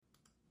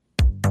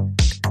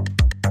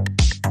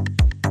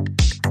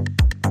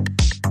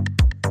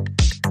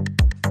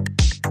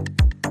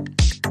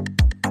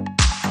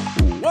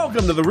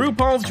Welcome to the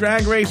RuPaul's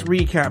Drag Race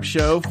Recap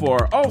Show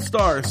for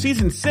All-Stars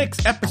Season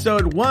 6,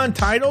 Episode 1,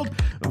 titled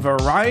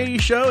Variety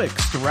Show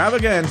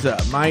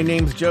Extravaganza. My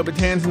name's Joe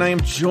Batanz, and I am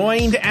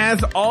joined,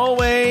 as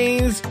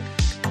always,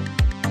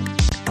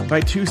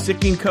 by two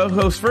sickening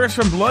co-hosts. First,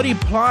 from Bloody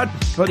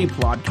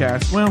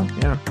Plodcast. Well,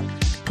 yeah.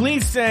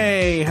 Please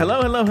say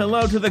hello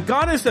to the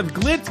goddess of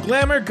glitz,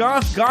 glamour,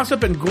 goth,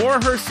 gossip, and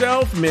gore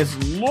herself, Miss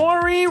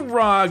Lori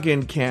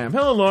Roggenkamp.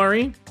 Hello,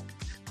 Lori.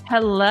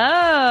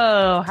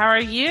 Hello. How are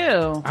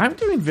you? I'm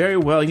doing very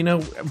well. You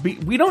know,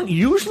 we don't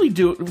usually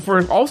do,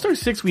 for All-Star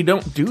 6, we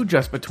don't do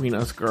Just Between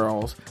Us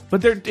Girls.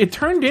 But it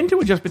turned into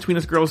a Just Between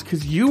Us Girls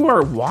because you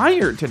are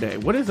wired today.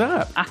 What is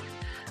up?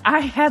 I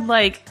had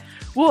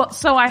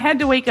so I had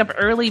to wake up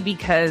early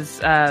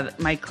because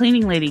my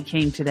cleaning lady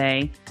came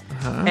today.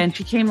 Uh-huh. And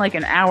she came like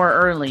an hour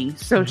early.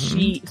 So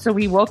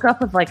we woke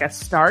up with like a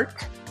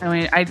start. I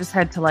mean, I just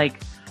had to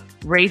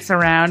race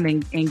around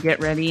and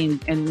get ready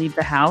and leave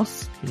the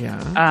house.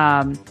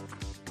 Yeah.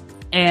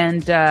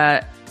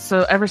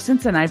 So ever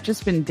since then, I've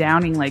just been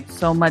downing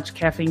so much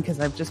caffeine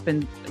because I've just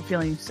been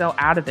feeling so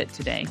out of it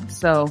today.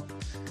 So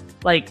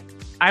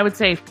I would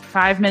say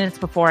 5 minutes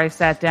before I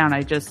sat down,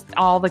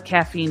 all the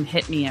caffeine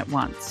hit me at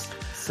once.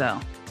 So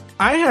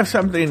I have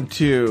something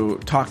to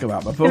talk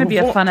about. It's going to be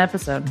a fun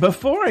episode.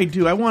 Before I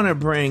do, I want to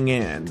bring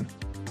in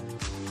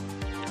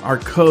our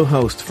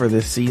co-host for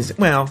this season.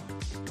 Well,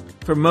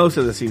 for most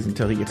of the season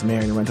until he gets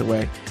married and runs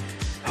away.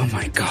 Oh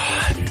my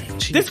God.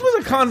 This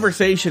was a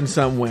conversation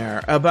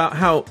somewhere about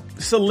how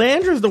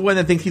Solandra's the one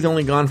that thinks he's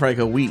only gone for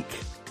a week.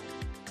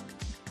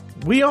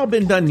 We all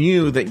been done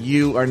knew that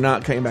you are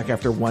not coming back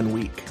after 1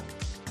 week.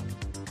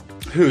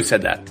 Who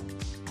said that?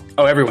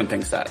 Oh, everyone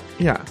thinks that.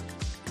 Yeah.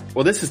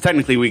 Well, this is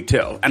technically week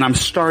 2, and I'm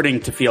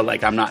starting to feel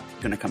like I'm not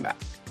going to come back.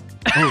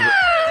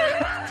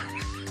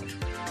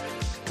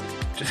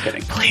 Just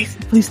kidding.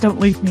 Please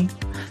don't leave me.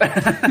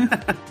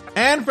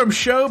 And from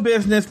show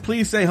business,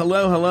 please say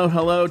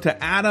hello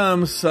to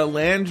Adam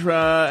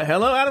Salandra.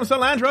 Hello, Adam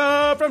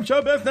Salandra from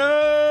show business.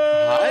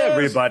 Hi,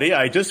 everybody.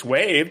 I just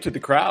waved to the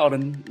crowd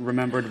and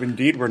remembered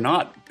indeed we're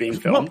not being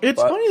filmed. Well, it's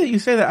funny that you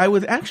say that. I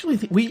was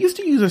actually, we used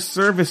to use a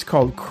service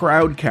called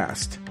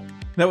Crowdcast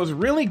that was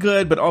really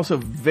good, but also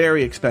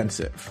very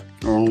expensive.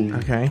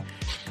 Okay.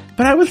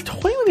 But I was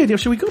toying with the idea,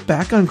 should we go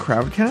back on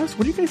Crowdcast?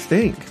 What do you guys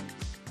think?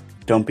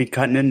 Don't be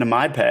cutting into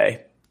my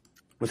pay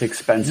with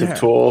expensive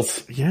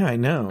tools. Yeah, I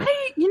know.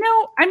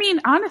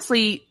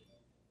 Honestly,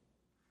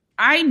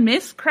 I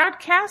miss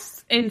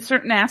Crowdcasts in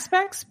certain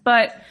aspects,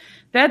 but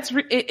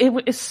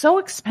it is so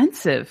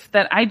expensive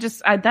that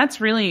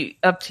that's really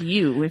up to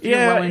you if you're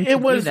willing to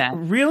do that. It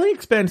was really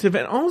expensive,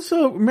 and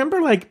also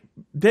remember,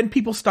 then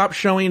people stopped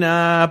showing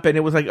up, and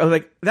it was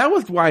that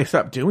was why I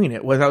stopped doing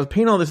it. Was I was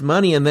paying all this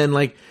money, and then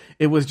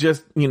it was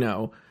just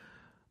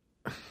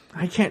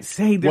I can't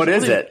say. What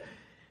is it?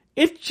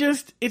 It's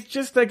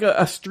just like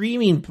a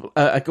streaming,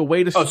 like a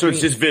way to stream. Oh, so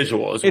it's just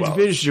visual as well. It's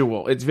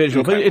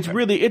visual. Okay, but it's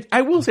really,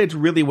 I will say it's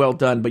really well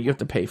done, but you have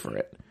to pay for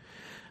it.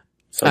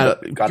 So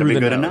got to be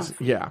good enough.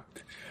 Yeah.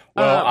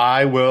 Well,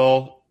 I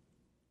will,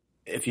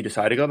 if you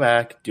decide to go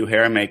back, do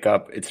hair and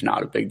makeup. It's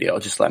not a big deal.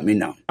 Just let me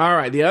know. All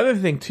right. The other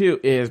thing too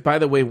is, by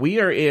the way, we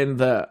are in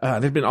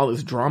there's been all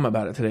this drama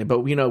about it today,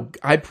 but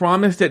I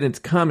promised it and it's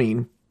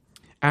coming.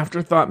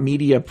 Afterthought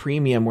Media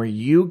Premium, where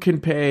you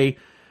can pay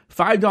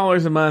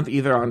 $5 a month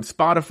either on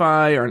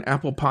Spotify or on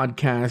Apple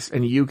Podcasts,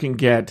 and you can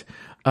get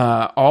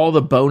all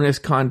the bonus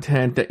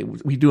content that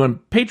we do on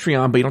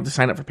Patreon, but you don't have to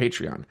sign up for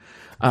Patreon.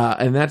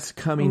 And that's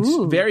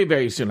coming very,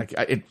 very soon.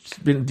 It's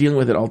been dealing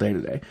with it all day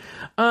today.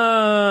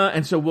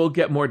 And so we'll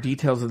get more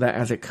details of that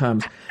as it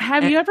comes.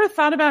 Have you ever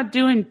thought about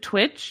doing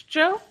Twitch,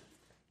 Joe?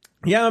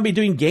 Yeah, I'm gonna be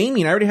doing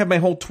gaming. I already have my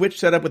whole Twitch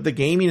set up with the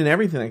gaming and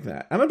everything like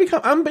that.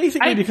 I'm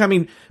basically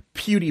becoming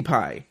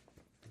PewDiePie.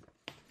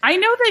 I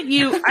know that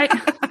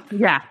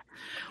yeah.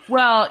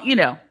 Well,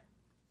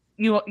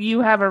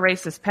 you have a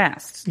racist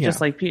past,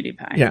 just like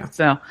PewDiePie. Yeah.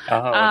 So,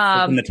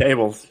 flipping the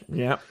tables.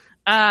 Yeah.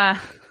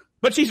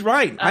 But she's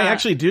right. I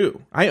actually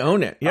do. I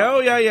own it. Yeah. Oh,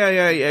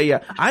 yeah.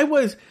 I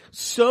was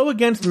so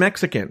against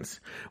Mexicans,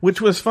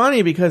 which was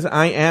funny because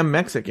I am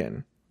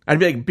Mexican. I'd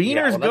be like,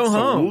 beaners, go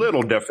home. A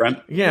little different.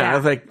 Yeah. I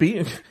was like,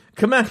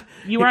 come on.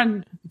 You were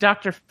on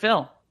Dr.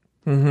 Phil.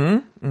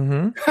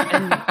 Mm-hmm.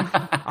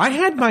 I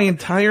had my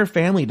entire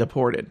family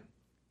deported.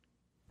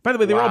 By the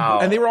way, they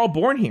were all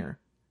born here.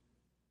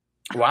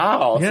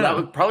 Wow. Yeah.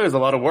 So that probably was a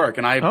lot of work,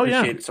 and I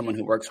appreciate someone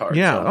who works hard.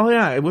 Yeah. So. Oh,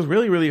 yeah. It was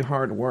really, really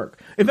hard work.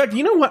 In fact,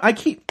 you know what? I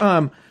keep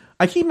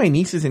my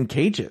nieces in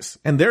cages,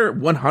 and they're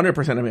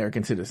 100%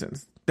 American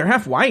citizens. They're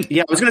half white.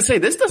 Yeah, I was going to say,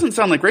 this doesn't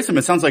sound like racism.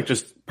 It sounds like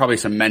just probably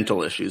some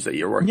mental issues that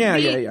you're working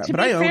with. Yeah. To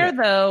be fair,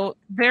 though,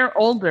 they're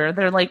older.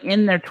 They're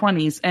in their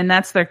 20s, and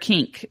that's their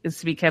kink, is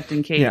to be kept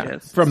in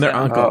cages. From their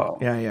uncle. Oh.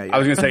 Yeah. I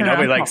was going to say,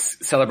 nobody likes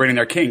celebrating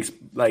their kinks.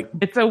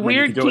 It's a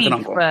weird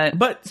kink,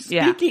 but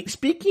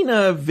speaking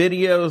of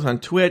videos on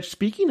Twitch,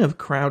 speaking of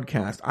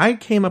Crowdcast, I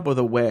came up with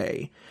a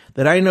way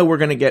that I know we're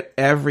going to get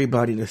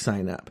everybody to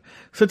sign up.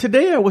 So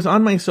today I was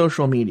on my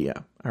social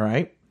media, all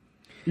right?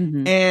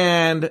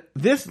 And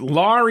this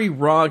Laurie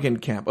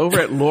Roggenkamp over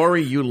at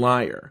Lori You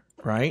Liar,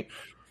 right?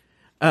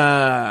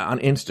 On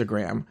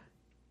Instagram.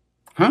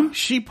 Huh?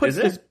 She puts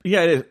Is this. it?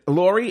 Yeah, it is.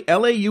 Lori,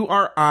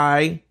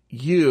 Lauriu,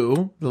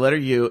 the letter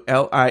U,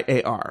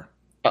 Liar.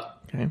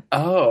 Okay.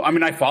 Oh, I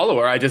mean, I follow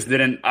her. I just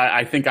didn't.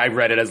 I think I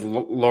read it as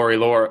Lori.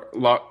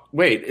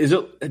 Wait, is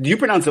it? Do you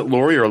pronounce it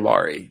Lori or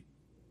Laurie?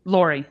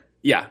 Lori.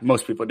 Yeah,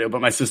 most people do.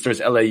 But my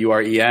sister's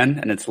Lauren,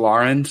 and it's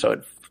Lauren, so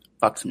it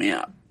fucks me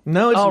up.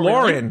 No, it's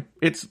Lauren. Really?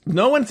 It's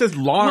no one says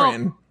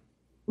Lauren. Well,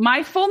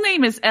 my full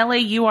name is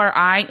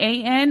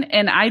Laurian,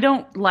 and I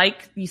don't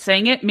like you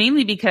saying it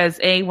mainly because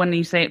A, when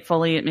you say it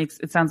fully,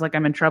 it sounds like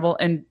I'm in trouble,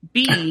 and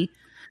B,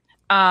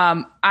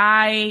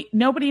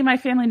 nobody in my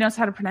family knows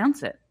how to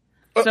pronounce it.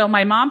 So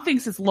my mom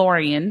thinks it's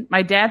Lorian,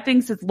 my dad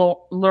thinks it's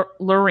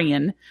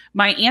Lorian,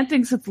 my aunt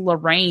thinks it's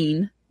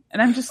Lorraine,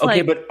 and I'm just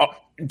okay, like, but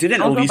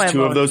didn't at least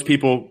two of those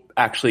people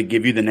actually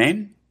give you the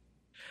name?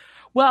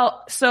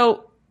 Well,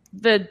 so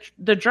the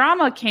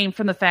drama came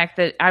from the fact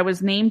that I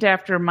was named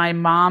after my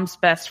mom's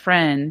best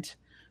friend,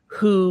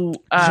 who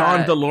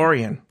John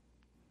DeLorean.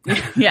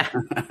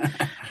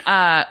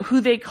 Yeah, who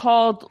they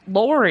called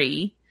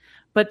Lori,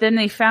 but then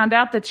they found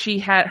out that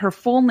her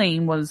full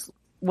name was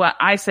what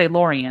I say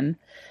Lorian.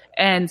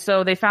 And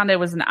so they found it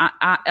was an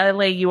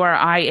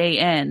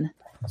Laurian.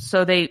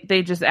 So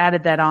they just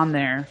added that on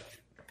there.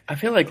 I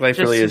feel like life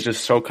really is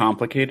just so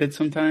complicated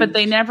sometimes. But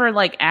they never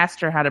asked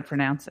her how to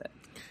pronounce it.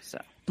 So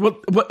Well,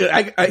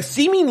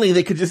 seemingly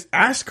they could just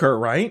ask her,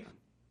 right?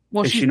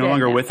 well, is she's she no dead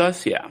longer now. with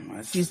us? Yeah.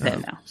 She's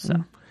dead now. So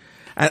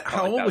And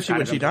how old was she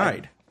when she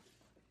died?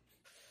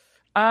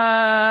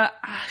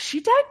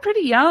 she died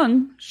pretty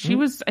young. She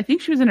was, I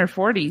think she was in her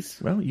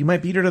 40s. Well, you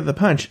might beat her to the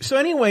punch. So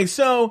anyway,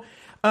 so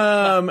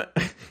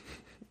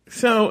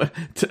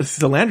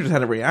Solandra's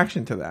had a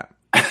reaction to that.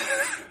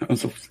 I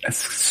was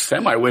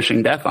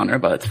semi-wishing death on her,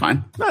 but it's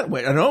fine. I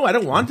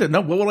don't want to.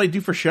 No, what will I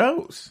do for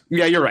shows?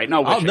 Yeah, you're right.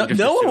 No, wishing,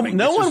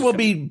 no one will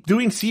be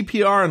doing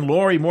CPR on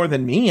Lori more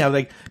than me. I'm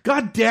like,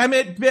 God damn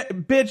it,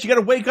 bitch! You got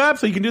to wake up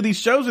so you can do these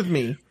shows with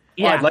me.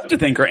 Well, I'd like to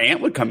think her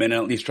aunt would come in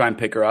and at least try and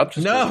pick her up.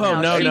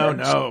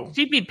 No.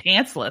 She'd be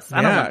pantsless.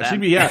 I don't want that.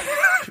 She'd be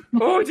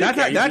Oh, that's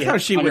how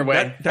she would.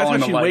 That's how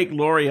she'd light. wake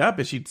Lori up.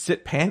 Is she'd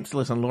sit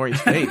pantsless on Lori's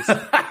face.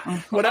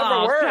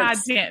 Whatever works. God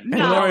damn. And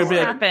No, Lori would be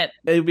stop like, it.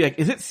 It'd be like,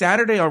 is it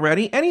Saturday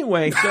already?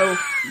 Anyway, so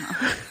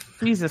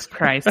Jesus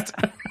Christ.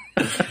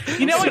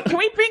 You know what? Can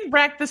we bring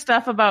back the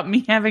stuff about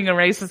me having a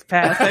racist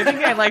past? I think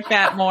I like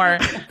that more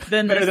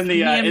than Better than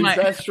the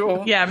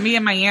ancestral. Yeah, me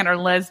and my aunt are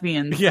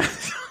lesbians. yeah.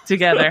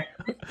 Together.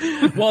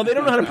 Well, they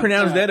don't know how to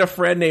pronounce. They had a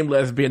friend named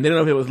Lesbian. They don't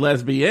know if it was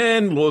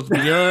lesbian.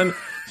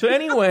 So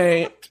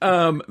anyway,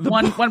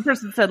 one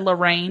person said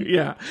Lorraine.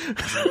 Yeah.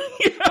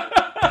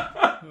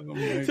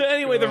 So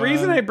anyway, the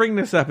reason I bring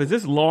this up is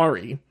this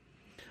Laurie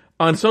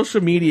on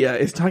social media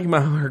is talking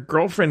about how her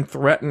girlfriend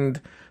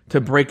threatened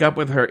to break up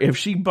with her if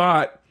she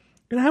bought,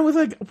 and I was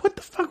like, what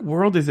the fuck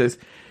world is this?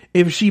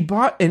 If she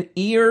bought an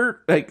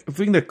ear,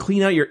 thing to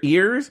clean out your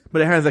ears,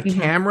 but it has a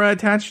camera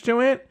attached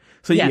to it,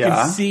 so you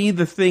can see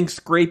the thing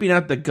scraping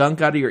out the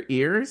gunk out of your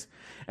ears,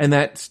 and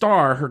that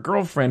star, her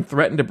girlfriend,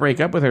 threatened to break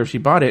up with her if she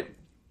bought it.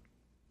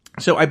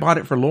 So I bought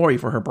it for Lori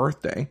for her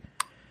birthday.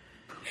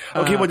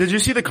 Okay, well, did you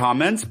see the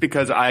comments?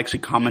 Because I actually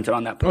commented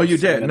on that post. Oh, you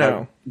did?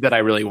 No. That I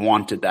really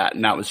wanted that,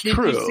 and that was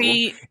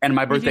true. And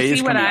my birthday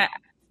is coming up.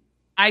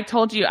 I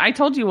told you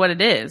what it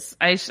is.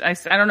 I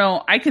don't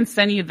know. I can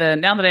send you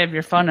now that I have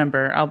your phone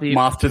number, I'll be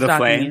Moth to the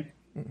Flame.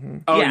 Mm-hmm.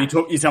 Oh, Yeah. you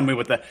told me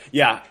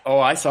Oh,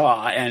 I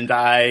saw, and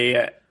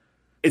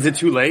is it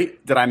too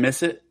late? Did I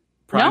miss it?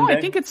 Prime Day?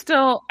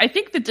 I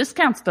think the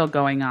discount's still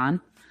going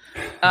on.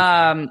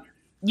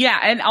 Yeah,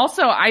 and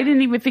also I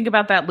didn't even think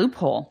about that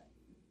loophole.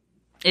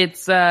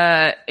 It's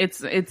a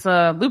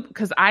loop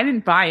because I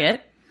didn't buy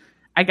it.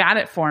 I got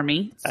it for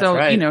me. That's So,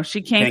 right.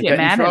 She can't get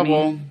mad at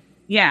me.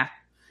 Yeah.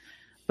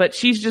 But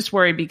she's just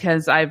worried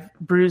because I've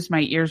bruised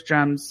my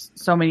eardrums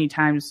so many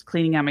times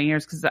cleaning out my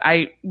ears because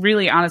I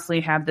really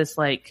honestly have this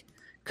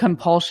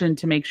compulsion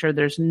to make sure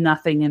there's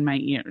nothing in my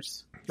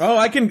ears. Oh,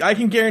 I can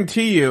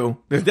guarantee you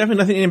there's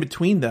definitely nothing in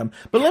between them.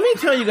 But let me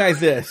tell you guys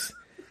this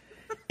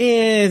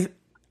is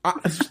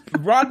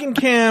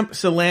Roggenkamp,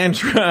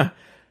 Solandra,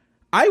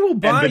 I will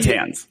buy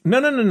Batans.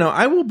 No.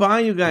 I will buy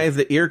you guys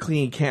the ear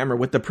cleaning camera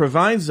with the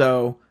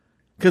proviso,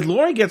 because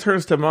Lori gets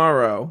hers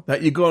tomorrow,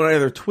 that you go on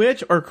either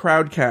Twitch or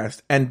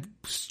Crowdcast and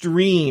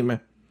stream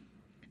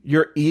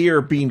your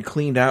ear being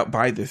cleaned out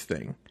by this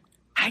thing.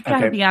 I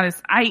gotta be honest.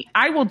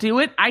 I will do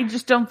it. I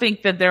just don't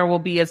think that there will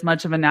be as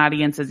much of an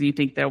audience as you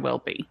think there will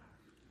be.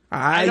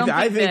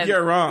 I think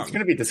you're wrong. It's going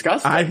to be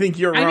disgusting. I think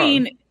you're wrong. I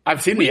mean,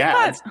 I've seen the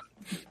ads.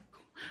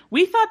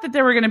 We thought that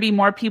there were going to be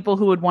more people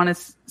who would want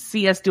to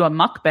see us do a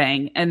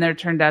mukbang, and there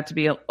turned out to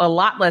be a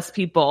lot less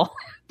people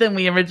than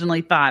we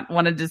originally thought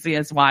wanted to see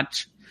us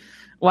watch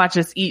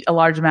us eat a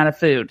large amount of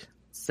food.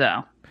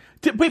 So,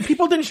 wait,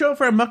 people didn't show up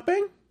for a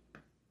mukbang?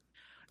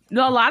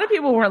 No, a lot of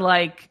people were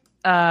like,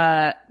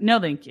 "No,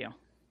 thank you."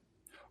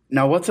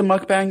 Now, what's a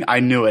mukbang? I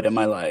knew it in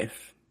my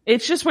life.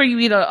 It's just where you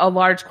eat a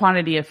large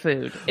quantity of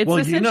food. It's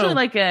essentially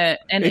like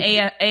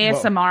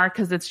ASMR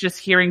because it's just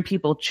hearing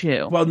people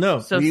chew. Well, no.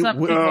 So some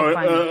people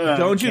find it.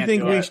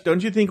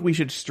 Don't you think we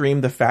should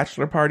stream the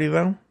bachelor party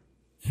though?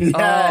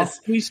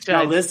 Yes. We should.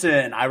 Now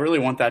listen, I really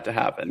want that to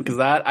happen because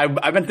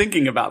I've been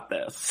thinking about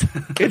this.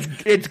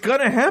 It's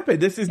gonna happen.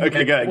 This is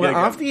okay. Good.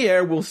 Off the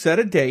air. We'll set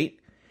a date,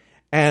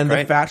 and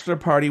the bachelor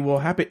party will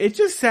happen. It's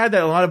just sad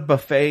that a lot of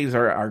buffets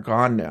are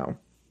gone now.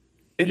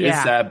 It is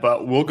sad,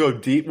 but we'll go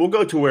deep. We'll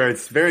go to where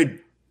it's very.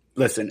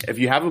 Listen, if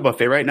you have a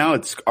buffet right now,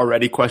 it's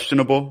already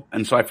questionable,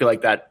 and so I feel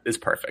like that is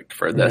perfect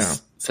for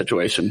this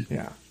situation.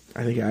 Yeah.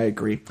 I think I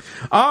agree.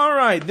 All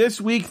right. This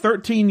week,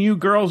 13 new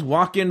girls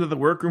walk into the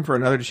workroom for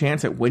another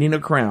chance at winning a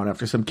crown.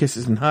 After some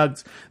kisses and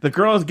hugs, the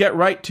girls get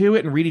right to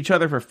it and read each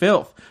other for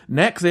filth.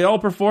 Next, they all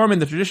perform in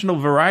the traditional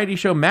variety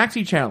show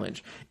Maxi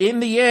Challenge. In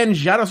the end,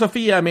 Jada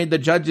Sofia made the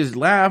judges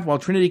laugh while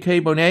Trinity K.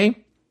 Bonet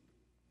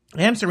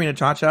and Serena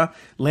Chacha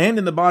land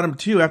in the bottom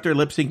two after a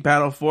lip-sync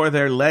battle for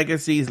their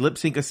legacies.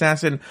 Lip-sync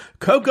assassin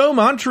Coco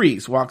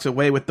Montrese walks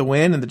away with the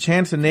win and the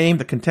chance to name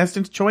the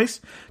contestant's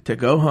choice to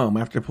go home.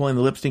 After pulling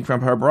the lipstick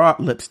from her bra,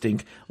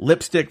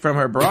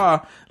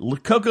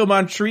 Coco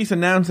Montrese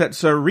announced that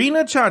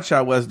Serena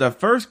Chacha was the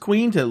first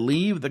queen to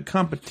leave the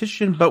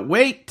competition. But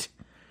wait!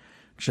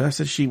 Just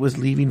as she was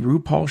leaving,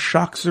 RuPaul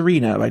shocked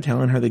Serena by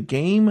telling her the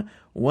game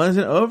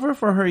wasn't over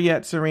for her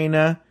yet,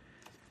 Serena.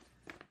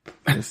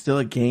 There's still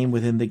a game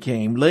within the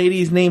game.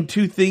 Ladies, name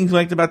 2 things you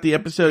liked about the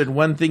episode and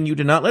 1 thing you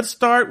did not. Let's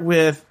start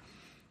with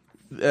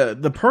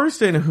the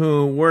person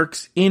who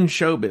works in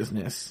show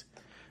business,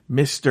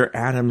 Mr.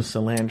 Adam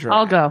Salandra.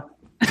 I'll go.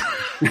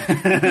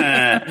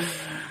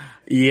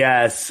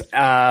 Yes.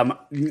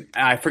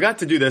 I forgot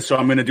to do this, so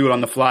I'm going to do it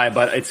on the fly,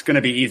 but it's going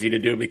to be easy to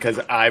do because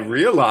I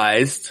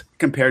realized,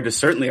 compared to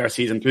certainly our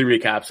season 3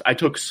 recaps, I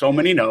took so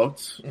many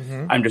notes.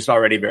 Mm-hmm. I'm just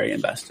already very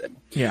invested.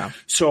 Yeah.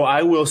 So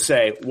I will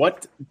say,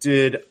 what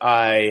did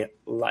I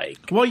like?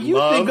 Well,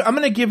 I'm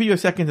going to give you a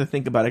second to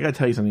think about it. I got to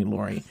tell you something,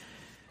 Lori.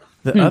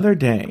 The other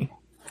day.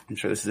 I'm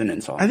sure this is an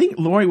insult. I think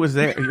Lori was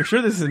there. You're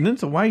sure this is an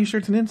insult? Why are you sure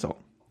it's an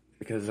insult?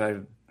 Because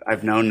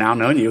I've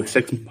known you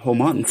 6 whole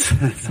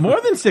months. More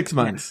than 6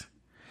 months.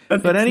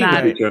 But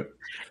anyway,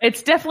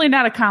 it's definitely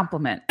not a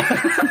compliment.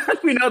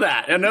 We know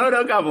that.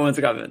 No compliments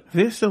are coming.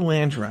 This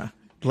Salandra,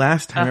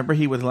 last time, remember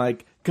he was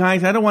like,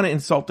 guys, I don't want to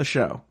insult the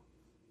show.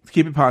 Let's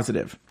keep it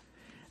positive.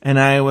 And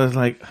I was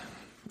like,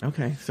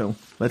 okay, so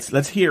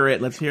let's hear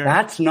it. Let's hear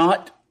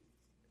it.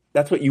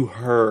 That's what you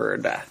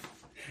heard.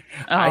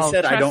 I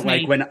said I don't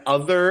like when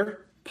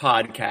other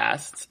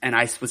podcasts, and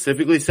I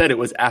specifically said it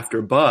was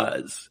after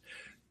Buzz,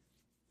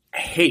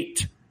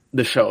 hate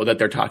the show that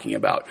they're talking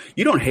about.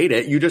 You don't hate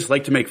it. You just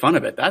like to make fun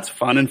of it. That's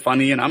fun and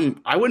funny. And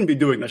I wouldn't be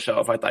doing the show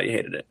if I thought you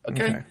hated it.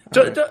 Okay.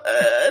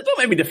 Don't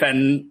make me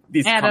defend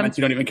these comments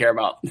you don't even care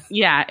about.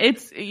 Yeah.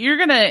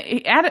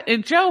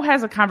 Joe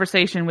has a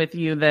conversation with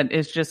you that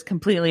is just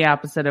completely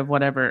opposite of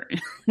whatever.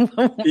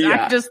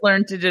 I've just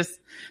learned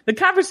the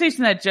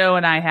conversation that Joe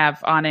and I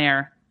have on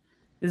air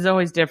is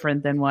always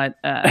different than what,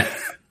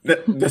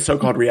 the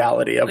so-called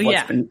reality of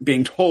what's been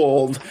being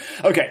told.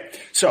 Okay.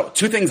 So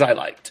 2 things I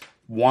liked.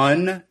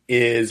 One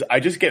is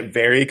I just get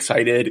very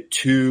excited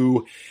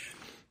to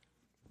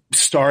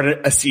start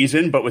a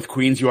season, but with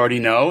queens you already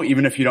know,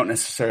 even if you don't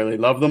necessarily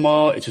love them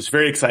all. It's just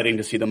very exciting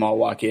to see them all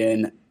walk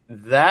in.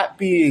 That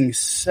being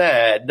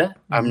said,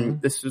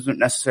 this isn't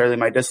necessarily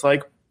my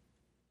dislike,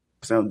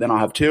 so then I'll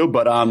have 2,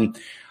 but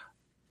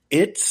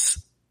there's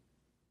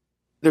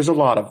a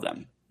lot of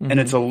them. Mm-hmm.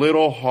 And it's a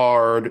little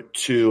hard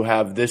to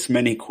have this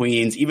many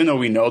queens, even though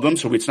we know them.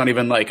 So it's not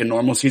even like a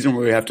normal season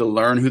where we have to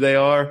learn who they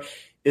are.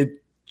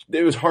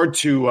 It was hard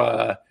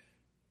to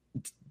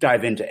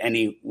dive into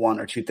any 1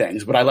 or 2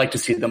 things, but I like to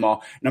see them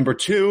all. Number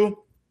 2,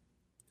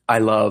 I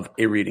love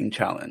a reading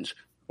challenge.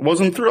 I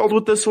wasn't thrilled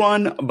with this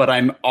one, but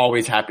I'm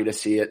always happy to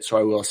see it, so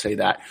I will say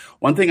that.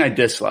 One thing I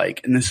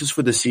dislike, and this is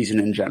for the season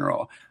in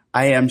general,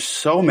 I am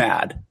so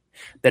mad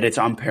that it's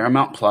on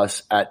Paramount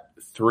Plus at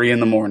 3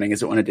 a.m.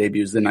 Is it when it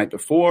debuts the night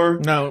before?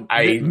 No,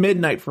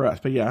 midnight for us,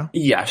 but yeah.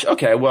 Yes.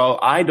 Okay. Well,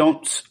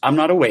 I'm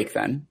not awake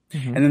then.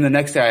 Mm-hmm. And then the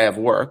next day I have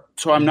work.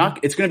 So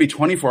it's going to be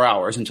 24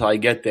 hours until I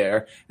get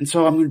there. And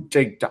so I'm going to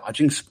take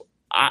dodging.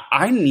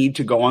 I need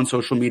to go on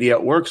social media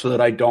at work so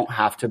that I don't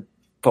have to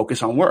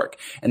focus on work.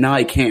 And now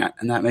I can't.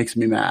 And that makes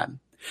me mad.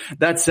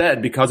 That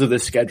said, because of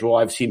this schedule,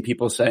 I've seen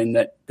people saying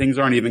that things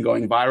aren't even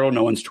going viral.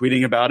 No one's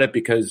tweeting about it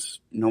because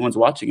no one's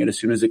watching it as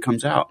soon as it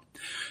comes out.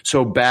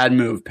 So bad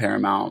move,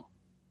 Paramount.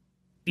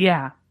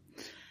 Yeah.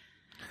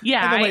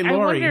 Yeah. By the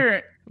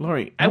way,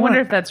 Lori, I wonder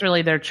if that's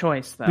really their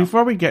choice, though.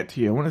 Before we get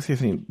to you, I want to say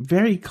something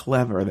very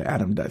clever that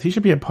Adam does. He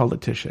should be a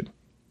politician.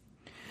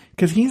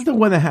 Because he's the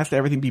one that has to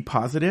everything be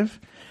positive,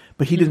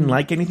 but he didn't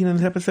like anything in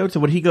this episode. So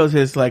what he goes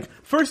is like,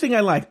 first thing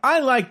I like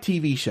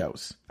TV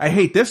shows. I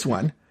hate this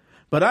one,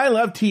 but I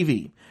love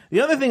TV.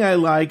 The other thing I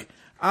like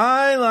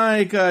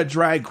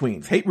drag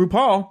queens. Hate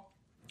RuPaul,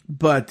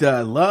 but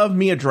love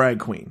me a drag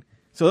queen.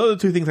 So those are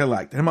the 2 things I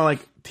liked. And I'm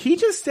like, he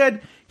just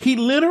said he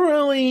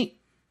literally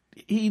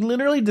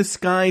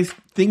disguised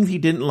things he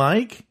didn't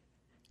like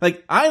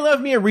Like, I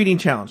love me a reading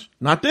challenge.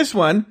 Not this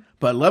one,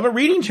 but love a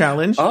reading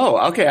challenge.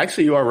 Oh, okay.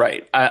 Actually, you are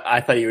right.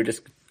 I thought you were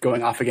just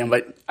going off again,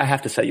 but I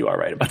have to say you are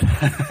right about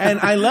that.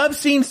 And I love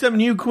seeing some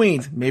new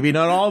queens. Maybe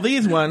not all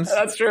these ones.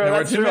 That's true.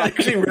 That's true. I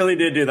actually really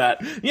did do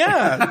that.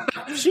 Yeah.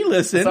 She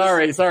listens.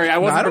 Sorry. I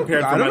wasn't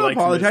prepared for my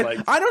likes and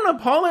dislikes. I don't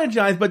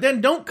apologize, but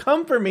then don't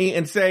come for me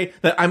and say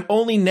that I'm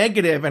only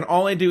negative and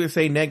all I do is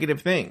say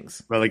negative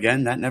things. Well,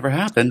 again, that never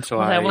happened. So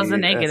that was a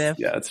negative.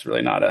 It's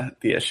really not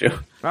the issue.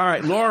 All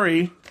right,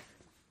 Lori.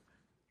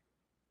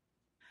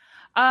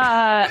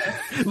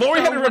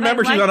 Lori had to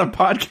remember she's on a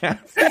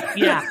podcast.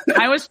 Yeah,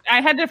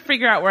 I had to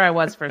figure out where I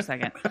was for a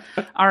second.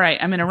 All right,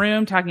 I'm in a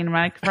room talking to a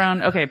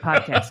microphone. Okay,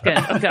 podcast. Good.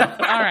 Go.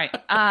 All right.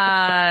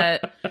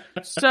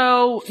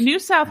 So New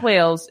South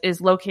Wales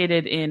is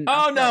located in.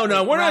 Oh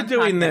no, we're not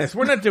doing this.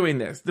 We're not doing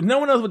this. No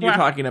one knows what you're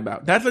talking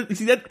about. That's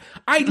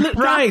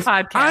guys.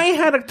 I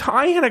had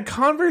a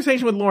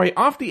conversation with Lori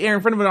off the air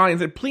in front of an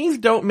audience that please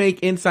don't make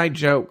inside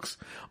jokes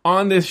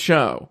on this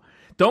show.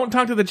 Don't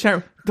talk to the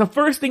chat. The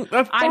first words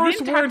out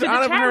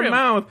of her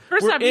mouth were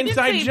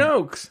inside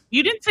jokes.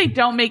 You didn't say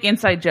don't make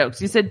inside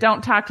jokes. You said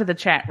don't talk to the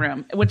chat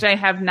room, which I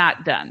have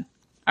not done.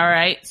 All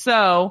right.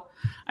 So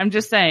I'm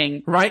just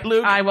saying. Right,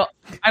 Luke? I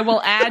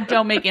will add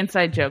don't make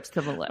inside jokes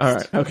to the list. All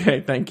right.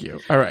 Okay. Thank you.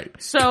 All right.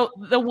 So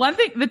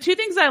the two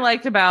things I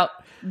liked about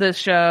the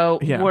show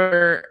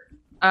were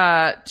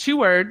two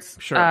words.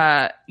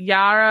 Sure.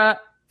 Yara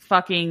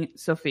fucking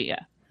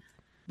Sophia.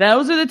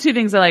 Those are the two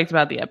things I liked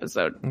about the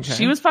episode. Okay.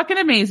 She was fucking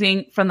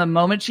amazing from the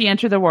moment she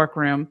entered the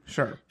workroom.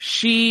 Sure.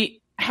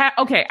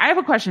 Okay, I have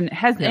a question.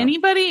 Has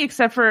anybody,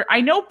 except for,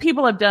 I know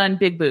people have done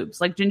big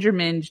boobs, like Ginger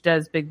Minge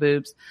does big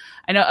boobs.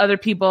 I know other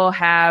people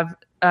have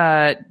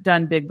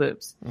done big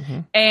boobs.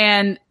 Mm-hmm.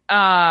 And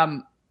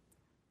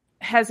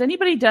has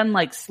anybody done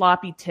like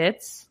sloppy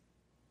tits?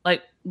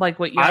 Like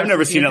what you I've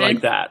never seen it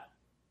like that.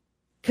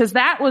 Because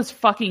that was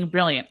fucking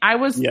brilliant. I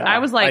was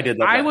like,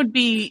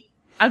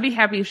 I'd be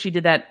happy if she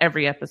did that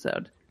every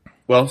episode.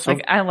 Well,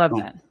 I love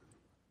that.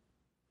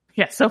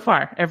 Yeah, so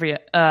far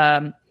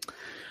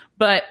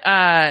but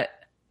I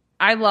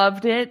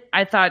loved it.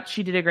 I thought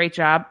she did a great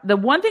job. The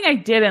one thing I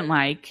didn't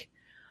like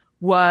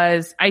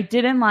was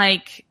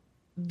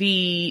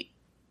the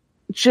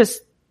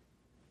just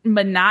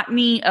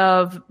monotony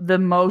of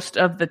most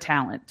of the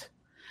talent.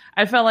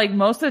 I felt like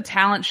most of the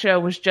talent show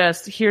was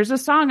just, here's a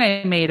song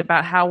I made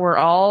about how we're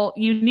all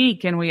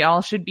unique and we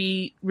all should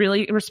be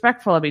really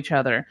respectful of each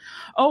other.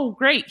 Oh,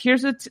 great.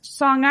 Here's a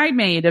song I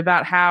made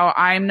about how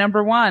I'm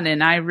number one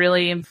and I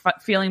really am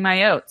feeling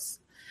my oats.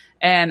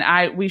 And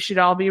we should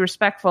all be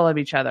respectful of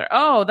each other.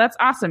 Oh, that's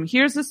awesome.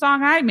 Here's the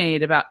song I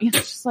made about, it's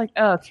just like,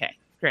 okay,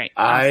 great.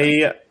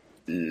 Awesome.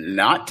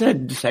 Not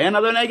to say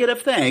another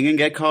negative thing and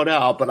get called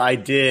out, but I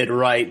did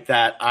write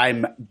that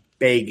I'm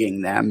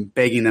begging them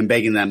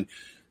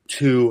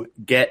to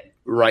get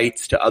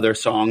rights to other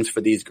songs for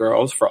these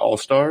girls for All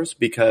Stars,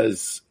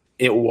 because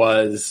they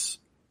were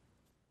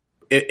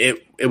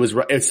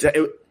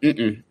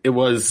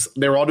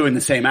all doing the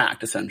same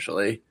act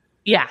essentially.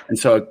 Yeah. And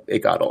so it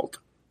got old.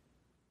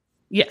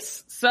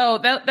 Yes. So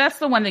that's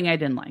the one thing I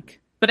didn't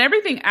like, but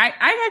everything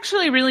I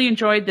actually really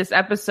enjoyed this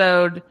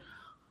episode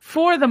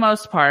for the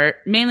most part,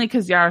 mainly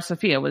because Yara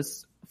Sofia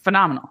was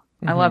phenomenal.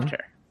 Mm-hmm. I loved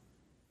her.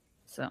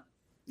 So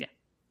yeah,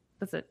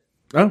 that's it.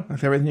 Oh,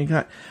 that's everything you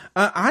got.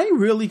 I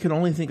really can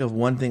only think of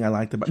one thing I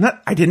liked about.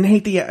 I didn't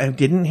hate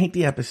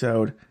the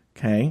episode.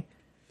 Okay,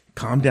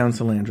 calm down,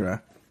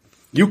 Salandra.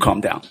 You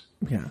calm down.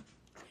 Yeah,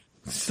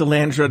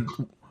 Salandra,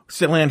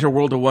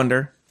 World of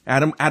Wonder.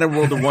 Adam,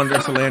 World of Wonder,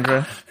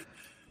 Salandra.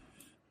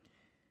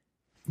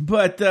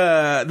 But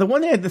the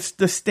one thing, the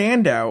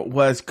standout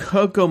was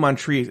Coco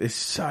Montrese is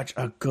such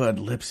a good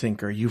lip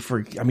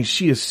syncer.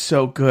 She is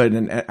so good,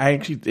 and I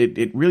actually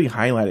it really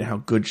highlighted how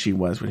good she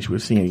was when she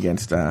was singing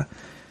against. Lip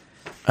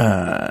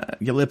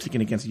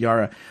syncing against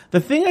Yara.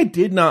 The thing I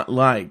did not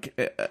like,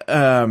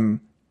 let's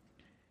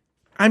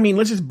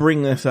just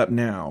bring this up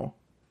now.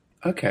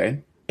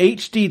 Okay.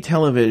 HD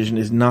television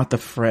is not the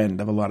friend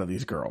of a lot of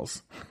these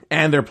girls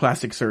and their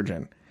plastic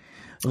surgeon.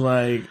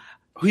 Like,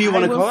 who you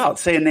want to call out?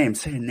 Say a name.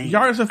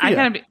 Yara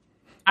Sofia. Really?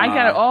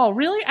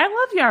 I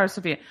love Yara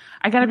Sofia.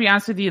 I gotta be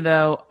honest with you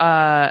though.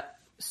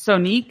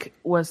 Sonique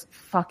was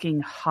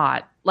fucking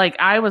hot. Like,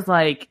 I was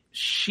like,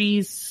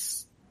 she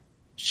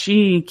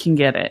can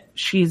get it.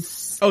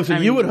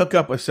 You would hook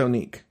up with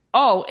Sonique?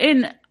 Oh,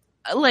 and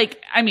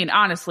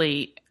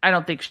honestly, I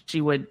don't think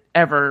she would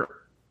ever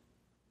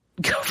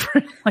go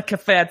for like a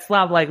fat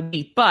slob like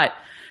me, but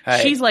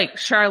she's like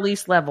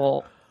Charlize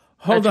level.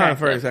 Hold on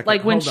for a second.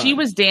 Like when she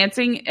was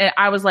dancing,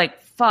 I was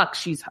like, fuck,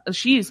 she's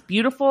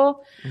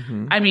beautiful.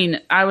 Mm-hmm.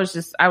 I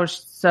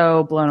was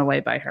so blown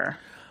away by her.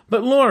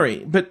 But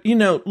Lori,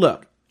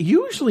 look,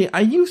 usually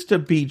I used to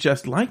be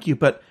just like you,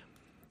 but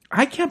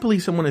I can't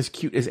believe someone as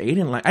cute as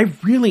Aiden. Like, I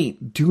really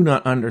do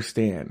not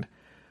understand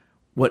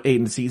what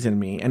Aiden sees in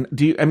me. And I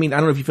don't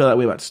know if you feel that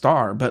way about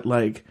Star, but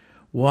like,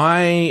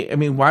 why?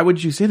 Why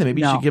would you say that?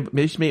 Maybe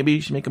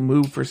you should make a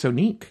move for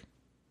Sonique.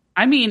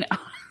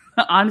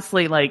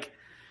 Honestly, like,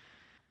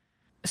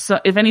 So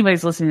if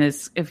anybody's listening to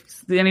this,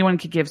 if anyone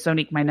could give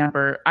Sonique my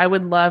number, I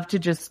would love to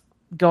just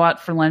go out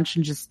for lunch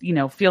and just,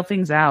 feel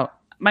things out.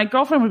 My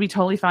girlfriend would be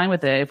totally fine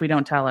with it if we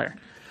don't tell her.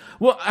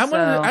 Well,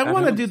 I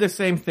want to do the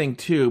same thing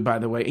too, by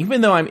the way.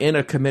 Even though I'm in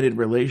a committed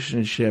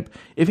relationship,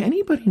 if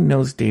anybody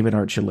knows David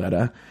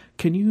Archuleta,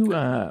 can you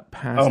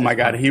pass? Oh my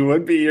God, he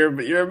would be your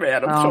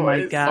man of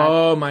choice.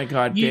 Oh my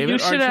God, David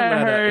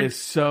Archuleta is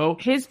so.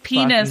 His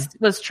penis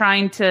was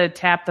trying to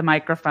tap the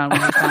microphone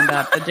when we found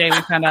out the day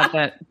we found out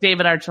that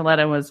David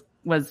Archuleta was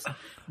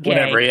gay.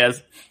 Whatever he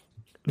is.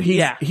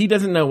 He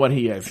doesn't know what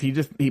he is.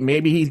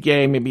 Maybe he's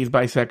gay, maybe he's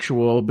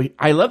bisexual. But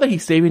I love that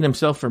he's saving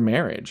himself for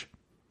marriage.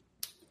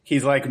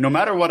 He's like, no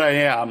matter what I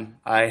am,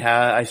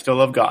 I still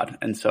love God,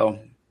 and so.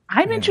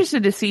 I'm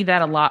interested to see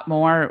that a lot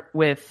more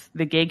with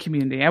the gay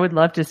community. I would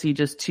love to see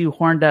just two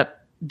horned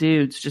up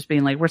dudes just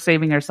being like, we're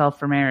saving ourselves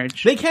for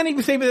marriage. They can't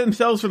even save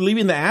themselves for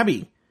leaving the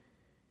Abbey.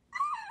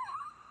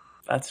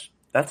 That's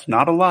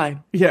not a lie.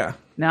 Yeah.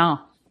 No.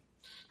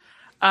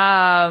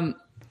 I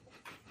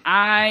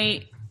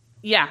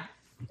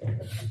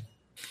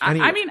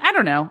mean, I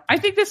don't know. I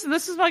think this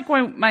is like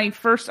my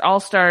first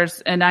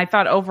All-Stars, and I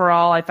thought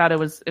overall, it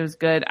was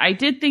good. I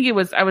did think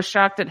I was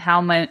shocked at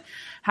how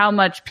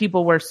much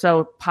people were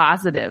so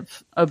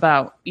positive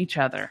about each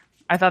other.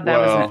 I thought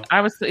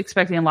I was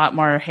expecting a lot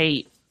more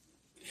hate.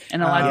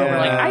 And a lot of people were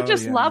like, I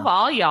just love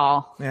all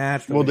y'all. Yeah,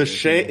 the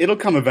shade, it'll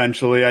come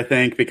eventually, I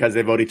think, because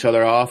they vote each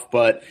other off,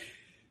 but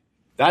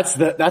that's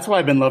why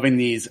I've been loving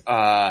these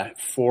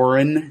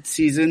foreign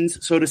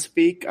seasons, so to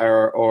speak,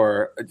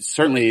 or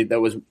certainly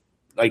that was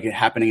like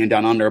happening in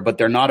Down Under, but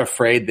they're not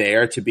afraid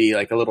there to be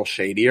like a little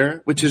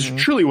shadier, which is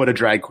truly what a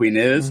drag queen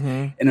is.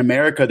 In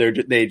America,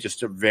 they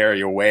just are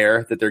very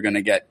aware that they're going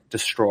to get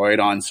destroyed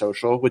on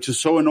social, which is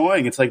so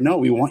annoying. It's like, no,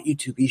 we want you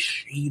to be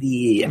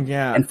shady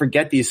and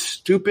forget these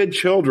stupid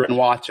children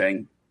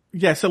watching.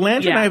 Yeah. So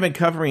Lance and I have been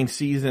covering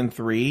season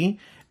 3,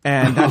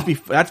 and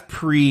that's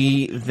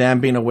pre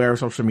them being aware of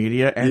social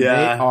media, and they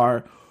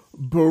are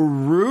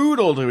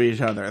brutal to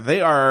each other.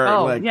 They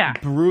are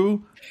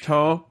brutal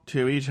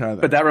to each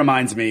other. But that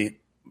reminds me,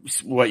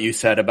 what you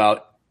said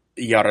about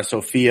Yara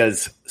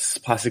Sophia's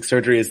plastic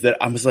surgery is that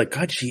I was like,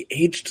 God, she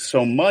aged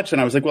so much.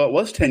 And I was like, well, it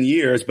was 10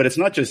 years, but it's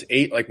not just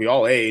 8 like we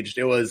all aged.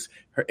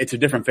 It's a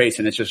different face,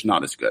 and it's just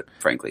not as good,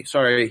 frankly.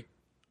 Sorry.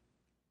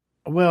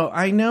 Well,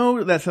 I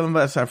know that some of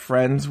us are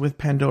friends with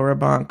Pandora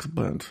Box,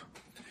 but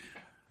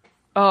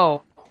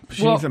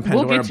she's in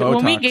Pandora Botox.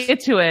 When we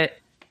get to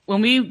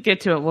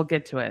it, we'll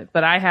get to it.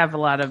 But I have a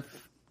lot of.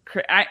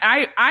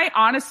 I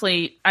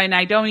honestly, and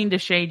I don't mean to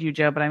shade you,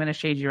 Joe, but I'm going to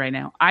shade you right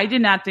now. I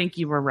did not think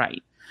you were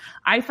right.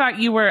 I thought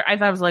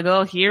I was like,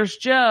 oh, here's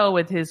Joe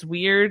with his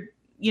weird,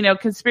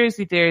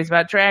 conspiracy theories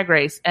about Drag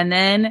Race. And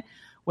then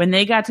when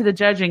they got to the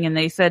judging and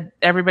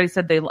everybody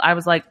said I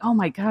was like, oh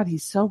my God,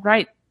 he's so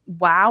right.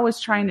 WoW is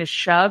trying to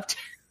shove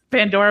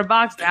Pandora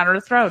Box down our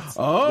throats.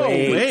 Oh,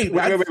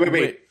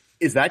 wait.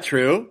 Is that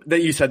true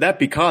that you said that?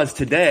 Because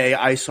today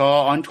I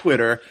saw on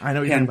Twitter,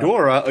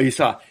 Pandora,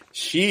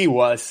 she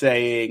was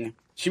saying,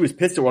 she was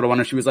pissed at World of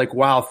Wonder. She was like,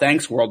 wow,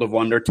 thanks World of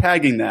Wonder,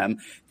 tagging them,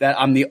 that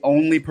I'm the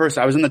only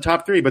person, I was in the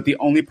top 3, but the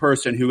only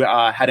person who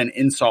had an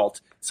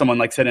insult, someone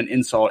like said an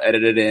insult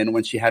edited in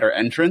when she had her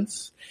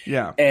entrance.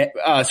 Yeah. And,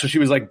 so she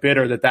was like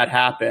bitter that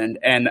happened.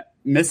 And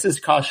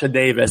Mrs. Kasha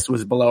Davis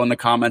was below in the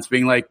comments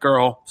being like,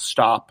 girl,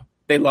 stop.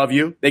 They love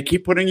you. They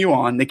keep putting you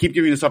on. They keep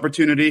giving you this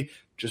opportunity.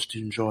 Just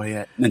enjoy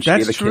it. And then she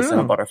gave a kiss and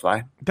a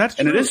butterfly. That's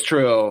true. And it is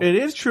true. It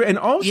is true. And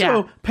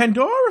also,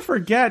 Pandora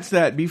forgets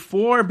that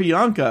before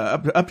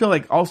Bianca, up to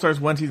like All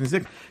Stars 1, Season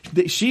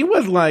 6, she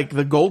was like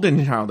the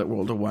golden child at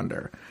World of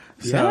Wonder.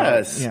 So,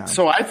 yes. Yeah.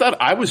 So I thought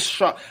I was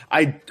shocked.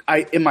 I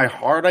in my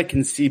heart, I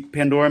can see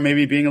Pandora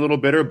maybe being a little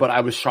bitter, but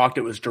I was shocked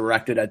it was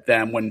directed at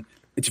them when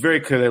it's very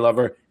clear they love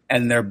her,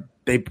 and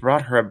they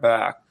brought her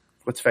back.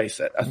 Let's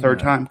face it, a third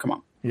time. Come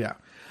on. Yeah.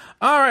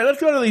 All right, let's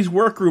go to these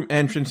workroom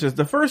entrances.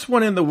 The first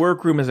one in the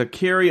workroom is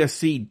Akaria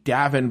C.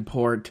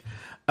 Davenport.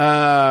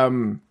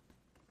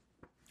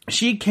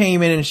 She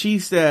came in and she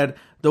said,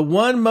 the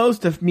one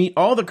most to meet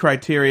all the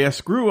criteria,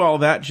 screw all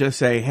that, just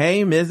say,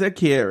 hey, Ms.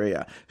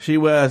 Akaria. She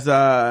was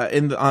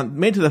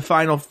made to the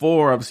final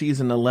 4 of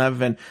season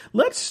 11.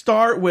 Let's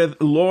start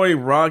with Lori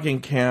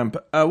Roggenkamp.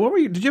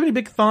 Did you have any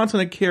big thoughts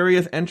on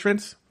Akaria's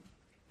entrance?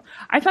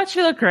 I thought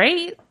she looked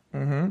great.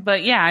 Mm-hmm.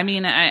 But yeah, I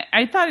mean,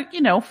 I thought,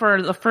 for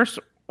the first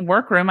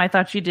workroom, I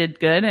thought she did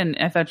good, and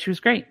I thought she was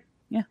great.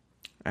 Yeah.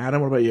 Adam,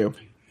 what about you?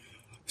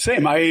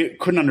 Same. I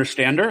couldn't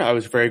understand her. I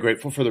was very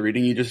grateful for the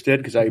reading you just did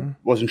because I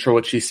wasn't sure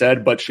what she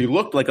said, but she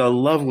looked like a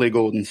lovely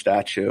golden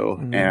statue,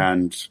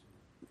 and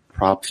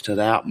props to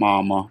that,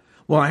 mama.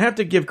 Well, I have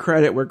to give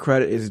credit where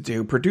credit is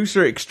due.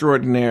 Producer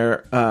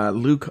extraordinaire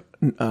Luke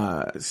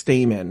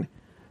Stamen,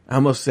 I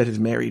almost said his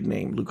married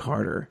name, Luke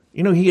Harder.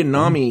 He and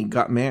Nami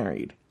got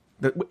married.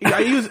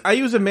 I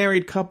use a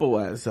married couple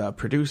as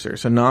producer.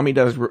 So Nami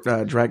does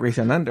Drag Race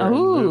Down Under.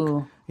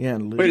 Oh,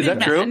 Luke. Wait, is that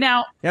true?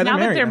 Now that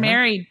they're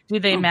married, do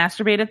they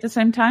masturbate at the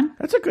same time?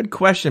 That's a good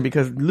question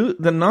because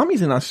the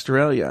Nami's in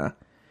Australia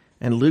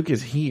and Luke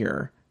is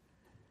here.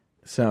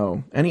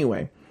 So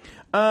anyway,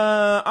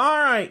 all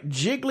right,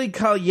 Jiggly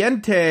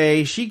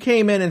Caliente. She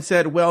came in and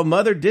said, "Well,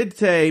 Mother did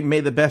say, may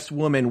the best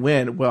woman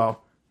win."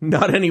 Well,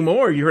 not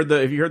anymore. If you heard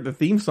the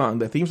theme song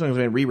has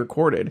been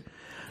re-recorded.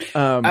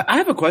 I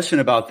have a question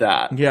about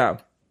that. Yeah.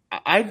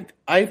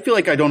 I feel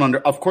like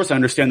of course I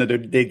understand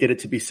that they did it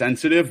to be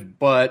sensitive,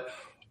 but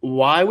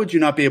why would you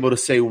not be able to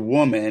say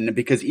woman?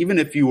 Because even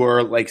if you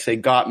were, like, say,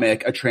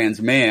 Gottmik, a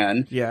trans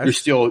man, yes, you're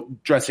still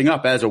dressing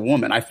up as a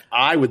woman.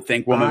 I would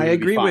think woman would be fine. I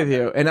agree with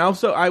you. And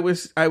also I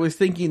was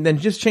thinking then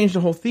just change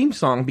the whole theme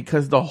song,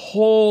 because the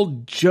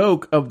whole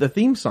joke of the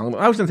theme song,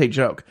 I was going to say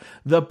joke,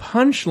 the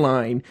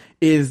punchline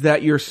is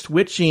that you're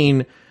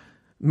switching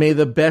may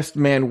the best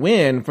man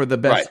win for the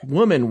best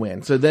woman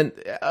win. So then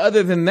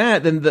other than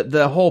that, then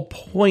the whole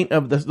point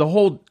of the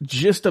whole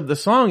gist of the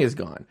song is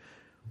gone.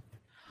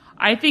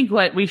 I think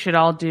what we should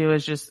all do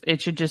is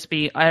it should just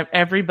be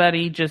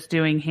everybody just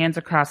doing Hands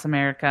Across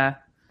America.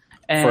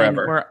 And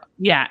forever.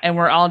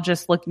 We're all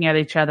just looking at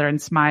each other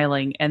and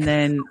smiling, and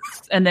then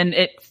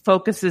it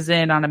focuses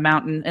in on a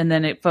mountain, and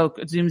then it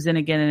zooms in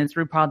again, and it's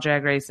RuPaul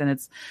Drag Race, and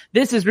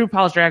this is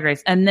RuPaul's Drag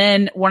Race, and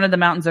then one of the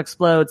mountains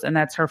explodes, and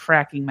that's her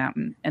fracking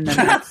mountain, and then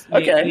that's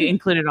okay. you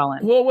include it all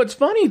in. Well, what's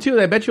funny too,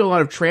 I bet you a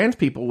lot of trans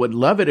people would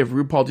love it if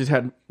RuPaul just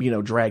had,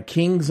 drag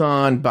kings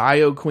on,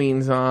 bio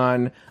queens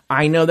on.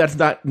 I know that's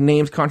not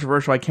name's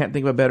controversial. I can't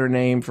think of a better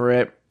name for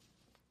it.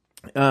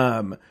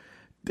 I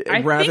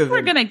think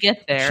we're going to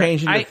get there.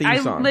 Changing the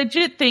theme song. I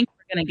legit think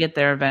we're going to get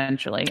there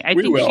eventually. I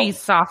think she's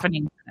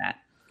softening for that.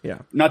 Yeah.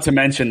 Not to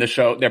mention the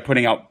show, they're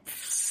putting out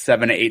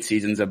 7 to 8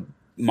 seasons a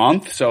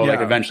month. So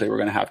eventually we're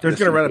going to have to. There's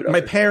going to run.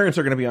 My parents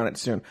are going to be on it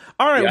soon.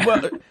 All right. Yeah.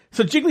 Well,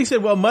 so Jiggly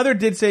said, well, Mother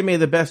did say may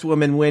the best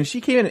woman win. She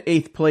came in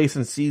 8th place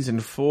in season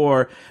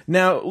 4.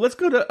 Now let's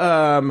go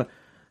to,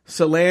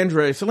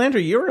 Salandra.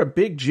 Salandra, you're a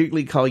big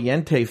Jiggly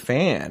Caliente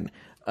fan.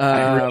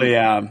 I really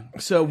am.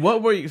 So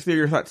what were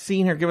your thoughts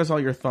seeing her? Give us all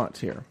your thoughts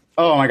here.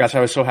 Oh my gosh,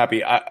 I was so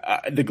happy.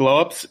 The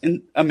glow-ups,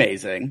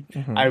 amazing.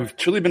 Mm-hmm. I've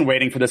truly been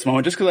waiting for this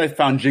moment just because I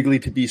found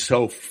Jiggly to be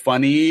so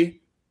funny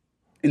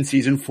in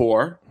season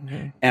 4.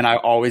 Mm-hmm. And I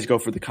always go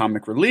for the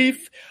comic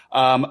relief.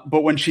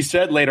 But when she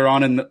said later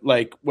on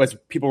as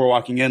people were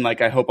walking in,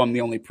 I hope I'm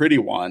the only pretty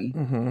one.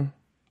 Mm-hmm.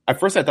 At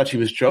first I thought she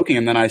was joking,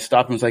 and then I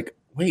stopped and was like,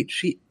 wait,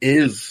 she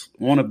is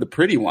one of the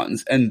pretty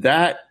ones. And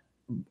that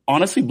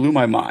honestly blew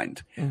my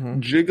mind.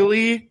 Mm-hmm.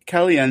 Jiggly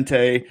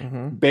Caliente,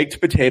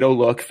 baked potato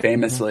look,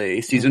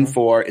 famously, season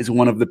 4 is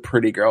one of the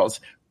pretty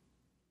girls.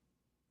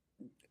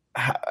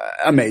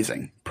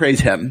 Amazing. Praise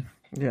him.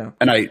 Yeah.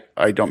 And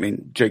I don't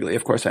mean Jiggly.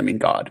 Of course, I mean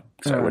God.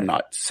 So I would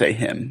not say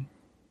him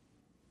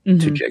to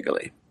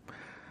Jiggly.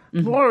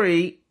 Mm-hmm.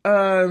 Lori,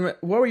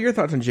 what were your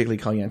thoughts on Jiggly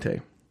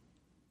Caliente?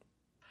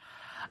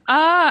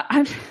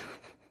 I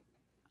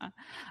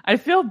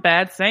feel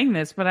bad saying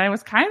this, but I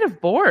was kind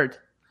of bored.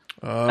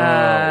 Oh,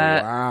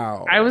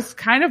 wow. I was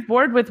kind of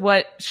bored with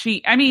what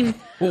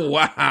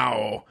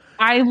wow.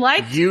 I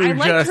liked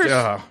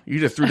her. You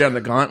just threw down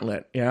the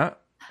gauntlet. Yeah.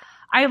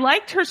 I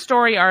liked her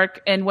story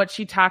arc and what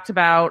she talked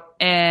about,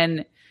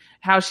 and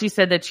how she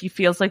said that she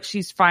feels like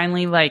she's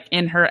finally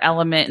in her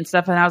element and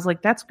stuff. And I was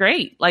like, that's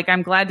great.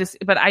 I'm glad to see,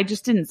 but I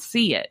just didn't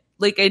see it.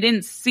 I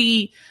didn't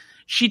see,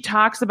 she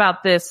talks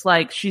about this,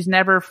 she's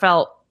never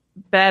felt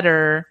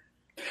better,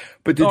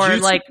 but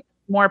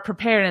more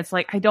prepared. And it's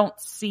I don't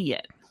see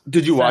it.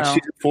 Did you watch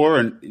season 4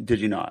 or did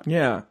you not?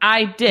 Yeah,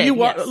 I did.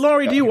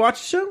 Lori, do you watch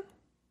the show?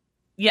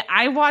 Yeah,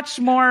 I watched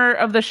more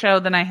of the show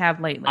than I have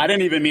lately. I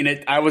didn't even mean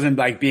it. I wasn't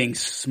being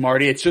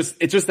smarty. It's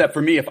just that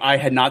for me, if I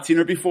had not seen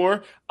her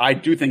before, I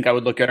do think I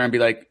would look at her and be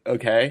like,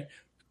 okay.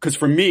 Because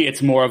for me,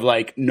 it's more of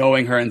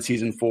knowing her in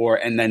season 4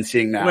 and then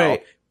seeing now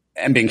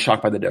and being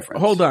shocked by the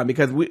difference. Hold on,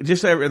 because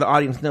just so the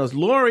audience knows,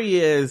 Lori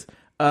is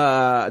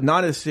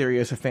not as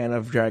serious a fan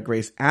of Drag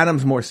Race.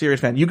 Adam's more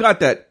serious fan. You got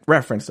that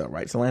reference though,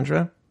 right,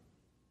 Salandra?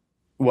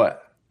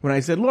 What? When I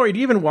said, Lori, do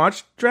you even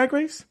watch Drag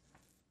Race?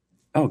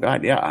 Oh,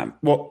 God, yeah.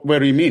 Well, what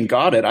do you mean?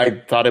 Got it. I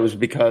thought it was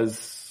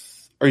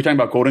because... Are you talking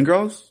about Golden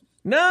Girls?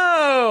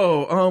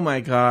 No! Oh,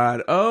 my God.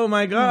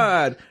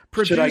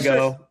 Should I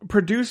go?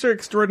 Producer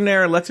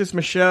extraordinaire Alexis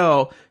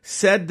Michelle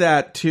said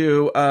that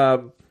to...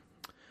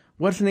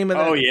 what's the name of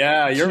that? Oh,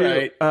 yeah, you're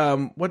right.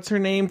 What's her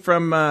name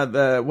from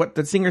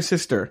the singer's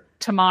sister?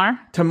 Tamar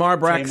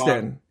Braxton.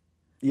 Tamar.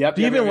 Yep.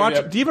 Do you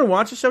even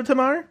watch the show,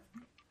 Tamar?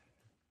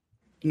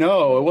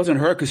 No, it wasn't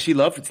her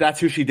because that's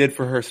who she did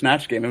for her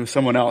Snatch Game. It was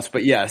someone else.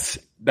 But yes,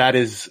 that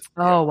is.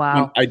 Oh,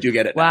 wow. I do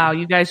get it. Wow. Now.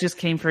 You guys just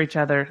came for each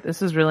other.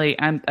 This is really,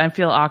 I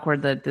feel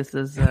awkward that this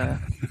is.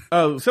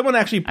 Oh, someone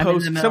actually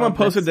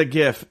posted the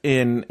GIF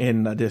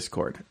in the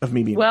Discord of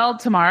me being. Well,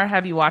 Tamar,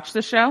 have you watched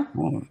the show?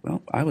 Oh,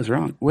 well, I was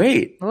wrong.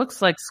 Wait. It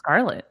looks like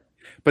Scarlett.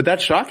 But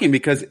that's shocking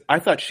because I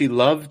thought she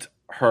loved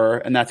her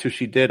and that's who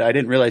she did. I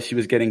didn't realize she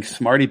was getting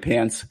smarty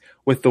pants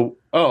with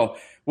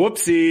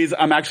whoopsies.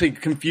 I'm actually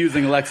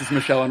confusing Alexis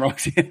Michelle and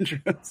Roxy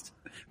Andrews.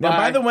 Now,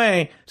 by the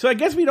way, so I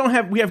guess we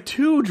have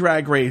 2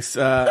 Drag Race,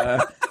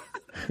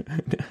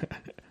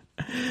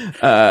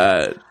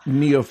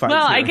 neophytes.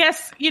 Well, here. I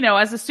guess,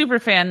 as a super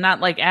fan, not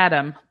like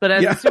Adam, but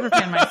as a super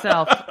fan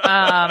myself.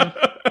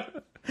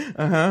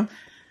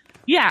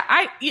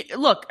 Yeah,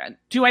 look,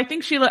 do I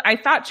think I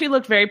thought she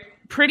looked very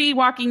pretty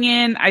walking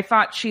in. I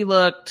thought she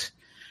looked,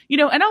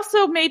 and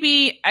also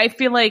maybe I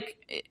feel like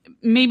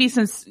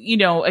since,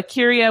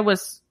 Akira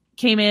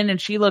came in and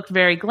she looked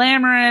very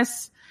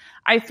glamorous.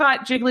 I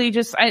thought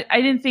Jiggly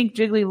I didn't think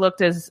Jiggly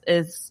looked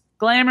as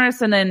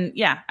glamorous. And then,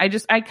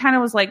 I kind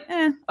of was like,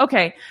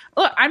 okay.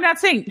 Look, I'm not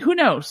saying, who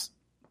knows?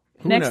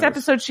 Next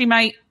episode, she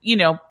might,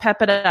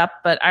 pep it up,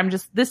 but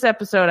this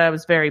episode, I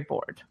was very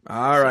bored.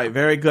 All right.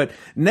 Very good.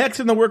 Next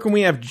in the workroom,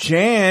 we have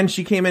Jan.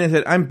 She came in and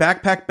said, I'm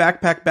back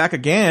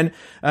again.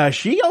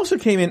 She also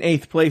came in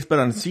 8th place, but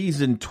on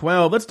season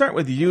 12. Let's start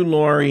with you,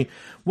 Lori.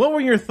 What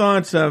were your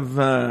thoughts of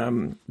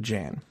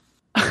Jan?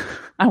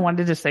 I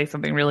wanted to say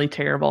something really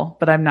terrible,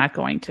 but I'm not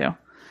going to.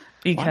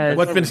 Because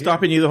what's been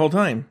stopping you the whole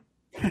time?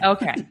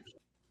 Okay.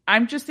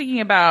 I'm just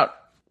thinking about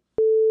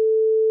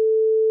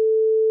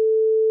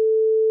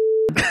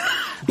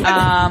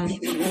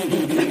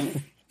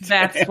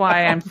that's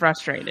why I'm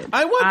frustrated.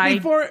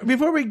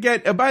 Before we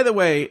get, by the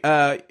way,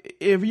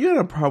 if you had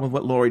a problem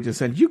with what Lori just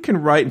said, you can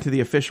write into the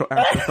official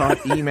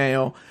Afterthought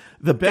email,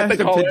 the best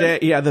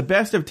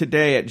of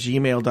today at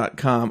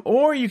gmail.com,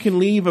 or you can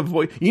leave a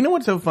voice. You know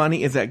what's so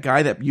funny is that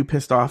guy that you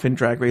pissed off in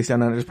Drag Race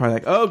Down Under is probably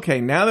like, okay,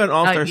 now they're in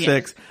All-Star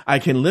 6, I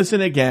can listen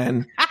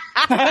again.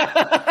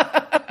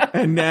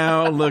 And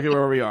now look at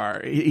where we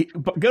are. I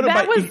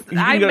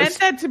meant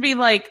that to be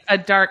like a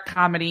dark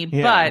comedy,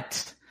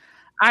 but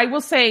I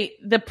will say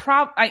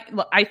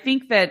I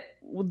think that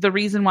the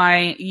reason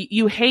why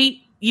you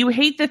hate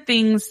the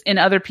things in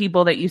other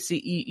people that you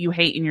see you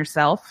hate in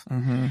yourself.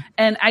 Mm-hmm.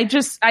 And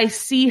I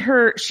see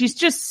her, she's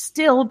just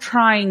still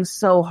trying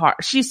so hard.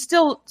 She's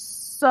still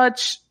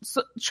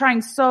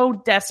trying so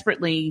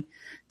desperately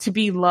to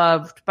be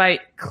loved by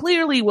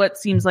clearly what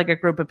seems like a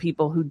group of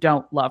people who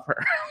don't love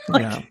her.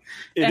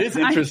 It is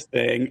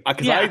interesting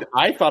because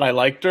I thought I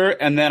liked her,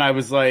 and then I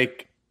was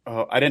like,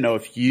 oh, I didn't know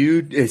if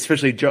you,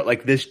 especially Joe,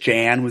 like this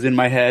Jan was in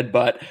my head,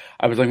 but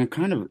I was like, I'm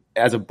kind of,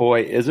 as a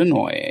boy, is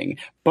annoying.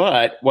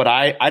 But what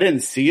I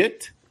didn't see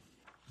it,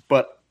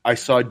 but I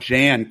saw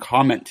Jan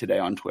comment today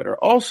on Twitter.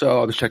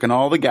 Also, I was checking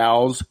all the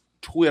gals'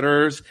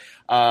 Twitters.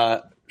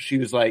 She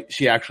was like,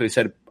 she actually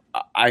said,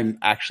 I'm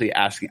actually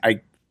asking,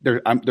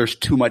 there's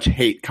too much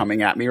hate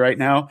coming at me right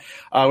now,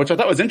 which I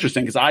thought was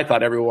interesting because I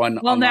thought everyone.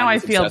 Well, now I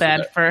feel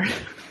bad for.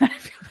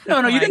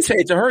 No, you didn't say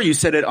it to her. You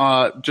said it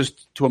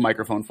just to a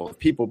microphone full of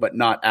people, but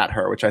not at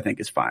her, which I think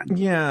is fine.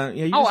 Yeah.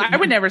 I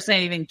would never say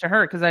anything to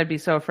her because I'd be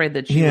so afraid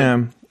that she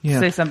would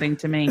say something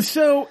to me.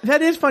 So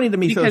that is funny to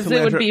me. Because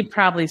it would be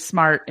probably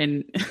smart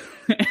and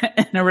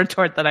a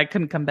retort that I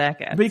couldn't come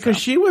back at.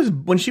 Because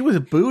when she was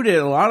booted,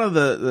 a lot of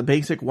the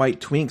basic white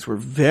twinks were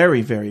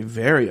very, very,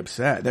 very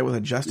upset. There was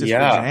a Justice for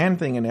Jan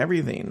thing and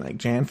everything, like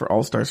Jan for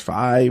All Stars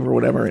 5 or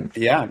whatever.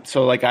 And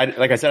so like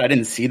I said, I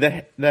didn't see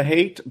the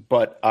hate,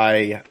 but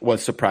I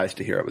was surprised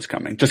to hear it was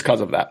coming just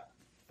because of that.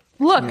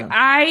 Look,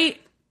 I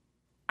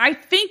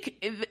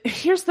think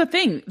here's the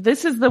thing.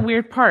 This is the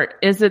weird part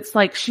is it's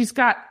like she's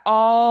got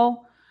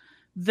all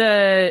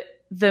the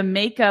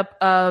makeup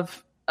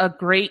of a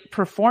great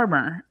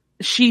performer.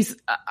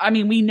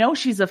 We know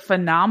she's a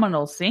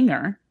phenomenal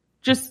singer.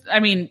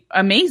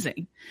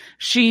 Amazing.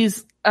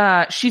 She's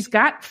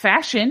got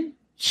fashion.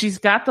 She's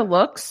got the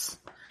looks,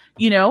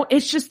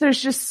 it's just,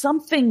 there's just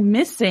something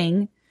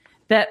missing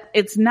that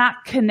it's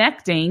not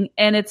connecting.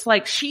 And it's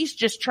like, she's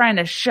just trying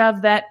to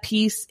shove that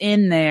piece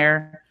in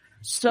there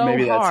so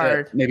Maybe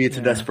hard. That's it. Maybe it's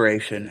a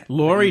desperation.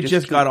 Lori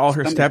just got all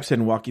her steps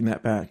in walking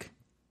that back.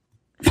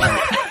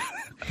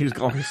 She just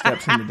got all her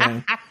steps in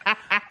today.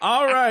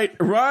 All right.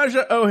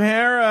 Raja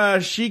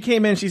O'Hara, she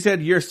came in. She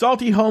said, your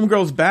salty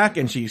homegirl's back,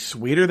 and she's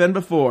sweeter than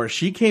before.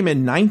 She came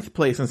in 9th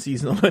place on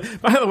season 11.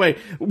 By the way,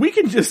 we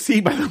can just see,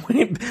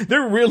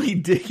 they're really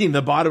digging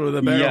the bottom of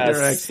the barrel.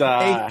 Yes, they're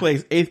like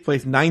 8th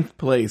place, 9th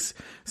place,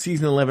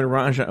 season 11,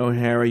 Raja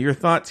O'Hara. Your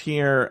thoughts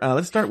here.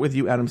 Let's start with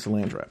you, Adam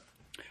Salandra.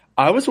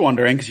 I was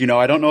wondering, because,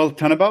 I don't know a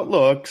ton about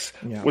looks.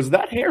 Yeah. Was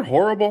that hair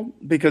horrible?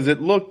 Because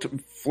it looked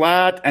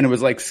flat and it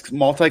was like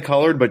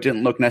multicolored, but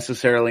didn't look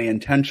necessarily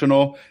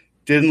intentional.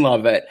 Didn't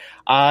love it.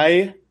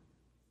 I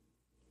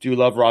do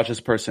love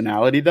Raja's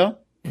personality, though.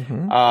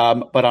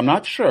 Mm-hmm. But I'm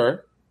not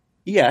sure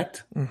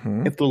yet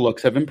if the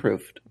looks have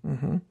improved.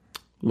 Mm-hmm.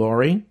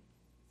 Lori?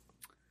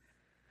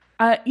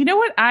 You know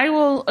what? I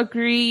will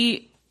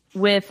agree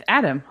with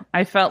Adam.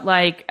 I felt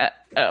like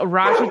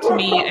Raja to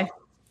me...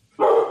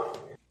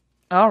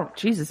 Oh,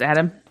 Jesus,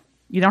 Adam.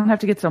 You don't have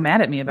to get so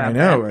mad at me about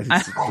that. I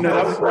know.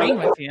 I was agreeing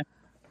with you.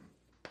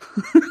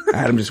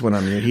 Adam just went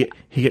on mute.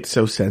 He gets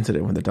so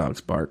sensitive when the dogs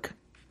bark.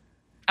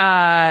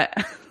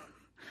 I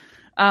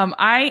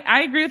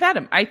agree with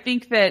Adam. I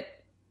think that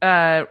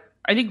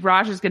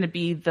Raj is going to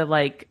be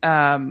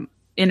the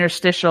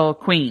interstitial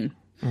queen.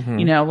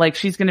 Mm-hmm.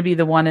 She's going to be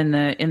the one in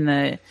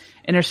the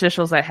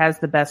interstitials that has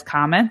the best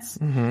comments.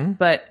 Mm-hmm.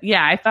 But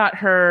yeah, I thought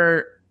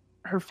her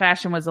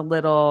fashion was a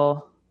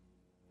little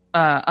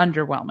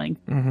underwhelming.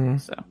 Mm-hmm.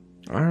 So,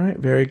 all right,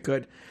 very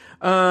good.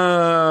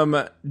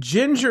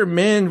 Ginger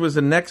Minj was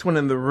the next one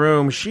in the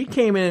room. She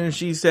came in and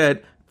she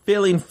said,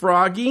 feeling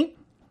froggy.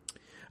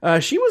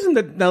 She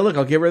was now look,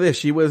 I'll give her this.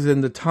 She was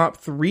in the top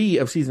 3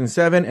 of season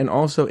 7 and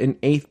also in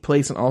 8th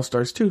place in All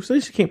Stars 2. So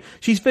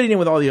she's fitting in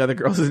with all the other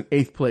girls in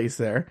 8th place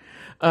there.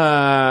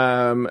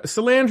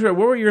 Salandra,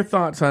 what were your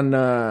thoughts on,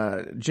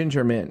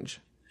 Ginger Minj?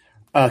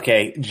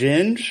 Okay.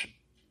 Ginge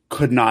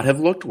could not have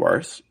looked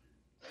worse.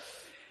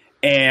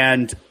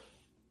 And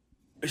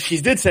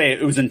she did say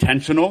it was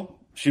intentional.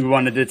 She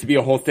wanted it to be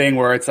a whole thing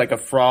where it's like a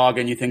frog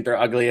and you think they're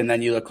ugly and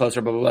then you look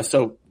closer, blah, blah, blah.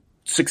 So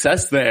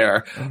success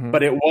there. Mm-hmm.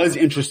 But it was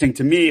interesting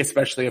to me,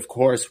 especially, of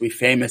course, we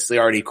famously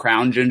already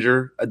crowned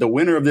Ginger the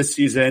winner of this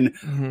season.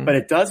 Mm-hmm. But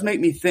it does make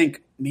me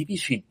think maybe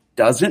she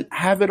doesn't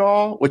have it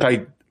all, which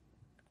I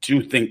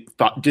did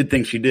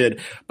think she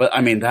did. But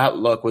I mean, that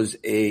look was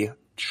a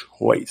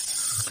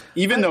choice.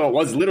 Even though it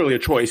was literally a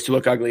choice to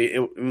look ugly.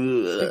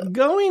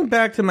 Going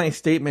back to my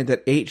statement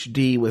that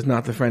HD was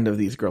not the friend of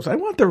these girls, I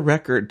want the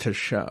record to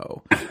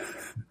show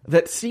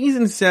that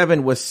season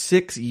 7 was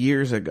 6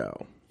 years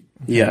ago.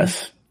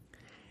 Yes.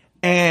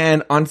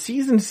 And on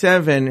season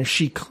 7,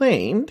 she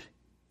claimed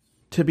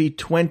to be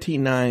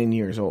 29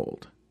 years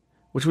old,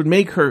 which would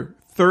make her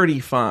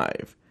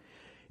 35.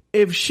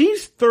 If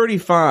she's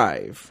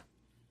 35,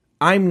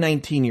 I'm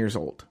 19 years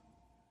old.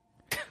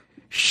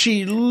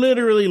 She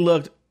literally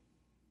looked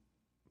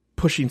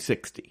pushing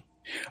 60.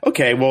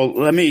 Okay, well,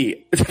 let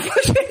me...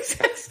 pushing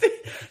 60?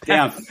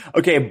 Damn.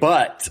 Okay,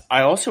 but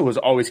I also was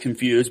always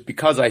confused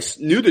because I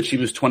knew that she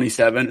was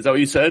 27. Is that what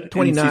you said?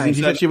 29. You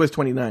said she was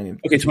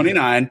 29. Okay,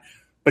 29.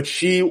 But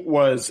she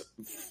was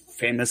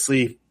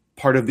famously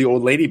part of the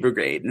old lady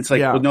brigade. And it's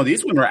like, well, no,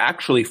 these women are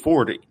actually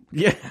 40.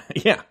 Yeah,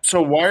 yeah.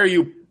 So why are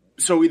you...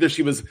 So either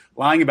she was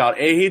lying about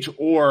age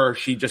or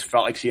she just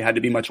felt like she had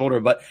to be much older.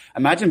 But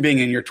imagine being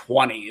in your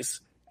 20s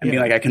and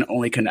being like, I can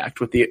only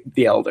connect with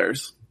the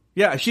elders.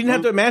 Yeah, she didn't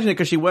have to imagine it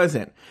because she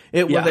wasn't.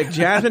 It was like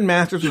Jasmine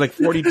Masters was like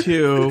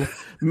 42.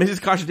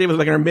 Mrs. Kasha Davis was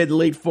like in her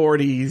mid-late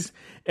 40s.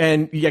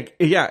 And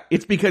yeah,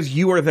 it's because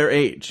you are their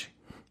age.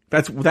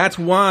 That's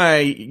why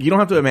you don't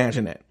have to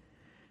imagine it.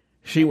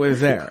 She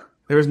was there.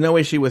 There was no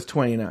way she was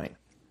 29.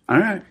 All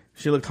right.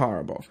 She looked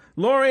horrible.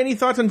 Laura, any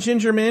thoughts on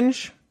Ginger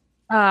Minj?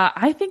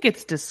 I think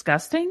it's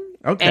disgusting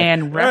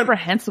and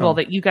reprehensible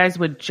that you guys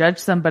would judge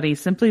somebody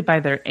simply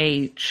by their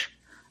age.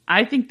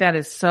 I think that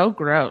is so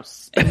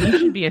gross, and you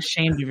should be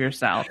ashamed of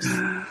yourselves.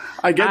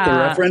 I get the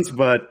reference,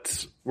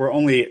 but we're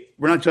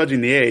not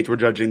judging the age; we're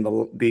judging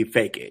the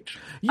fake age.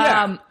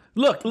 Yeah.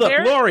 Look,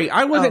 Lori,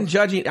 I wasn't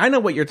judging. I know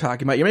what you're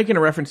talking about. You're making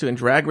a reference to in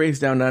Drag Race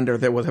Down Under,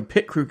 there was a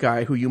pit crew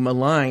guy who you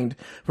maligned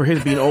for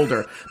his being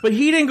older. But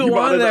he didn't go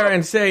on there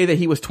and say that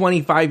he was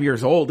 25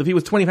 years old. If he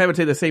was 25, I'd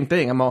say the same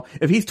thing.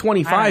 If he's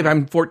 25,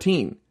 I'm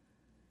 14.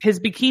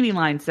 His bikini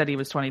line said he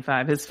was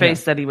 25. His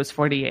face said he was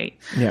 48.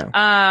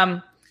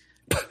 Yeah.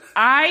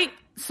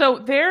 So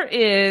there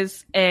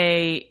is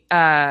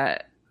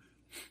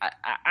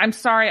I'm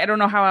sorry, I don't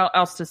know how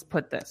else to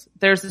put this.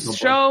 There's this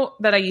show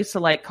that I used to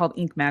like called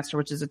Ink Master,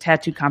 which is a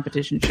tattoo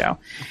competition show.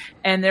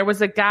 And there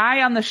was a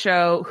guy on the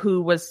show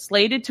who was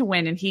slated to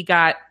win and he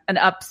got an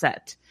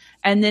upset.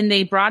 And then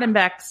they brought him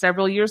back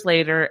several years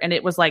later and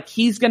it was like,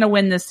 he's going to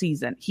win this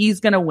season.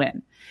 He's going to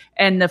win.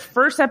 And the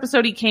first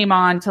episode he came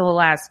on till the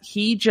last,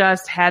 he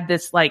just had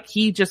this, like,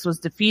 he just was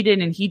defeated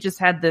and he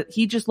just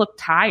looked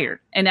tired.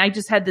 And I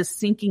just had this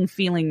sinking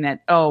feeling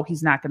that,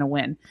 he's not going to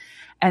win.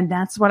 And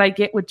that's what I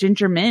get with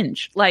Ginger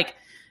Minj. Like,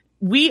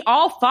 we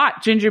all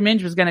thought Ginger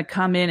Minj was going to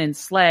come in and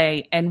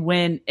slay and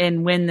win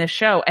this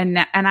show. And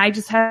I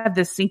just have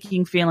this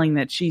sinking feeling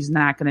that she's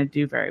not going to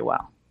do very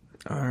well.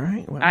 All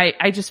right. Well.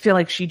 I just feel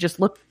like she just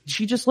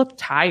looked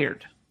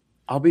tired.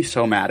 I'll be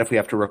so mad if we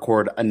have to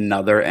record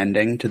another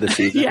ending to the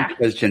season.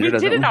 Because Ginger we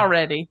did it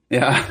already.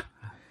 Yeah.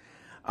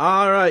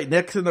 All right.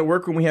 Next in the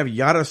workroom, we have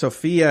Yara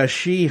Sofia.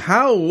 She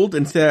howled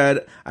and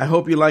said, I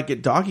hope you like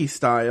it doggy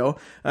style.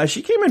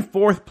 She came in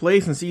 4th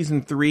place in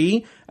season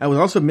 3. Was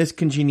also Miss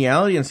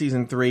Congeniality in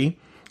season 3.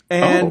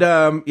 And,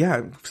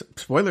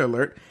 spoiler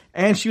alert.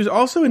 And she was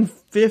also in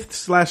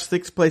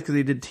 5th/6th place because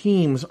they did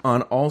teams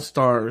on All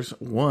Stars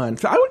 1.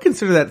 So I would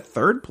consider that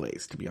 3rd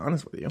place, to be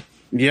honest with you.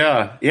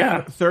 Yeah,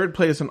 yeah. 3rd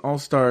place on All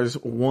Stars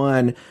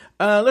 1.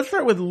 Let's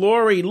start with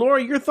Lori.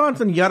 Lori, your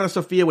thoughts on Yara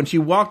Sofia when she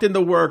walked in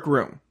the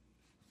workroom?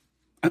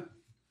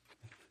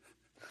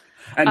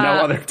 At no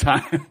other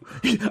time.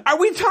 Are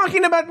we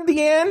talking about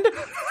the end?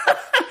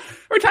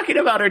 We're talking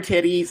about her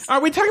titties. Are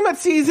we talking about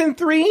season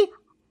 3?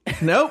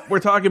 Nope. We're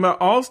talking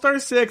about All Star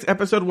 6,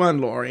 episode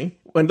 1, Lori.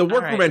 When the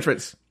workroom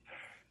entrance.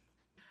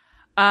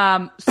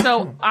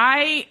 So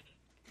I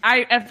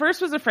at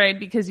first was afraid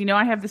because,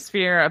 I have this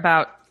fear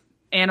about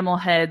animal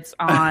heads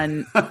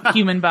on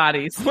human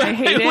bodies. I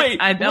hate it.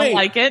 I don't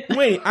like it.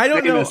 Wait, I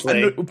don't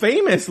know.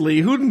 Famously,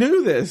 who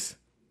knew this?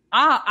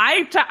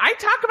 I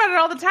talk about it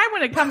all the time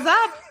when it comes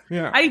up.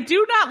 Yeah. I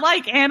do not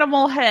like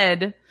animal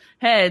head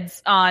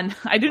heads on.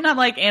 I do not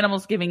like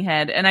animals giving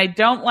head, and I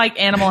don't like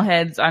animal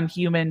heads on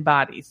human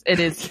bodies.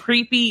 It is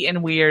creepy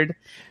and weird.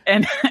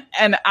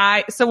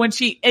 So when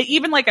she,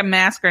 even like a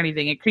mask or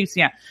anything, it creeps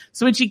me out.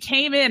 So when she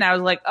came in, I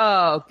was like,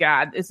 oh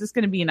God, is this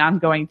going to be an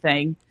ongoing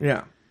thing?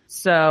 Yeah.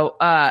 So,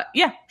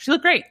 yeah, she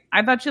looked great.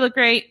 I thought she looked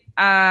great.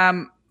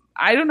 I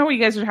don't know what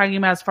you guys are talking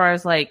about as far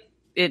as like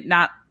it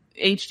not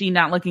HD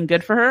not looking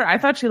good for her. I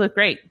thought she looked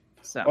great.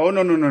 So. Oh,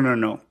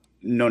 no.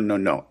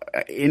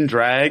 In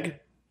drag,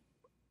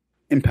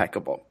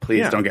 impeccable.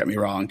 Please don't get me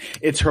wrong.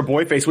 It's her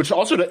boy face, which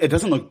also, it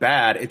doesn't look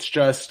bad. It's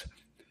just,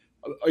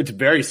 it's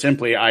very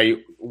simply, I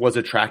was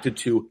attracted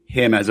to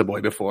him as a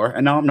boy before,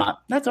 and now I'm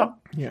not. That's all.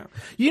 Yeah.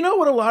 You know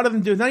what a lot of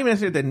them do? It's not even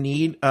necessarily that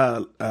need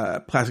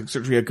plastic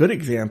surgery. A good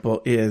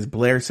example is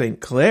Blair St.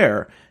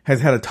 Clair has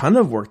had a ton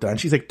of work done.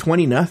 She's like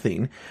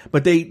 20-0,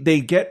 but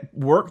they get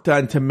work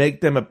done to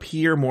make them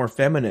appear more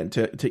feminine,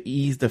 to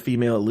ease the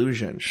female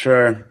illusion.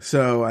 Sure.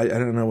 So I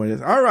don't know what it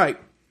is. All right.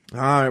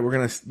 We're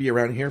going to be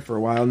around here for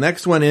a while.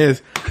 Next one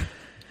is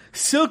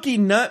Silky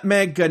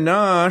Nutmeg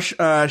Ganache.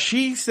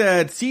 She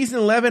said, season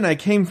 11, I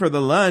came for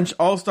the lunch.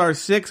 All-Star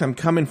 6, I'm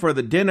coming for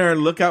the dinner.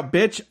 Look out,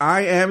 bitch.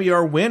 I am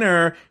your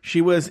winner.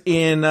 She was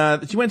in,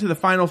 she went to the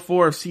final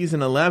 4 of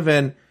season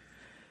 11.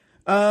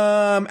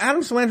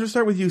 Adam Solandra,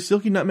 start with you.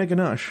 Silky Nutmeg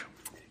Ganache.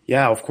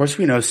 Yeah, of course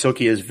we know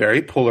Silky is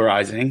very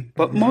polarizing,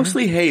 but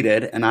mostly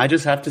hated. And I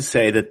just have to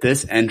say that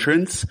this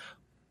entrance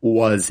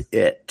was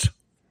it.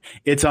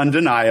 It's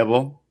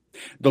undeniable.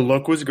 The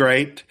look was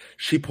great.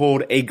 She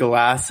pulled a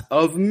glass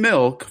of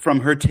milk from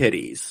her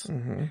titties.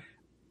 Mm-hmm.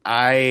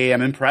 I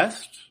am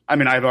impressed. I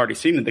mean, I've already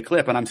seen the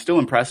clip, and I'm still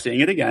impressed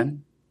seeing it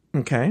again.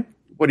 Okay.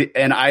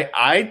 And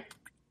I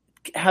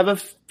have a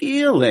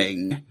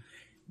feeling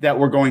that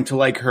we're going to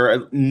like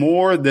her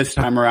more this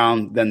time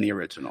around than the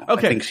original.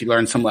 Okay. I think she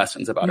learned some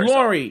lessons about herself.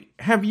 Lori,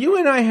 have you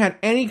and I had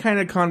any kind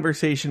of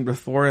conversation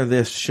before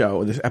this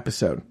show, this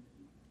episode,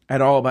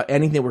 at all about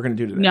anything we're going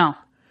to do today? No.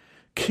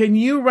 Can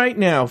you right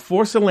now,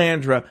 for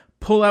Solandra,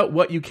 pull out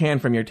what you can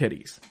from your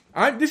titties?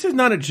 This is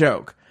not a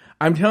joke.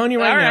 I'm telling you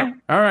right now.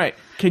 All right.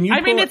 Can you?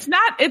 I mean, it's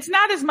not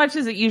as much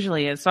as it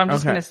usually is. So I'm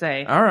just going to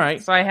say. All right.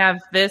 So I have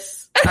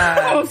this.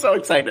 I'm so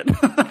excited.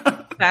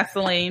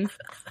 Vaseline.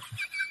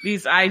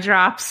 These eye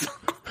drops.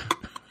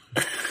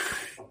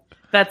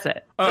 That's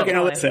it. Okay,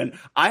 now listen.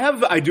 I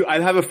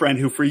have a friend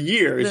who for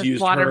years this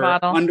used water her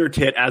bottle. under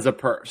tit as a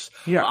purse.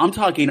 Yeah. I'm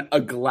talking a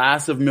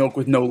glass of milk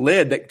with no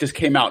lid that just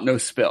came out, no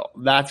spill.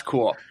 That's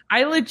cool.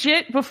 I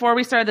legit, before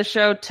we started the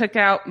show, took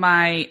out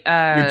my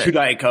Your 2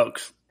 Diet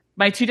Cokes.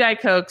 My 2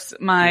 Diet Cokes,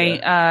 my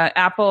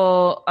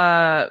Apple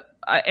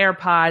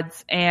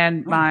AirPods,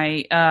 and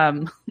my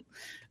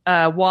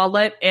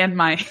wallet, and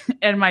my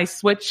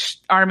Switch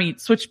Army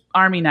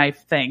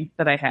knife thing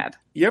that I had.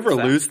 You ever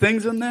lose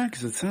things in there?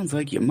 Because it sounds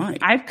like you might.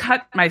 I've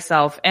cut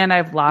myself and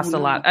I've lost a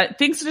lot.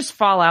 Things just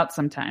fall out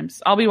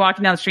sometimes. I'll be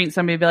walking down the street and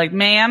somebody will be like,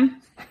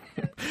 ma'am,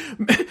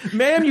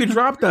 you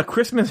dropped a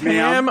Christmas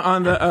ham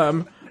on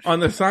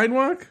the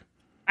sidewalk?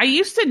 I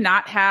used to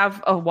not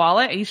have a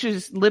wallet. I used to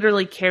just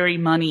literally carry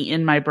money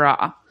in my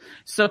bra.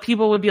 So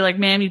people would be like,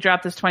 ma'am, you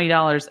dropped this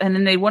 $20. And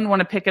then they wouldn't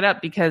want to pick it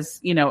up because,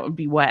 it would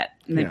be wet.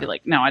 And they'd be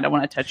like, no, I don't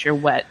want to touch your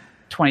wet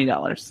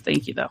 $20.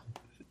 Thank you, though.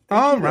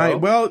 All right.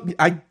 Well,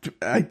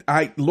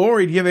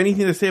 Lori, do you have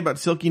anything to say about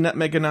Silky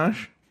Nutmeg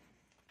Ganache?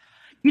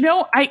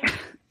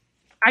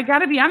 I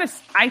gotta be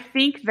honest. I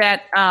think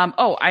that,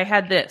 I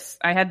had this.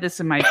 I had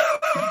this in my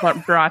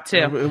bra too.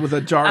 It was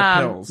a jar of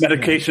pills.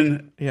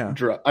 Medication. Yeah.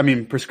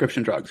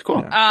 Prescription drugs.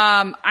 Cool.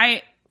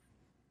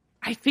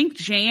 I think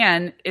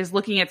Jan is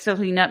looking at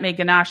Silky Nutmeg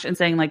Ganache and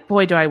saying like,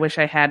 boy, do I wish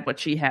I had what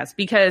she has,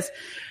 because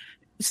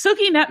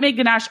Silky Nutmeg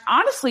Ganache,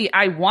 honestly,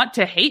 I want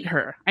to hate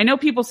her. I know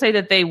people say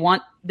that they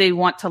want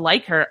to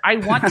like her. I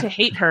want to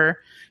hate her.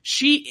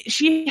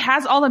 She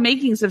has all the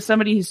makings of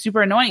somebody who's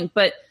super annoying,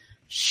 but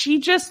she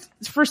just,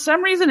 for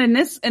some reason in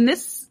this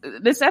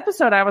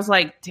episode, I was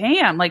like,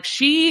 damn, like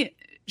she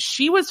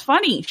was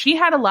funny. She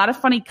had a lot of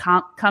funny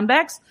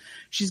comebacks.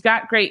 She's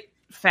got great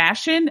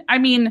fashion. I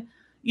mean,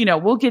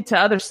 we'll get to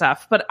other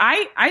stuff, but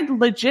I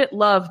legit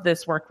love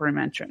this workroom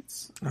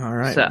entrance. All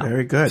right. So.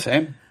 Very good.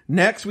 Same.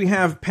 Next, we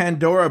have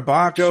Pandora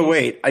Box. Joe,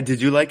 wait. Did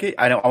you like it?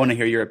 I want to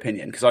hear your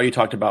opinion, because all you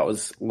talked about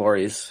was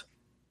Lori's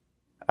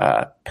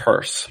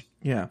purse.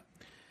 Yeah.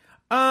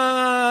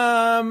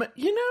 That's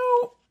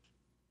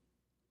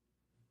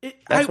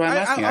why I'm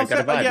asking. I got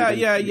a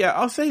vibe. Yeah.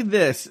 I'll say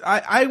this.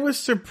 I was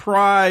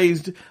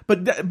surprised,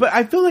 but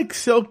I feel like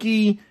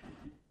Silky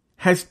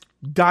has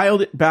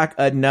dialed it back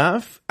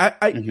enough. But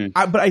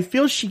I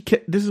feel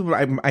this is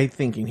what I'm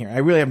thinking here. I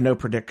really have no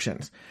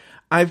predictions.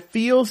 I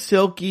feel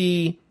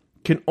Silky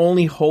can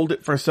only hold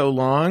it for so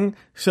long.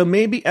 So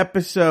maybe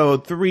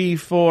episode 3,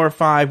 4,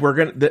 5,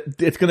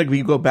 it's gonna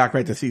go back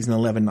right to season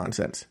 11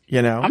 nonsense.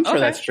 I'm sure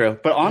that's true.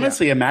 But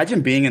honestly,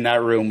 imagine being in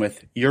that room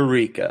with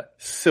Eureka,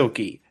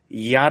 Silky,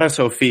 Yara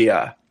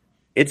Sofia.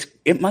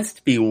 It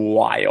must be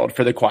wild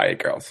for the Quiet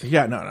Girls.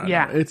 Yeah, no.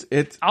 Yeah.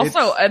 It's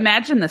also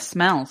imagine the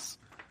smells.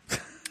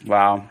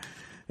 Wow.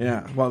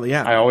 Yeah. Well,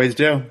 yeah. I always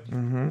do.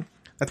 Mm-hmm.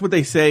 That's what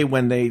they say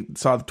when they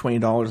saw the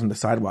 $20 on the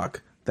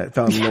sidewalk that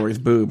fell in Lori's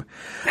boob.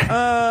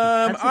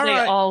 That's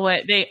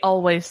what they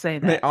always say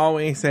that. They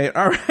always say it.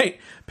 All right.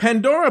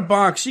 Pandora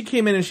Box, she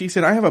came in and she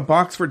said, I have a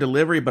box for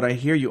delivery, but I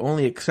hear you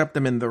only accept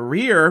them in the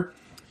rear.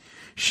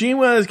 She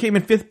came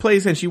in 5th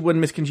place and she won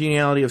Miss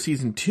Congeniality of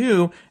season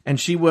 2, and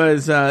she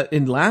was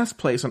in last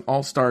place on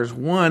All Stars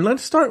 1.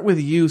 Let's start with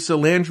you,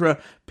 Salandra.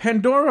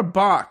 Pandora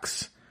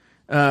Box,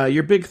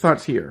 your big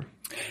thoughts here.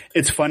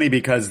 It's funny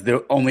because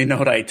the only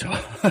note I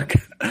took,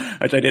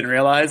 which I didn't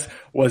realize,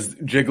 was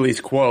Jiggly's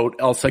quote,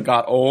 Elsa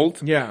got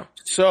old. Yeah.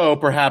 So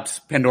perhaps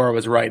Pandora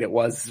was right. It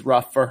was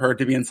rough for her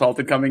to be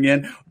insulted coming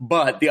in.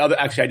 But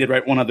actually I did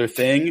write one other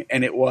thing,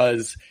 and it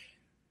was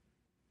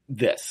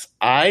this.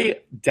 I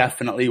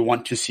definitely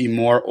want to see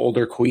more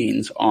older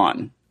queens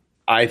on.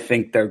 I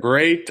think they're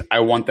great.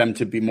 I want them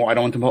to be more. I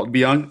don't want them all to be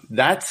young.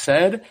 That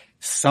said,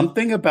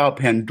 something about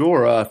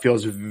Pandora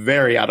feels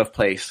very out of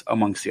place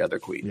amongst the other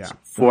queens. Yeah,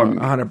 for me.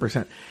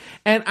 100%.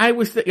 And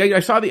I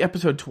saw the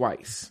episode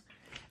twice.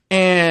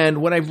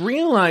 And what I've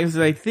realized is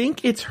I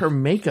think it's her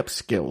makeup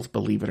skills,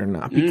 believe it or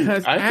not.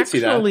 Because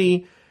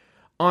actually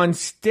on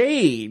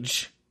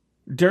stage,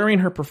 during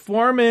her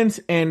performance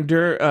and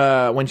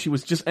when she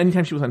was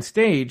anytime she was on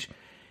stage,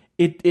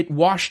 it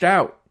washed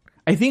out.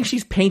 I think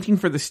she's painting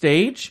for the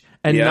stage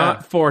and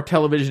not for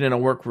television in a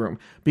workroom.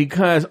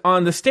 Because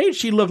on the stage,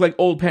 she looked like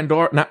old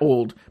Pandora, not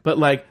old, but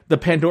like the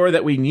Pandora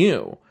that we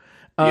knew.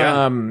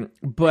 Yeah.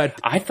 But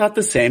I thought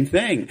the same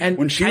thing. And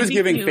when she was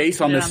giving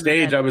face on the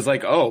stage, I was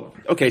like, oh,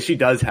 okay, she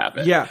does have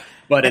it. Yeah.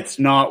 But it's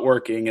not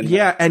working.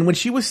 And when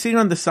she was sitting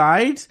on the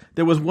sides,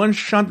 there was one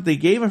shot that they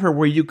gave of her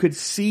where you could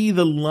see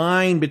the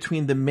line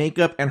between the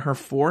makeup and her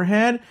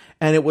forehead,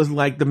 and it was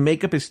like the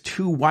makeup is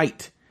too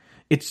white.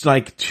 It's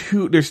like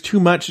there's too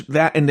much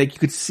that, and like you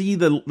could see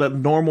the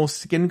normal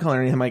skin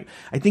color. And I'm like,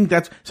 I think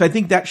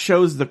that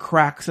shows the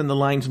cracks and the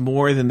lines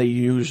more than they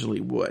usually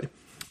would.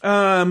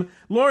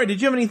 Laura,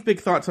 did you have any big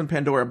thoughts on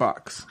Pandora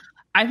Box?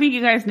 I think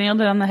you guys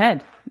nailed it on the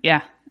head.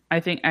 Yeah. I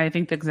think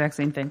the exact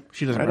same thing.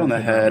 She doesn't remember on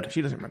the head.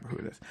 She doesn't remember who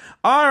it is.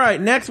 All right,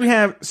 next we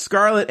have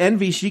Scarlet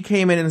Envy. She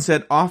came in and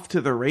said, "Off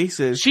to the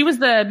races." She was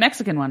the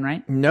Mexican one,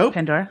 right? Nope.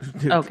 Pandora.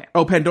 Okay.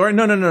 Oh, Pandora?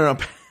 No.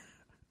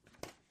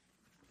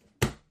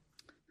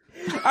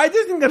 I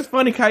just think that's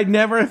funny. I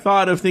never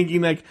thought of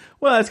thinking like,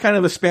 well, that's kind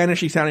of a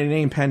Spanish-y sounding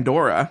name,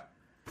 Pandora.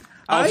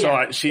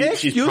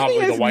 She's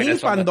probably the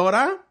whitest.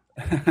 Pandora.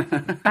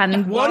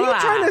 Pandora. What are you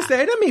trying to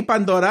say to me,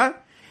 Pandora?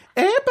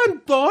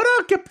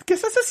 Pandora, ¿qué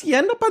estás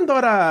haciendo,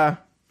 Pandora?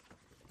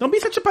 Don't be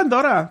such a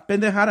Pandora,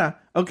 pendejada.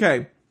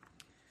 Okay.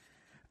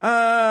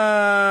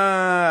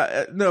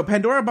 No,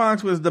 Pandora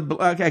Box was the...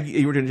 Okay,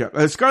 you were doing a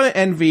joke. Scarlet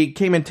Envy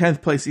came in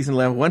 10th place season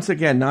 11. Once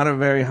again, not a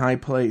very high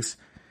place.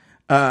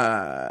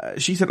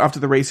 She said off to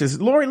the races.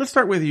 Lori, let's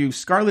start with you.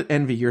 Scarlet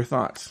Envy, your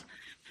thoughts.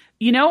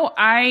 You know,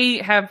 I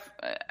have...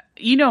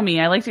 you know me,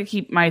 I like to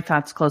keep my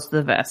thoughts close to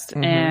the vest.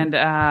 Mm-hmm. And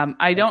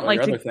I don't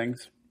like to... other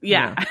things.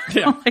 Yeah.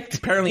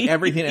 Apparently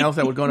everything else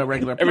that would go in a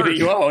regular purse.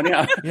 Everything you own,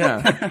 yeah.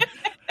 Yeah.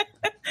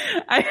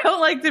 I don't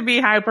like to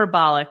be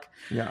hyperbolic.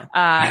 Yeah.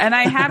 And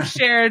I have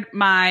shared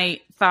my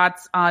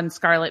thoughts on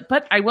Scarlett,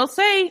 but I will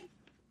say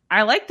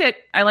I liked it.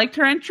 I liked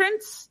her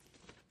entrance.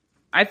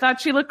 I thought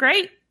she looked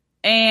great.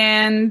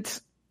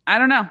 And I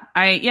don't know.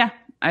 I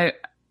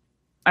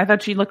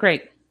thought she looked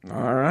great.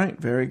 All right.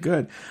 Very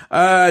good.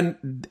 Adam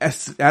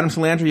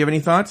Salandra, you have any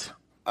thoughts?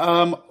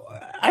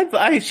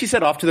 She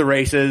said off to the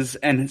races,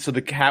 and so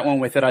the cat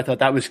went with it. I thought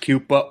that was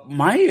cute. But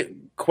my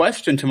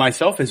question to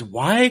myself is,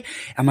 why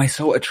am I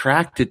so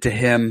attracted to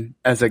him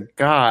as a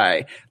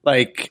guy?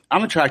 Like,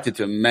 I'm attracted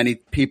to many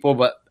people,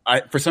 but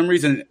for some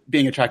reason,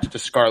 being attracted to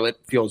Scarlett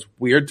feels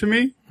weird to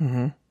me.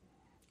 Mm-hmm.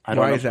 I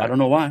don't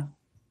know why.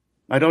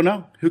 I don't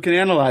know. Who can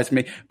analyze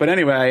me? But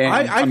anyway,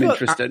 I'm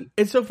interested.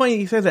 It's so funny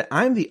you say that.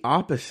 I'm the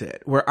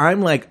opposite, where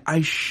I'm like, I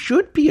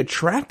should be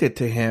attracted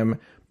to him,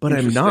 but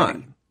I'm not.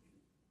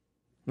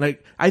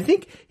 Like, I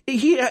think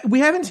we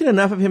haven't seen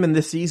enough of him in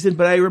this season,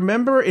 but I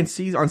remember on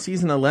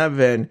season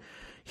 11,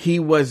 he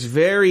was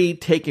very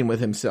taken with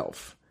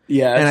himself.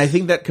 Yes. And I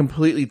think that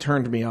completely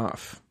turned me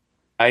off.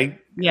 I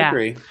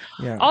agree.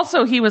 Yeah.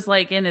 Also, he was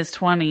like in his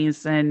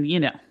 20s, and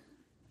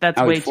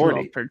that's way too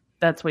old for.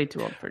 That's way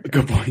too old for.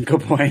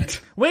 Good point.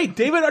 Wait,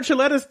 David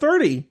Archuleta's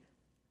 30.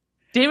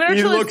 David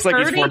Archuleta looks 30?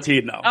 Like he's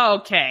 14 now.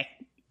 Okay.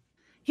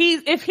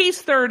 If he's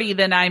 30,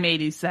 then I'm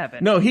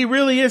 87. No, he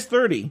really is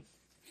 30.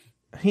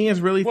 He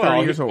is really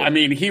 30 years old. I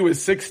mean, he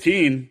was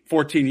 14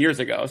 years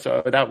ago,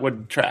 so that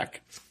would track.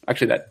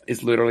 Actually, that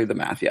is literally the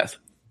math, yes.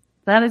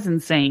 That is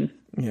insane.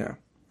 Yeah.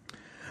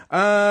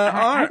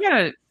 I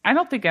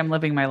don't think I'm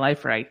living my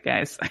life right,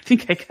 guys. I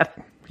think I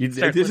gotta.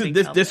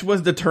 This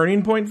was the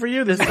turning point for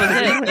you? This was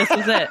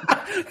it.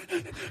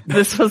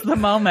 This was the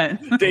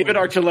moment. David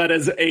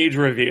Archuleta's age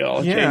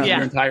reveal changed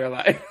your entire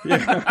life.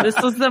 Yeah.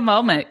 This was the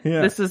moment.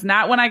 Yeah. This is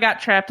not when I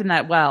got trapped in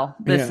that well.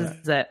 This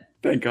is it.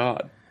 Thank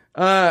God.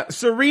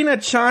 Serena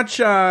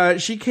Chacha,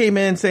 she came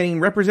in saying,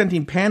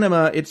 representing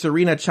Panama, it's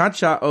Serena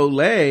Chacha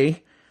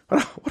Olay.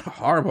 What a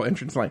horrible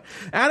entrance line.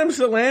 Adam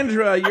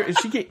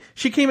Salandra,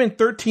 she came in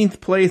 13th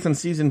place on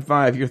season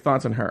 5. Your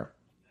thoughts on her?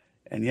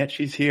 And yet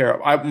she's here.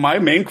 My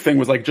main thing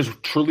was like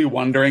just truly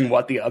wondering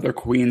what the other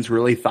queens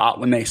really thought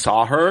when they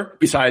saw her,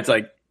 besides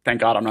like, thank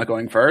God I'm not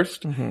going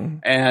first. Mm-hmm.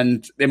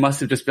 And they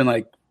must have just been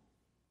like,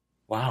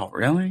 wow,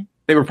 really?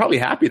 They were probably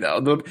happy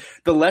though.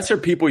 The lesser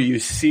people you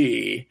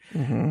see,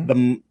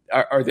 mm-hmm.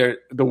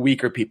 the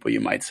weaker people,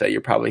 you might say.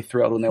 You're probably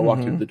thrilled when they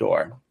walk through the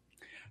door.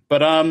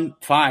 But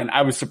fine.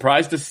 I was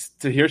surprised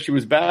to hear she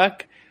was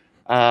back,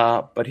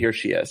 but here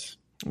she is.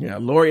 Yeah,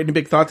 Lori, any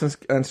big thoughts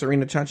on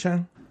Serena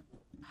Chacha?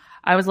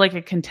 I was like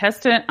a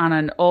contestant on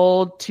an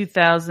old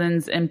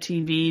 2000s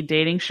MTV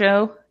dating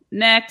show.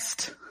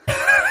 Next.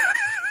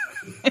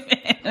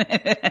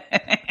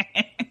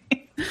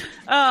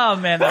 Oh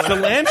man,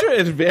 Salandra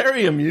is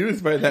very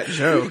amused by that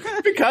joke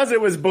because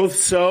it was both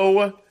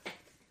so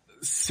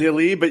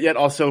silly but yet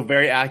also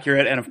very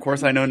accurate. And of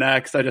course, I know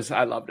Next.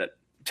 I loved it.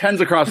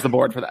 10s across the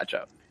board for that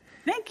joke.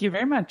 Thank you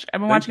very much.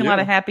 I've been watching a lot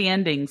of happy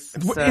endings. So.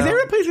 Is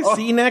there a place to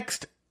see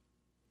Next?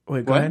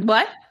 Wait, go ahead.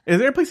 What? Is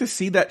there a place to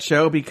see that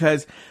show?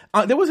 Because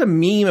there was a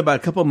meme about a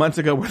couple of months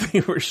ago where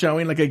they were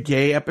showing like a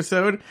gay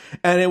episode,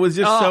 and it was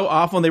just so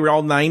awful. And they were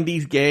all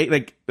 90s gay,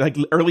 like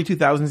early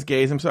 2000s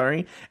gays. I'm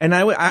sorry. And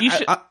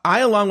I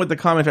along with the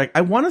commentary,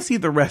 I want to see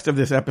the rest of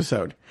this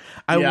episode.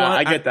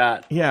 I get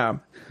that. Yeah.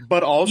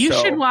 But also, you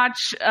should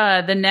watch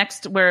the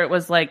next where it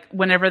was like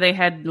whenever they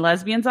had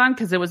lesbians on,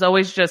 because it was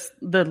always just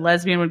the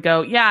lesbian would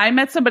go, "Yeah, I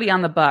met somebody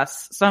on the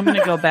bus, so I'm going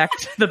to go back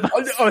to the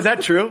bus." Oh, is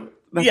that true?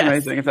 That's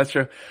amazing if that's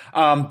true.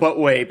 But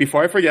wait,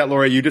 before I forget,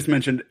 Laura, you just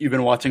mentioned you've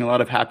been watching a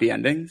lot of happy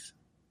endings.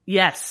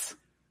 Yes.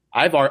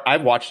 I've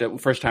watched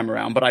it first time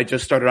around, but I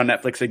just started on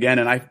Netflix again,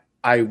 and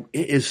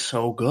it is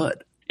so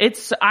good.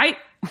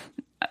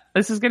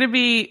 This is going to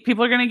be,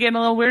 people are going to get a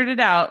little weirded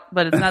out,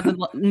 but it's not the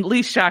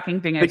least shocking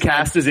thing. The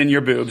cast is in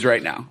your boobs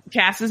right now.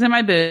 Cast is in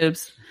my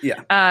boobs.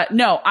 Yeah.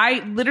 No,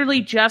 I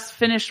literally just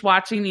finished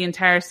watching the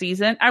entire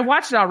season. I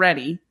watched it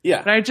already.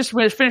 Yeah. But I just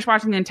finished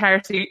watching the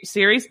entire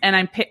series,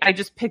 and I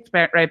just picked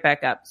right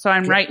back up. So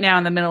I'm right now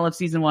in the middle of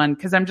season 1,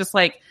 because I'm just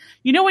like,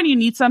 when you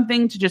need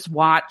something to just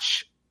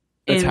watch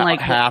it's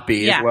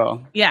happy as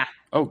well. Yeah.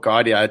 Oh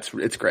God, yeah,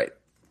 it's great.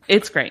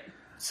 It's great.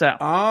 So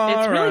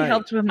it's really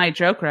helped with my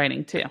joke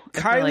writing too.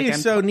 Kylie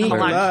Sonique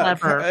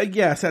Love.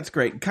 Yes, that's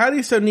great.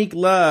 Kylie Sonique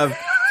Love.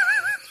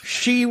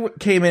 She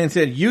came in and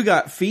said, "You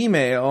got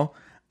female."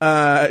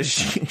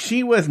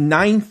 She was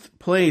 9th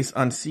place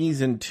on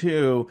season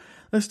 2.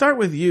 Let's start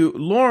with you,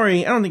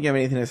 Lori. I don't think you have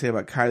anything to say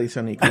about Kylie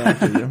Sonique Love,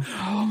 do you?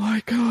 Oh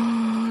my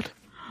God.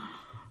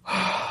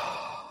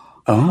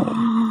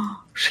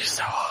 Oh, she's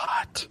so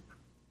hot.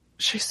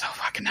 She's so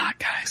fucking hot,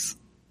 guys.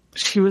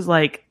 She was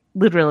like.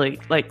 Literally,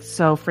 like,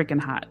 so freaking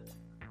hot.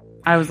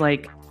 I was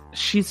like,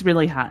 she's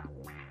really hot.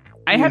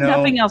 I have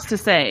nothing else to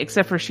say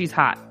except for she's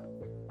hot.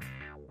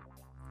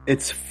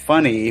 It's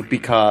funny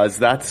because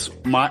that's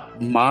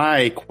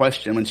my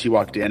question when she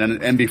walked in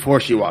and before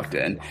she walked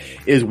in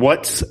is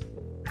what's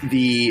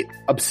the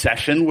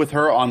obsession with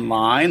her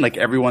online? Like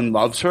everyone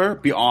loves her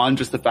beyond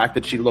just the fact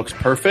that she looks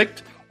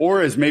perfect,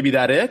 or is maybe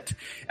that it?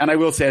 And I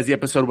will say as the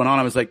episode went on,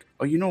 I was like,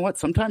 oh, you know what?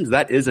 Sometimes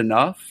that is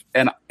enough.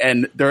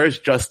 And there is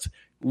just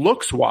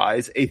looks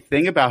wise, a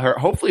thing about her,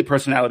 hopefully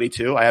personality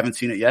too. I haven't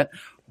seen it yet,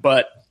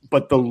 but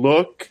the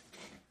look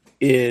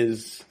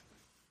is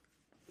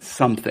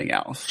something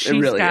else. It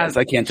really is.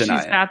 I can't deny it.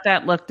 She's got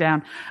that look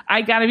down.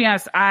 I gotta be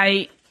honest.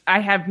 I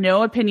have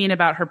no opinion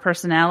about her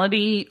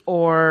personality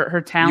or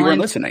her talent. You were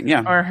listening,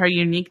 yeah. Or her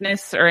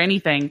uniqueness or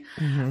anything.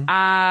 Mm-hmm.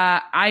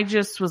 I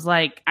just was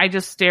like,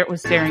 was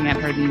staring at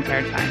her the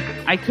entire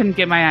time. I couldn't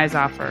get my eyes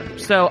off her.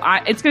 So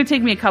it's going to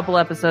take me a couple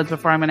episodes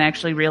before I'm going to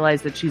actually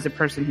realize that she's a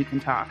person who can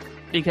talk.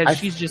 Because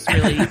she's just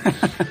really,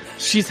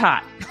 she's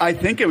hot. I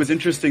think it was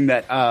interesting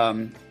that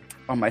on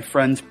my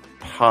friend's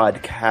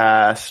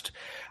podcast,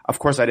 of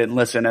course I didn't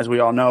listen, as we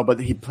all know, but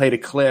he played a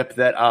clip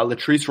that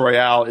Latrice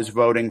Royale is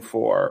voting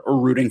for or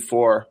rooting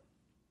for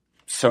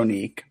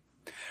Sonique,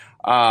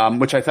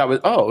 which I thought was,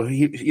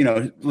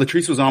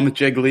 Latrice was on with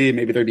Jiggly.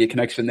 Maybe there'd be a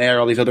connection there,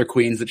 all these other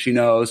queens that she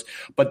knows.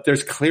 But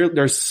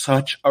there's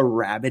such a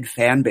rabid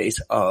fan base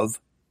of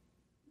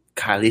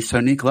Kylie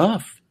Sonique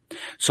Love.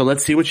 So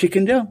let's see what she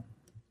can do.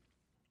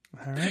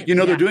 All right.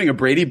 They're doing a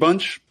Brady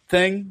Bunch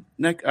thing.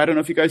 I don't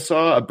know if you guys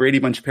saw a Brady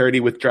Bunch parody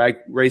with Drag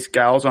Race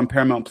Gals on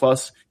Paramount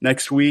Plus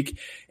next week.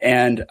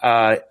 And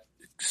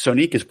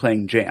Sonique is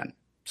playing Jan.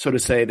 So to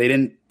say, they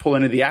didn't pull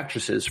any of the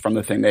actresses from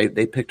the thing.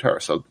 They picked her.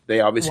 So they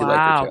obviously like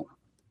her too.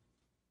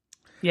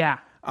 Yeah.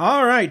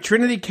 All right.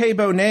 Trinity K.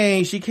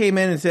 Bonet, she came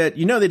in and said,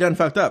 they done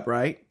fucked up,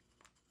 right?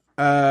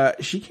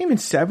 She came in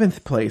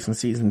 7th place in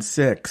season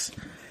 6.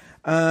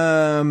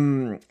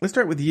 Let's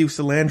start with you,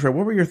 Salandra.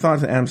 What were your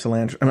thoughts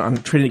on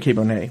Trinity K.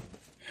 Bonet?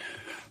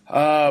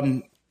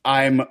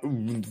 I'm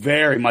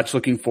very much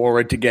looking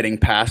forward to getting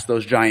past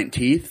those giant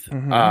teeth.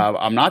 Mm-hmm.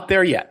 I'm not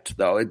there yet,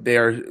 though.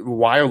 They're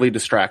wildly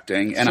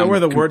distracting. And so are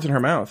the words in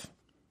her mouth.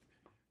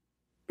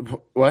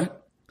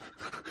 What?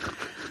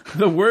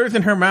 The words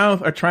in her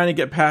mouth are trying to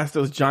get past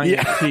those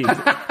giant teeth.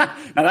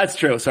 Now that's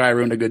true. Sorry, I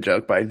ruined a good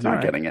joke by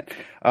not getting it.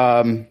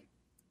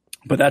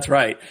 But that's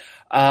right.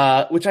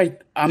 Which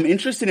I'm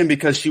interested in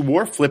because she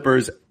wore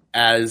flippers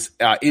as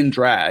in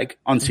drag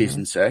on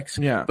season 6.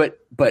 Yeah.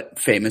 But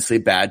famously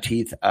bad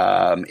teeth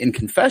in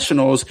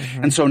confessionals.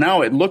 And so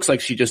now it looks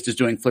like she just is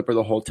doing flipper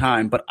the whole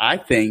time. But I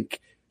think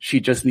she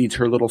just needs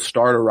her little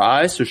star to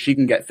rise so she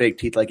can get fake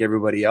teeth like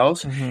everybody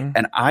else.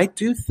 And I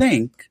do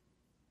think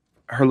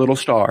her little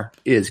star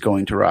is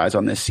going to rise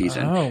on this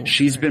season.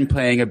 She's been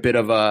playing a bit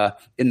of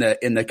in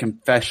the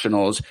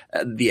confessionals,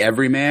 the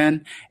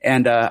everyman,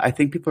 and I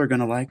think people are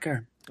going to like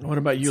her. What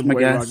about you,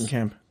 Lori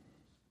Roggenkamp?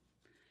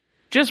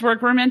 Just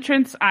workroom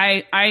entrance.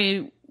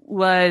 I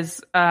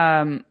was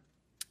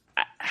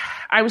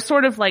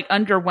sort of like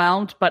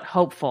underwhelmed but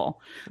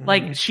hopeful.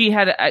 Like she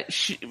had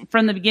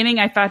from the beginning.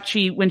 I thought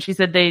when she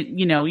said they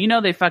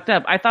fucked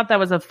up. I thought that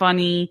was a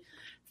funny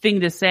thing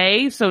to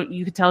say. So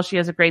you could tell she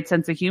has a great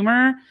sense of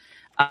humor.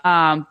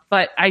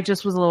 But I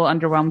just was a little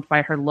underwhelmed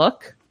by her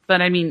look.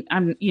 But I mean,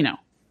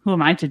 who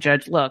am I to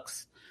judge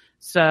looks?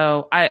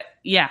 So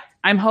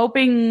I'm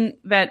hoping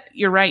that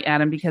you're right,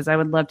 Adam, because I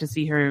would love to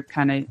see her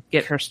kind of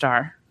get her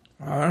star.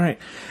 All right.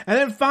 And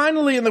then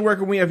finally in the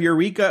workroom, we have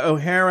Eureka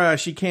O'Hara.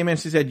 She came in,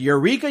 she said,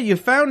 Eureka, you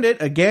found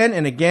it again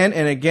and again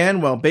and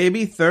again. Well,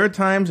 baby, third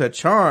time's a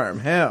charm.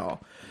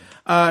 Hell.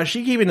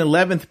 She came in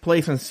 11th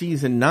place on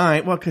season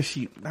 9. Well, because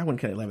I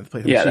wouldn't get 11th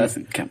place. Yeah, that's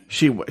count.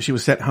 She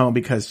was sent home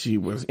because she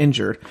was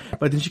injured.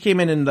 But then she came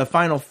in the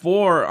final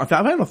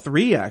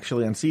 3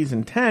 actually on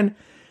season 10.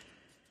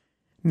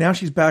 Now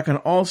she's back on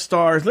All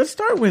Stars. Let's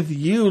start with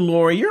you,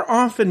 Lori. You're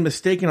often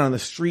mistaken on the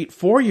street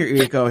for your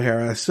Eureka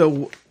O'Hara.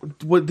 So,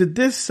 what did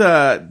this?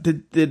 Sorry,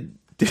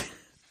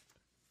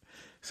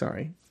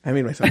 I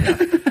made myself laugh.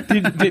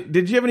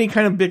 Did you have any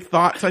kind of big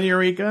thoughts on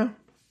Eureka?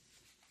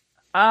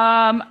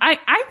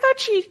 I thought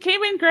she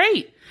came in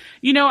great.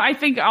 I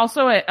think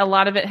also a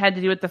lot of it had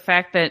to do with the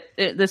fact that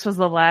this was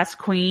the last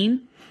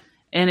queen,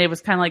 and it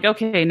was kind of like,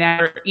 okay,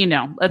 now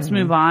let's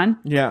move on.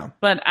 Yeah,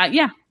 but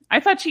I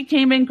thought she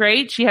came in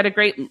great. She had a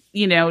great,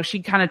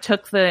 she kind of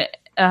took the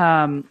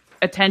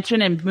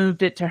attention and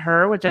moved it to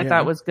her, which I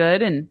thought was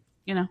good. And,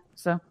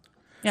 so,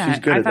 yeah,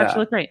 I thought she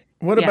looked great.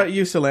 What about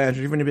you, Solange?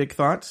 Do you have any big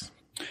thoughts?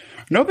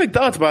 No big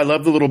thoughts, but I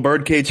love the little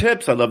birdcage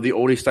hips. I love the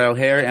oldie style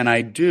hair, and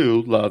I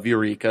do love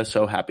Eureka.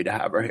 So happy to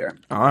have her here.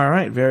 All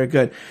right, very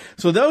good.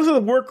 So those are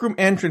the workroom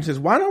entrances.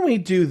 Why don't we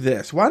do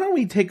this? Why don't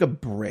we take a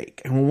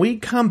break? And when we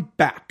come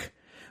back,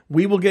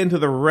 we will get into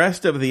the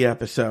rest of the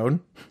episode.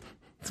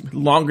 It's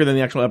longer than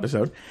the actual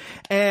episode.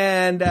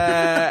 And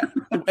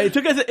it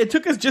took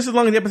us just as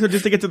long as the episode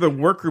just to get to the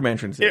workroom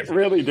entrances. It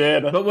really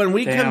did. But when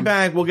we come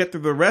back, we'll get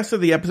through the rest of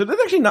the episode. There's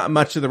actually not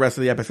much to the rest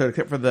of the episode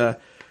except for the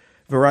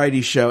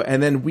variety show.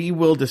 And then we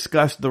will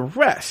discuss the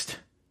rest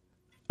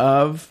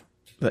of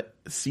the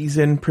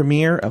season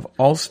premiere of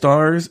All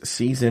Stars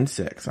Season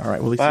 6. All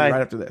right, we'll see you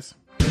right after this.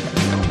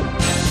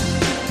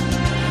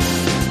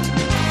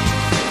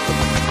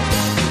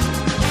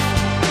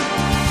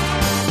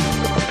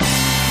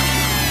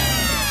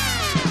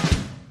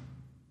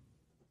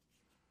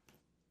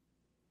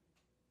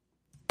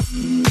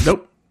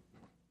 Nope.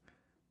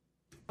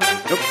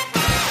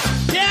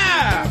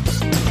 Yeah!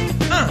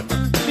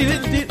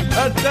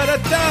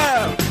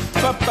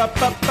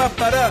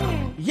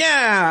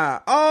 Yeah!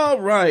 All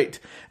right.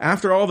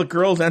 After all the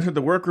girls entered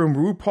the workroom,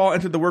 RuPaul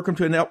entered the workroom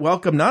to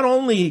welcome not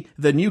only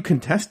the new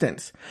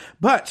contestants,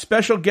 but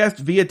special guest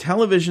via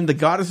television, the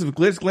goddess of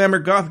glitz, glamour,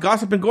 goth,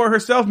 gossip, and gore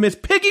herself, Miss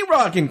Piggy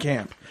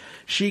Roggenkamp.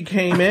 She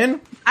came in.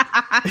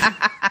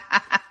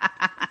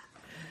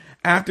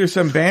 After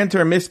some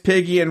banter, Miss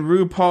Piggy and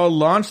RuPaul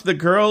launched the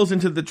girls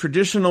into the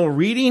traditional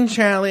reading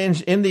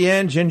challenge. In the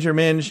end, Ginger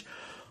Minj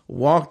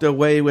walked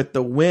away with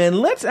the win.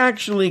 Let's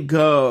actually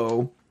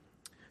go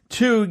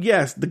to,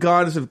 yes, the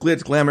goddess of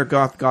glitz, glamour,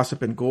 goth,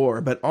 gossip, and gore.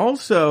 But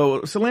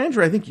also,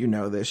 Solandra, I think you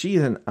know this. She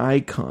is an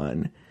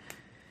icon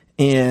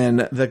in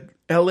the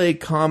LA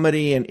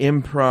comedy and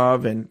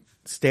improv and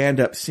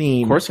stand-up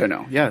scene. Of course I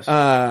know, yes.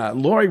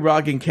 Lori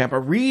Roggenkamp, a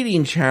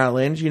reading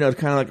challenge, kind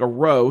of like a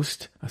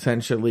roast,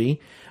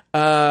 essentially.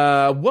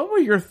 What were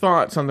your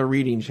thoughts on the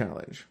reading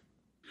challenge?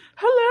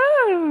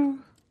 Hello.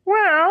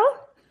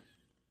 Well.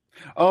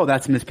 Oh,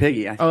 that's Miss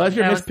Piggy. Oh, that's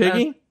your Miss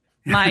Piggy?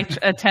 My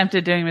attempt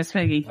at doing Miss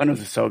Piggy. I know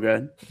this is so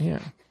good. Yeah.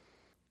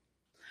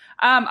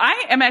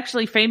 I am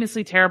actually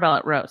famously terrible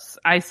at roasts.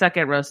 I suck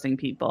at roasting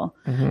people.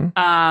 Mm-hmm.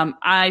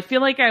 I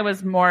feel like I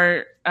was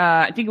more,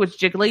 I think it was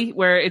Jiggly,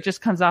 where it just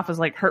comes off as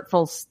like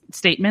hurtful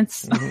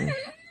statements. Mm-hmm.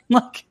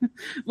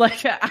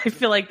 like I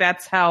feel like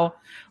that's how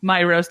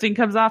my roasting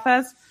comes off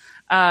as.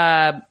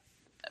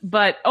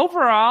 But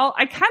overall,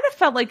 I kind of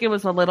felt like it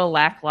was a little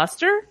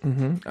lackluster.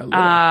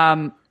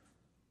 Mm-hmm.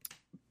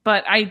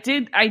 But I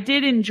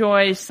did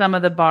enjoy some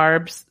of the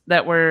barbs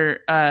that were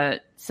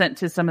sent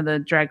to some of the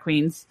drag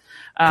queens.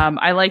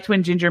 I liked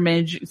when Ginger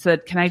Minj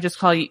said, "Can I just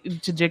call you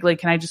to Jiggly?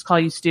 Can I just call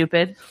you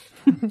stupid?"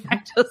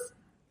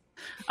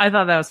 I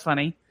thought that was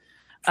funny.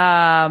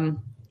 Yeah.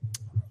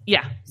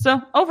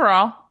 So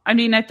overall, I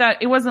mean, I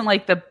thought it wasn't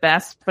like the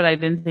best, but I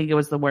didn't think it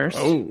was the worst.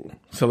 Oh,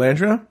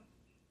 Solandra?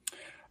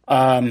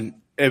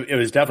 It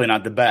was definitely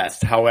not the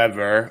best.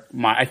 However,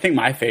 I think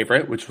my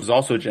favorite, which was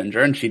also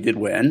Ginger, and she did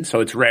win. So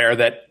it's rare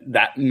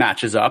that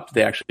matches up.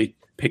 They actually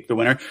picked the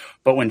winner.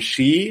 But when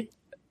she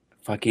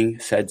fucking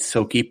said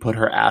Silky put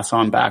her ass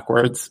on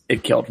backwards,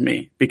 it killed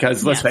me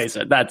because let's face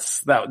it,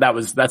 that's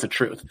a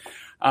truth.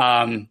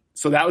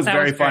 So that was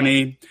very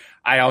funny.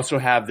 I also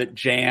have that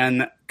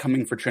Jan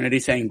coming for Trinity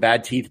saying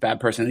bad teeth, bad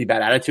personality,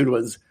 bad attitude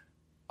was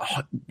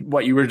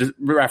what you were just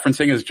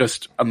referencing is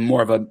just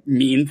more of a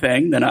mean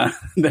thing than a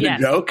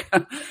joke.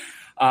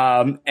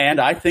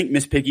 And I think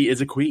Miss Piggy is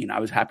a queen. I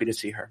was happy to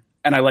see her.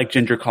 And I like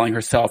Ginger calling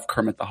herself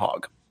Kermit the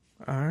Hog.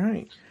 All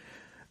right.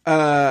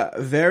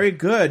 Very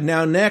good.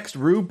 Now next,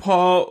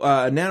 RuPaul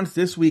announced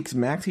this week's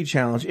Maxi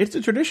Challenge. It's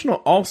a traditional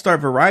all-star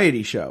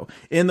variety show.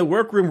 In the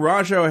workroom,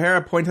 Raja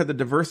O'Hara points out the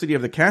diversity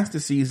of the cast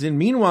this season.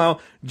 Meanwhile,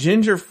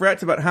 Ginger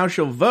frets about how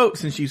she'll vote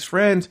since she's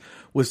friends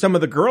with some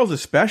of the girls,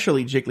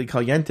 especially Jiggly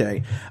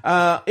Caliente.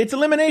 It's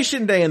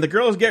Elimination Day, and the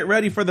girls get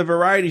ready for the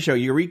variety show.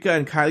 Eureka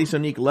and Kylie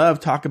Sonique Love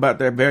talk about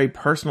their very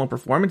personal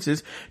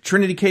performances.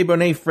 Trinity K.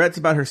 Bonet frets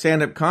about her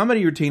stand-up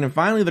comedy routine. And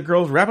finally, the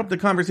girls wrap up the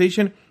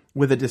conversation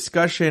with a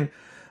discussion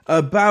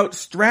about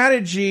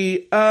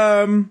strategy.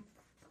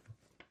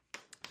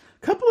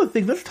 Couple of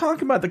things. Let's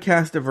talk about the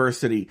cast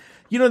diversity.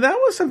 You know, that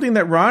was something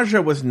that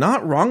Raja was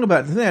not wrong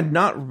about. They had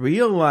not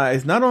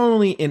realized, not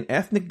only in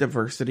ethnic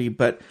diversity,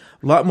 but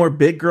a lot more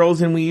big girls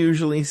than we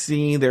usually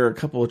see. There are a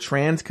couple of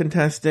trans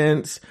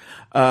contestants.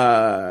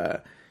 I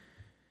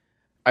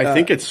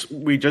think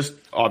we just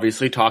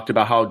obviously talked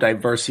about how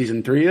diverse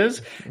season 3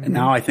 is. And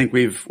now I think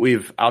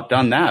we've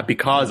outdone that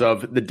because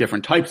of the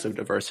different types of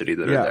diversity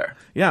that are there.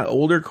 Yeah.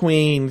 Older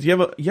queens.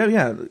 You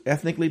have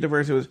ethnically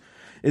diverse.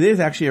 It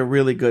is actually a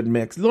really good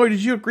mix. Lori,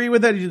 did you agree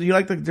with that? Do you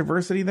like the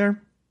diversity there?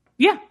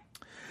 Yeah.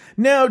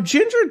 Now,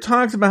 Ginger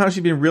talks about how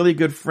she's been really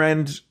good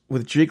friends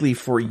with Jiggly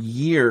for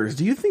years.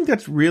 Do you think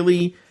that's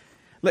really...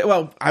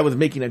 Well, I was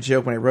making a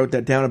joke when I wrote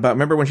that down about...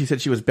 Remember when she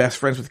said she was best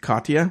friends with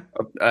Katya?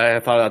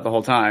 I thought that the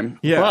whole time.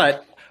 Yeah.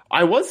 But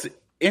I was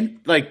in,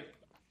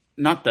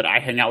 not that I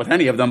hang out with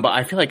any of them, but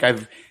I feel like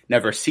I've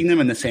never seen them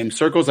in the same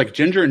circles. Like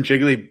Ginger and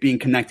Jiggly being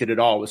connected at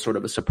all was sort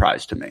of a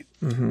surprise to me.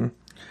 Mm-hmm.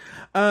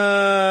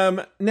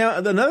 Now,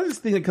 another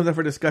thing that comes up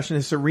for discussion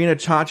is Serena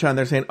Chacha, and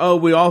they're saying, oh,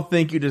 we all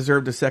think you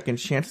deserved a second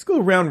chance. Let's go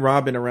round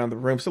robin around the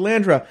room.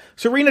 Salandra,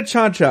 Serena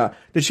Chacha,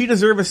 did she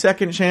deserve a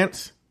second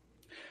chance?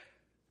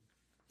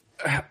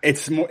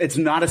 It's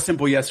not a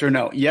simple yes or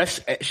no. Yes,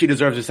 she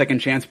deserves a second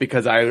chance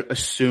because I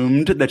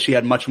assumed that she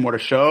had much more to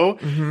show.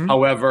 Mm-hmm.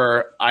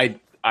 However, I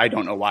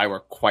don't know why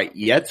we're quite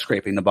yet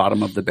scraping the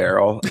bottom of the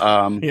barrel.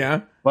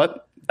 Yeah.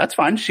 But that's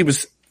fine. She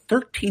was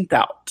 13th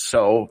out.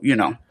 So,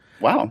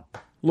 wow.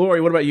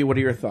 Lori, what about you? What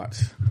are your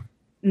thoughts?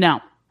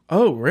 No.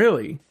 Oh,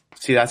 really?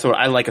 See, that's what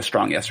I like, a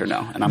strong yes or no,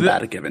 and I'm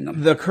bad at giving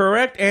them. The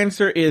correct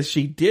answer is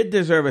she did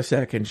deserve a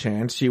second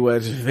chance. She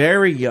was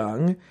very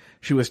young.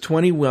 She was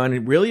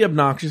 21, really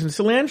obnoxious, and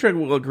Salandra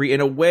will agree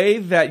in a way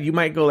that you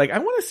might go like, I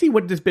want to see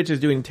what this bitch is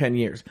doing in 10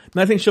 years. And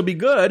I think she'll be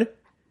good.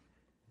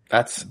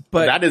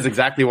 That is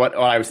exactly what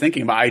I was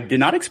thinking about. I did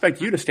not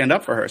expect you to stand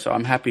up for her, so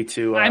I'm happy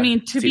to.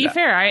 To be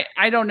fair,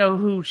 I don't know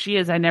who she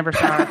is. I never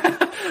saw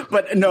her.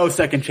 But no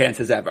second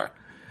chances ever.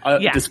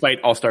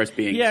 Despite All Stars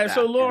being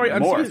so Lori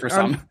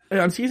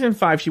on season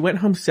 5 she went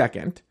home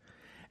second,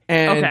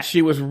 and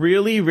she was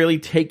really, really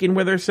taken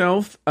with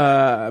herself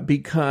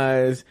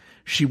because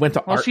she went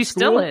to art school. She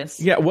still is.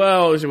 Yeah,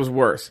 well, it was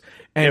worse.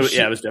 And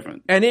it was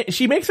different. And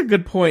she makes a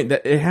good point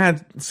that it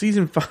had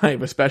season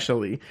 5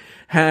 especially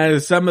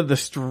has some of the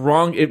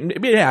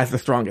it has the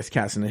strongest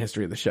cast in the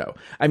history of the show.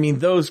 I mean,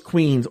 those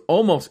queens,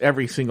 almost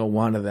every single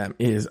one of them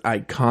is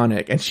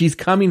iconic, and she's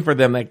coming for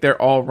them like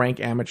they're all rank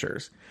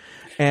amateurs.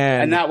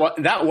 And that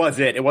was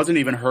it. It wasn't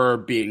even her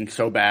being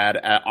so bad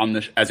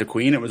as a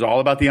queen. It was all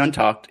about the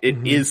Untucked.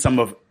 It is some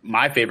of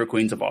my favorite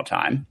queens of all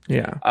time.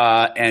 Yeah.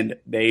 And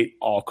they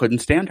all couldn't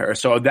stand her.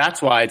 So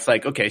that's why it's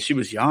like, okay, she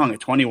was young at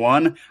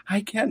 21.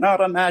 I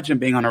cannot imagine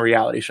being on a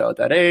reality show at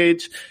that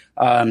age.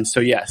 So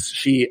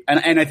yes,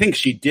 and I think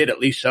she did at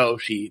least show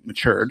she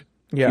matured.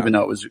 Yeah. Even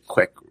though it was a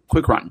quick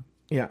run.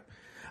 Yeah.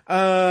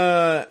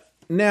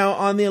 Now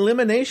on the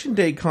Elimination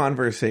Day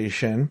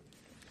conversation,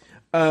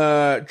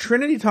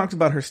 Trinity talks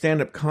about her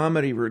stand-up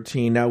comedy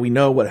routine. Now we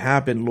know what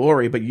happened,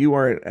 Lori, but you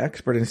are an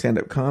expert in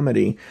stand-up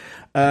comedy.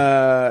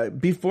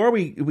 Before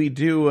we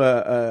do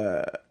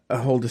a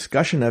whole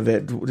discussion of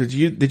it, did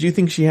you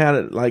think she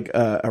had like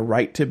a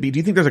right to be? Do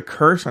you think there's a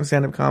curse on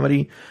stand-up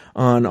comedy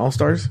on All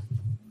Stars?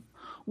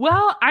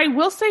 Well, I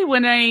will say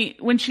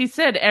when she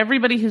said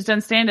everybody who's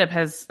done stand-up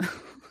has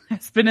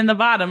been in the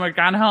bottom or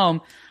gone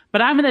home,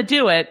 but I'm going to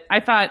do it.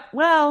 I thought,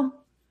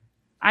 well,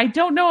 I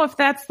don't know if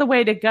that's the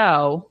way to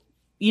go.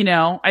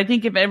 I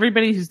think if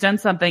everybody who's done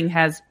something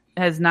has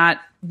not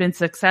been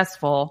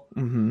successful, I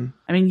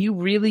mean, you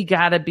really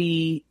got to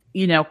be,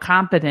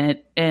 competent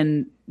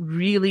and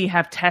really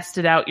have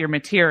tested out your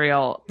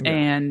material. Yeah.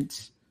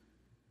 And,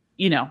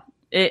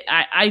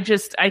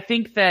 I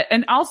think that,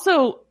 and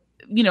also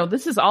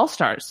this is All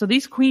Stars. So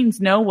these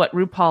queens know what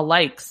RuPaul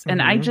likes.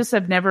 And I just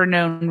have never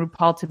known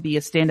RuPaul to be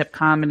a stand-up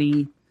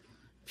comedy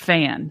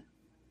fan.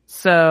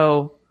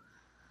 So,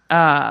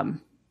 I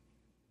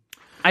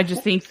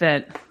just think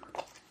that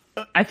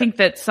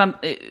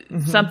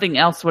something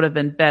else would have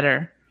been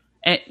better.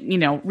 And,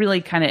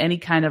 really kind of any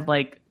kind of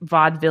like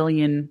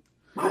vaudevillian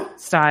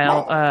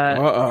style.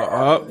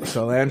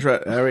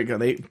 Solandra, there we go.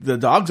 The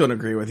dogs don't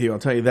agree with you. I'll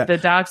tell you that. The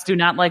dogs do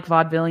not like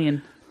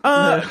vaudevillian.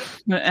 I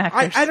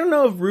don't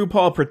know if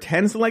RuPaul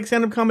pretends to like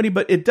stand-up comedy,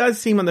 but it does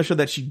seem on the show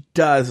that she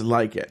does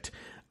like it.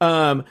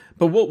 But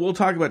we'll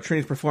talk about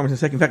Trinity's performance in a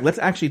second. In fact, let's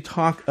actually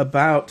talk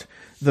about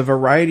the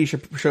variety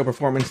show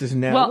performances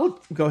now.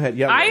 Well, go ahead.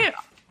 Yeah.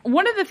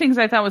 One of the things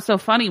I thought was so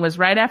funny was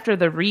right after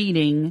the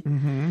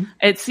reading,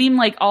 it seemed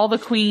like all the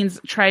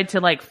queens tried to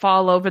like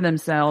fall over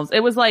themselves. It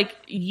was like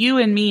you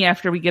and me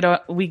after we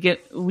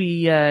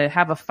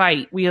have a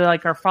fight, we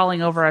like are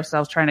falling over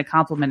ourselves trying to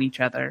compliment each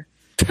other.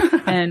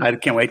 And I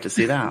can't wait to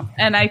see that.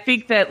 And I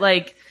think that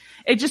like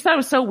it just thought it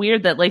was so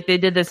weird that like they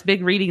did this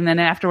big reading, and then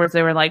afterwards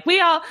they were like,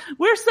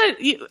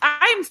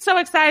 I'm so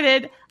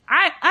excited.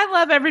 I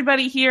love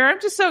everybody here. I'm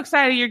just so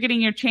excited you're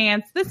getting your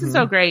chance. This is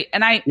so great.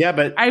 And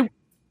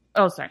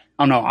oh, sorry.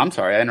 Oh, no, I'm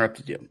sorry. I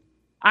interrupted you.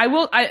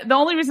 The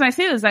only reason I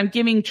say this is I'm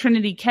giving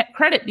Trinity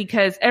credit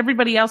because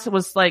everybody else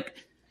was like,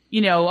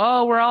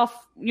 we're all,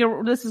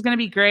 this is going to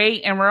be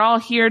great. And we're all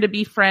here to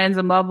be friends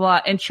and blah, blah.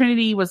 And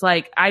Trinity was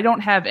like, I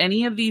don't have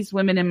any of these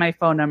women in my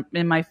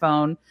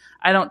phone.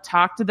 I don't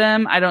talk to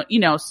them. I don't,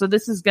 so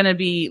this is going to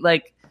be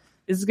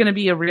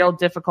a real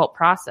difficult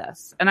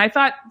process. And I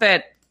thought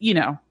that,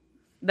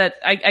 that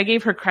I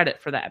gave her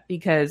credit for that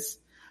because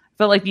I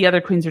felt like the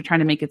other queens are trying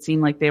to make it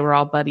seem like they were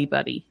all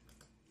buddy.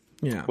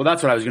 Yeah. Well,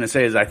 that's what I was going to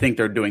say is I think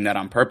they're doing that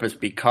on purpose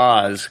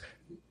because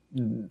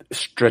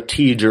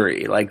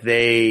strategery, like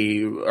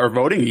they are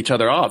voting each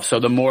other off. So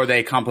the more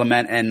they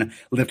compliment and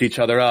lift each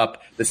other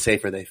up, the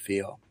safer they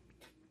feel.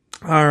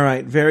 All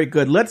right. Very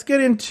good. Let's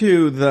get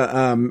into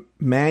the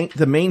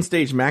main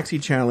stage maxi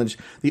challenge,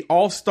 the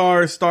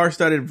all-star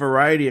star-studded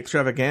variety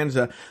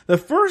extravaganza. The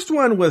first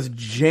one was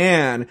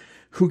Jan,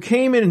 who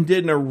came in and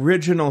did an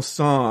original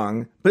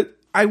song, but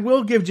I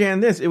will give Jan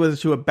this. It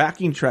was to a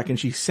backing track, and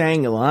she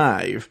sang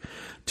live.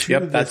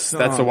 That's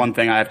the one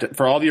thing I have to.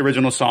 For all the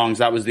original songs,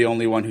 that was the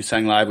only one who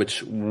sang live,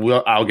 which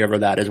I'll give her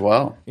that as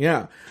well.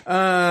 Yeah.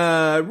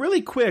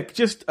 Really quick,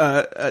 just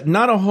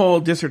not a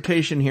whole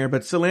dissertation here,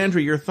 but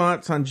Solandra, your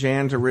thoughts on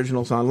Jan's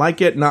original song?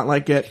 Like it, not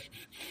like it?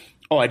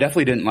 Oh, I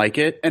definitely didn't like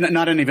it, and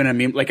not even I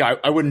mean, like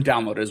I wouldn't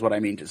download it, is what I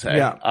mean to say.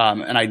 Yeah.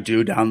 And I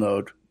do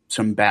download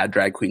some bad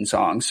drag queen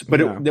songs,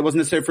 but it wasn't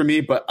necessary for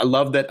me. But I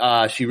love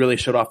that she really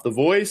showed off the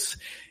voice,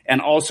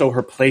 and also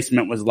her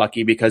placement was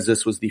lucky because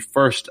this was the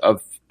first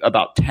of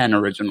about 10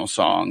 original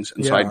songs,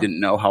 and so I didn't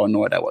know how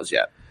annoyed I was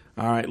yet.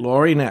 All right,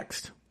 Lori,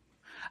 next.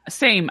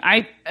 Same.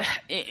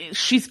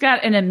 She's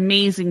got an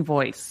amazing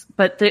voice,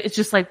 but it's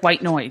just like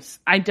white noise.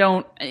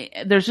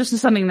 There's just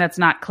something that's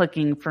not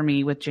clicking for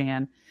me with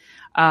Jan.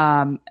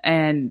 I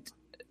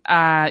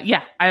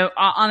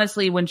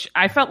honestly,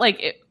 I felt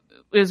like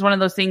it was one of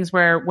those things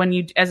where when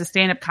you, as a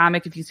stand-up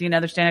comic, if you see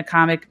another stand-up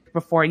comic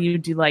before you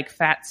do like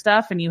fat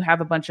stuff and you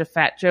have a bunch of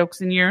fat jokes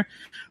in your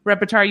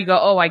repertoire, you go,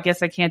 oh, I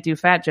guess I can't do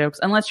fat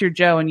jokes unless you're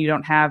Joe and you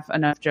don't have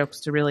enough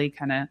jokes to really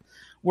kind of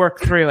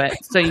work through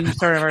it. So you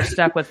sort of are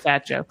stuck with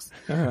fat jokes.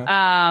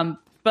 Uh-huh.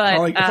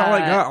 But it's all I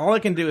got. All I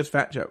can do is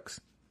fat jokes.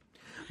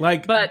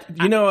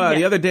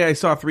 The other day I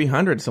saw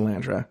 300,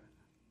 Solandra,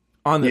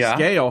 on the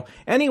scale.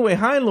 Anyway,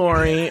 hi,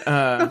 Lori.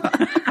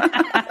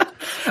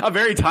 A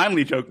very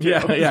timely joke, too.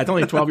 Yeah, it's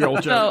only a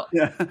 12-year-old joke.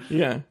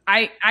 Yeah.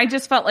 I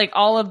just felt like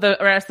all of the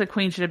rest of the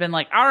queens should have been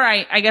like, all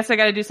right, I guess I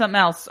got to do something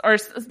else. Or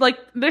like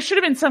there should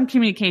have been some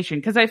communication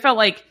because I felt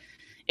like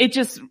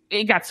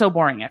it got so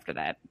boring after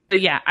that.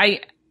 But yeah,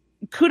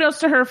 kudos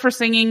to her for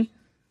singing,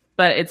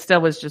 but it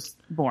still was just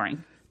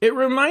boring. It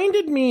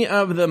reminded me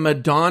of the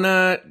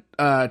Madonna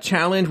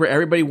challenge where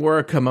everybody wore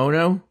a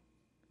kimono.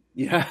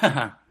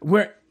 Yeah.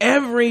 Where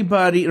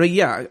everybody,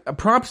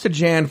 props to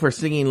Jan for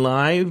singing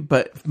live,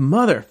 but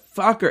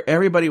motherfucker,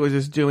 everybody was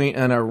just doing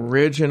an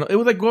original. They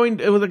were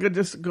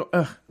just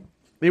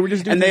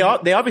doing. And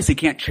they obviously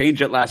can't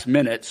change it last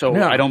minute, so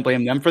I don't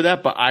blame them for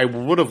that, but I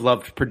would have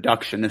loved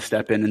production to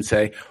step in and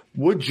say,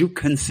 would you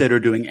consider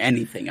doing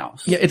anything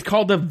else? Yeah, it's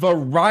called a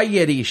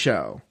variety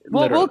show.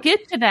 Well, we'll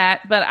get to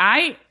that, but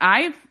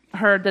I've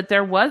heard that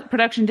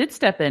production did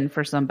step in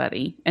for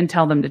somebody and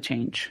tell them to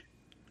change.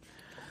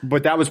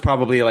 But that was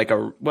probably like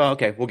we'll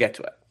get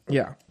to it.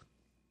 Yeah.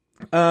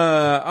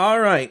 All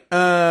right.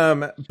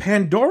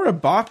 Pandora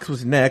Box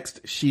was next.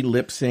 She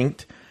lip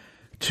synced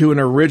to an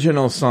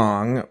original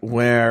song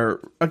where,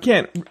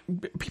 again,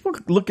 people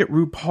look at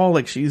RuPaul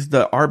like she's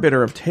the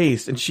arbiter of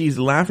taste, and she's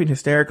laughing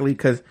hysterically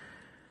because,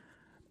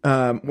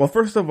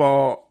 first of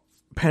all,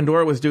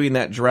 Pandora was doing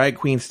that drag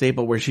queen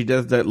staple where she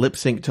does the lip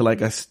sync to like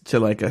a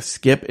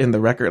skip in the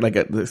record, like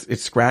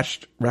it's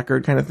scratched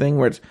record kind of thing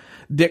where it's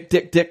dick,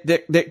 dick, dick,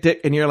 dick, dick,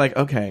 dick, and you're like,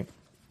 okay,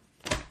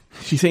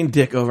 she's saying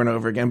dick over and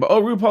over again, but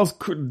RuPaul's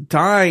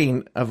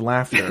dying of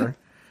laughter,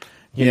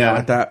 You know,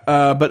 at that.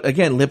 But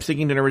again, lip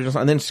syncing to an original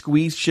song and then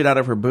squeezed shit out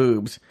of her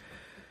boobs.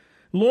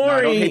 Lori, No,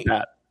 I don't hate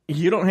that.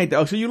 You don't hate that.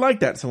 Oh, so you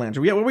like that,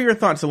 Solandra. Yeah, what were your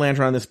thoughts,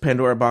 Solandra, on this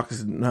Pandora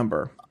Box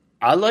number?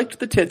 I liked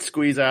the tit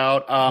squeeze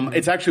out.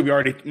 It's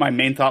actually, my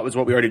main thought was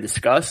what we already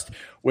discussed,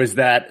 was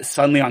that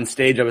suddenly on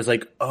stage I was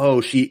like,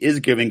 oh, she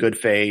is giving good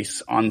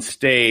face on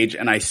stage,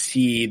 and I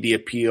see the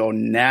appeal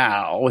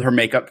now. Her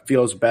makeup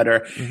feels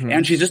better.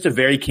 And she's just a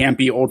very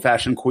campy,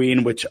 old-fashioned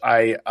queen, which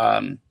I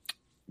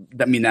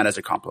mean that as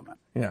a compliment.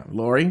 Yeah.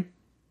 Lori?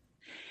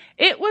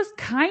 It was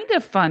kind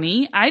of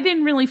funny. I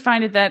didn't really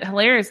find it that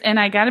hilarious. And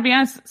I got to be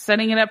honest,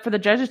 setting it up for the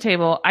judges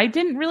table, I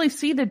didn't really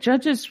see the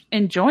judges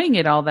enjoying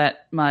it all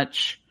that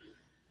much.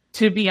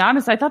 To be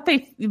honest, I thought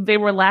they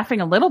were laughing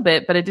a little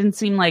bit, but it didn't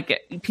seem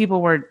like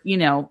people were,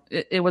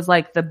 it was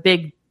like the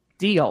big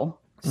deal.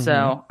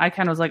 So I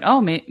kind of was like,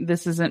 oh,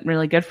 this isn't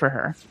really good for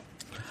her.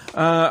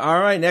 All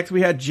right. Next,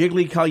 we had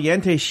Jiggly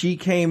Caliente. She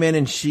came in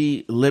and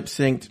she lip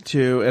synced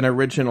to an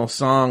original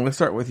song. Let's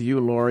start with you,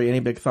 Lori. Any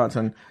big thoughts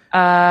on?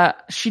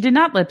 She did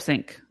not lip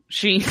sync.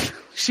 She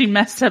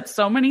messed up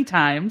so many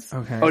times.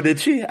 Okay. Oh, did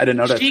she? I didn't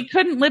know that. She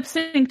couldn't lip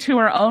sync to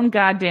her own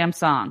goddamn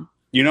song.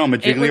 You know, I'm a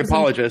Jiggly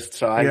apologist,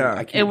 so I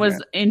can't. It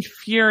was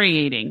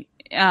infuriating.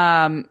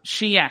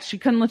 She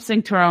couldn't lip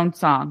sync to her own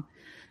song.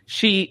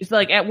 She's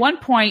like, at one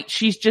point,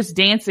 she's just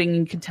dancing.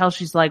 You can tell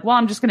she's like, well,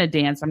 I'm just going to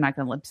dance. I'm not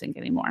going to lip sync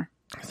anymore.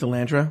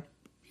 Solandra?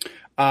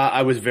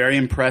 I was very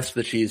impressed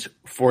that she's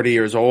 40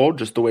 years old,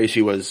 just the way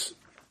she was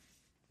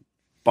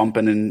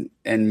bumping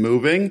and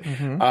moving.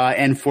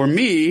 And for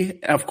me,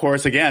 of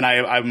course, again,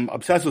 I'm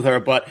obsessed with her,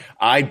 but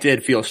I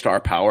did feel star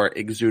power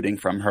exuding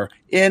from her,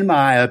 in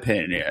my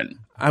opinion.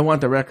 I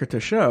want the record to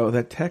show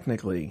that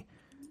technically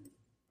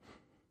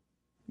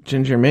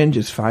Ginger Minj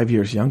is 5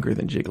 years younger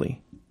than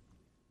Jiggly.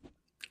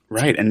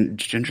 Right, and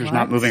Ginger's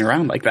not moving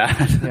around like that.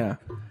 Yeah.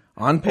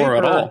 On paper, or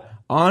at all.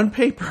 On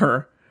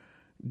paper,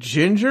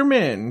 Ginger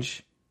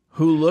Minj,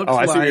 who looks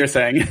I see like what you're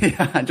saying.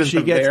 Yeah, just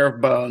the bare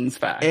bones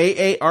fact.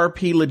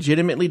 AARP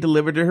legitimately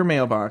delivered to her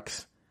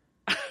mailbox.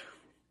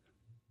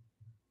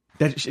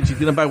 That she's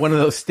going to buy one of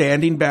those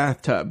standing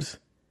bathtubs.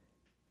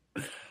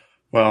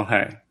 Well,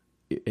 hey.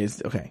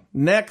 Is okay.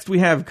 Next, we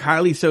have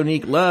Kylie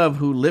Sonique Love,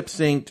 who lip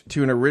synced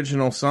to an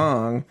original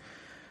song.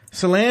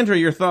 Solandra,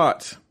 your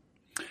thoughts?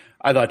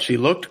 I thought she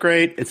looked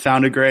great. It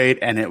sounded great,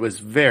 and it was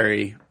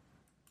very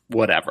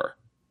whatever.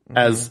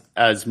 As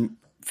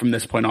from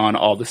this point on,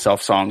 all the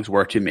self songs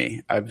were to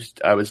me.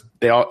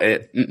 They all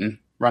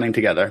running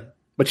together.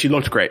 But she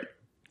looked great.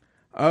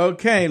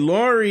 Okay,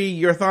 Lori,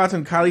 your thoughts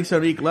on Kylie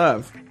Sonique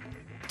Love?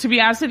 To be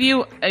honest with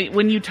you,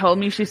 when you told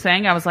me she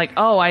sang, I was like,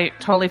 oh, I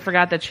totally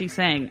forgot that she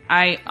sang.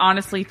 I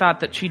honestly thought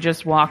that she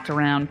just walked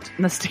around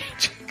the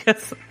stage.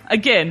 Because,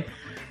 again,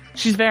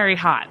 she's very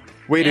hot.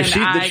 Wait, did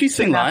she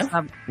sing live?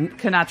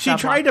 She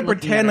tried to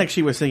pretend like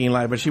she was singing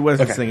live, but she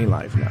wasn't singing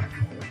live,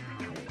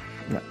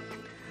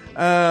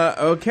 no.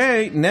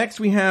 Okay, next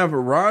we have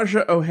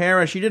Raja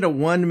O'Hara. She did a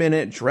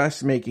 1-minute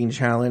dressmaking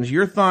challenge.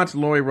 Your thoughts,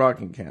 Lori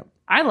Rockenkamp?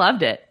 I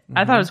loved it.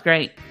 I thought it was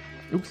great.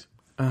 Oops.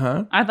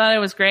 I thought it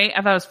was great.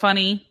 I thought it was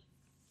funny.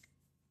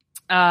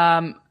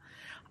 I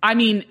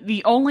mean,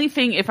 the only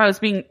thing, if I was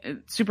being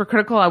super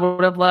critical, I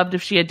would have loved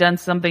if she had done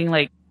something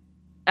like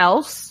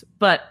else.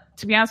 But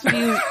to be honest with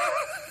you,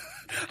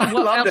 I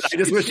loved it. I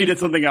just wish she did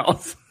something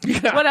else.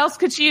 What else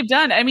could she have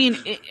done? I mean,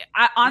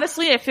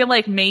 honestly, I feel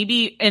like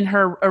maybe in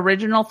her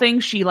original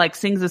thing, she like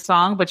sings a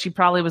song, but she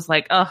probably was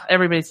like, oh,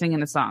 everybody's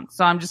singing a song.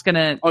 So I'm just going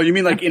to. Oh, you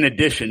mean like in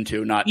addition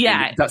to, not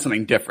that's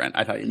something different.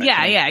 I thought you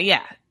meant.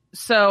 Yeah.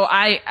 So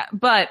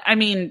but I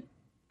mean,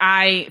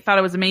 I thought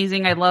it was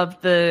amazing. I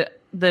loved the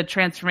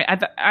transformation.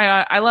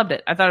 I loved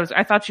it.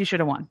 I thought she should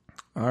have won.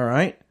 All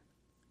right.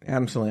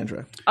 Adam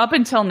Solandra. Up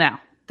until now.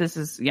 This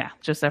is,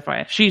 just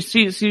FYI.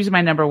 She's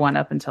my number one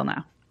up until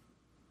now.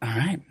 All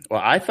right.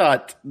 Well, I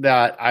thought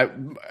that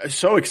I'm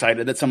so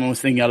excited that someone was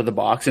thinking out of the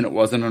box and it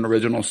wasn't an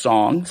original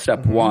song,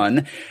 step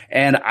one.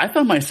 And I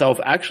found myself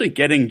actually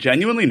getting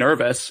genuinely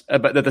nervous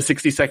about that the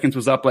 60 seconds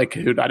was up. Like,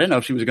 dude, I didn't know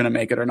if she was going to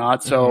make it or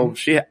not. So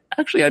she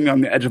actually had me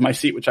on the edge of my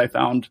seat, which I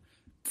found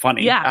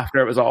funny after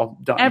it was all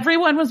done.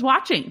 Everyone was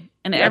watching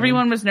and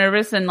everyone was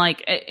nervous. And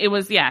like, it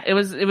was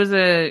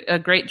a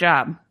great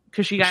job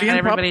because she got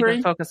everybody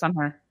to focus on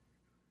her.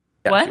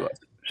 Yeah, what?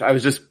 I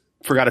was just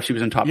forgot if she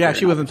was in top 3. Yeah,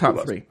 she was in top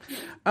 3.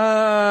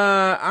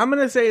 I'm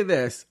going to say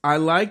this. I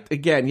liked,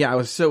 again, it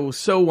was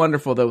so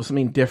wonderful that it was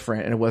something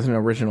different and it wasn't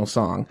an original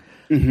song.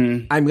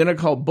 I'm going to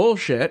call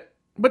bullshit.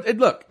 But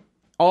look,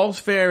 all's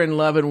fair in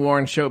love and war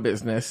and show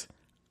business.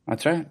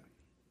 That's right.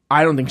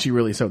 I don't think she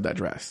really sewed that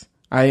dress.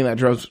 I think that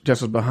dress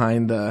just was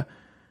behind the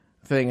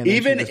thing. And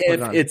even if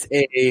it's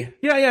a...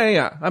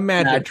 a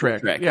magic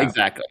trick. Yeah.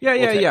 Exactly.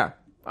 Yeah.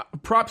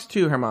 Props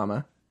to her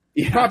mama.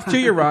 Yeah. Props to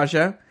you,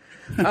 Raja.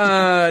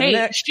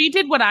 She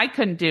did what I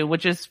couldn't do,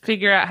 which is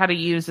figure out how to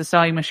use a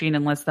sewing machine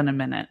in less than a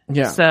minute.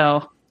 Yeah.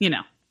 So,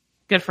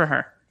 good for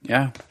her.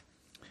 Yeah.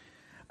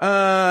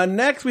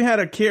 Next we had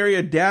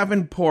Akaria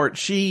Davenport.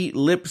 She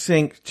lip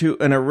synced to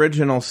an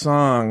original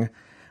song.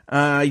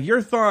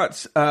 Your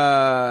thoughts,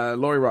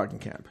 Lori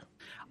Rockenkamp?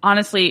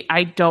 Honestly,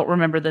 I don't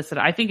remember this at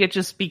all. I think it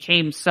just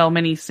became so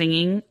many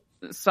singing,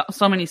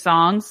 so many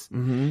songs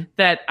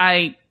that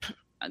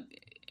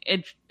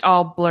it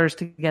all blurs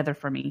together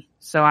for me.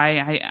 So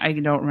I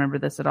don't remember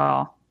this at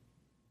all.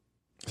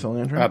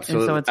 Solandra?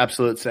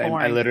 Absolute same.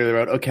 boring. I literally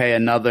wrote, okay,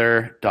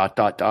 another ...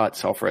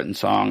 self-written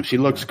song. She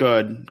looks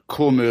good,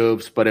 cool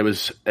moves, but it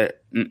was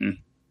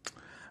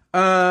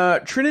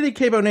Trinity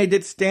K. Bonet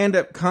did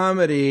stand-up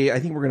comedy. I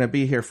think we're going to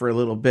be here for a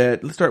little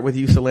bit. Let's start with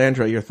you,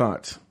 Solandra. Your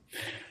thoughts?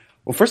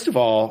 Well, first of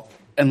all,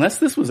 unless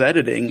this was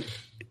editing,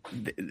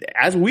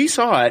 as we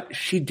saw it,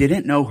 she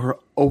didn't know her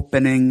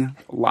opening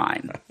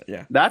line.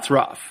 Yeah. That's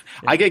rough.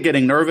 Yeah. I get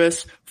getting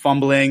nervous,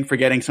 fumbling,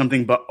 forgetting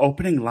something, but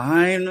opening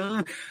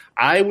line,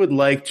 I would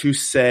like to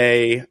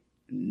say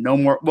no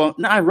more. Well,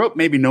 no, I wrote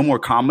maybe no more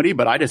comedy,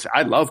 but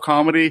I love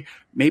comedy.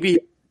 Maybe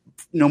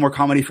no more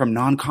comedy from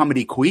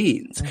non-comedy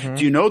queens. Mm-hmm.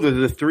 Do you know that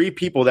the 3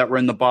 people that were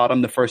in the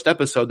bottom, the first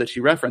episode that she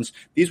referenced,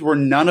 these were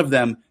none of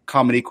them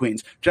comedy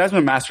queens.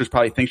 Jasmine Masters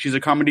probably thinks she's a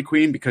comedy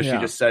queen because she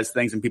just says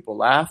things and people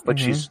laugh, but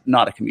she's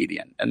not a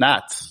comedian. And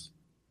that's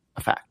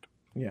a fact.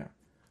 Yeah.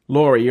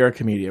 Lori, you're a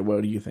comedian.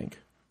 What do you think?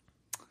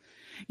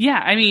 Yeah,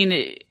 I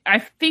mean, I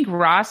think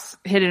Ross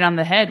hit it on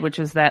the head, which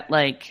is that,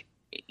 like,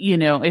 you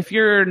know, if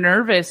you're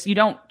nervous, you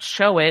don't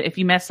show it. If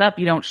you mess up,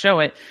 you don't show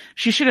it.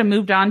 She should have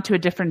moved on to a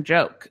different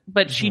joke,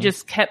 but she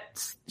just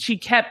kept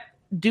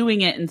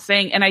doing it and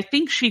saying, and I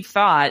think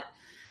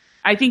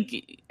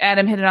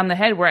Adam hit it on the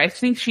head where I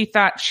think she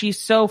thought she's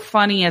so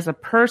funny as a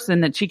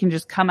person that she can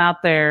just come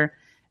out there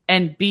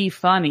and be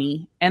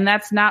funny. And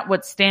that's not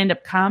what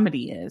stand-up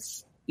comedy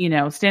is. You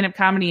know, stand-up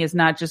comedy is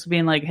not just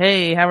being like,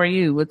 hey, how are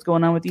you? What's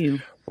going on with you?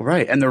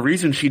 Right. And the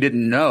reason she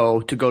didn't know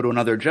to go to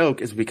another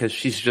joke is because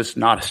she's just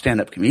not a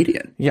stand-up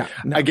comedian. Yeah.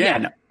 No.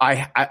 Again,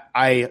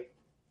 I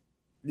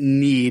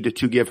need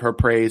to give her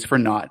praise for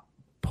not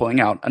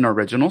pulling out an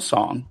original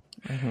song.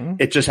 Mm-hmm.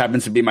 It just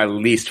happens to be my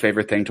least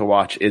favorite thing to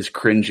watch is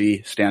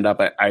cringy stand-up.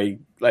 I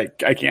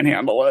can't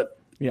handle it.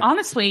 Yeah.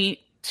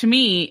 Honestly, to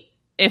me,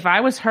 if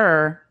I was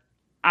her,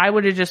 I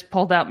would have just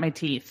pulled out my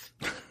teeth.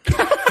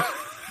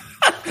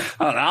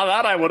 Now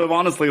that I would have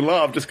honestly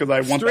loved just because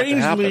I want that to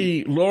happen.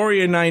 Strangely,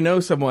 Lori and I know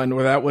someone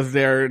where that was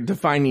their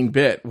defining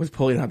bit, was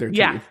pulling out their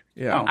teeth.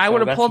 Yeah. I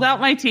would have pulled out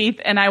my teeth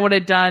and I would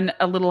have done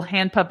a little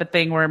hand puppet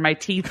thing where my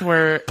teeth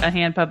were a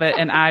hand puppet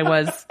and I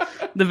was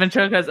the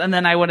ventriloquist, and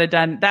then I would have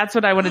done, that's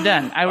what I would have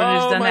done. I would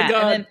have just done that.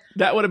 God. And then,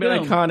 that would have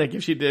been iconic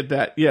if she did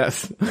that.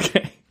 Yes.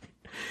 Okay.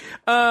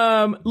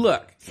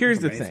 Look, here's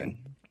the thing.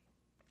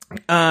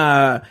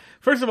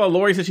 First of all,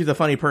 Lori says she's a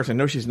funny person.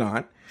 No, she's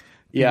not.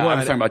 Yeah, I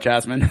was talking about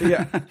Jasmine.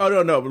 Yeah.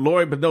 Oh, no,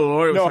 Lori was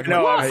talking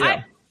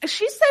about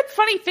she said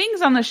funny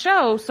things on the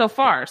show so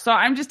far. So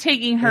I'm just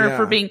taking her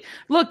for being,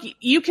 look,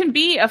 you can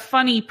be a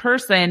funny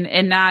person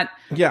and not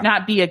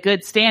be a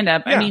good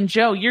stand-up. Yeah. I mean,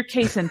 Joe, you're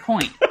case in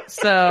point.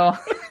 So,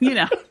 you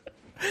know.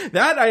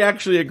 That I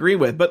actually agree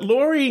with. But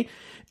Lori,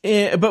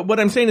 but what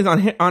I'm saying is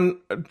on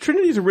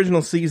Trinity's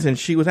original season,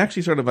 she was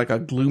actually sort of like a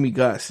gloomy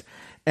Gus.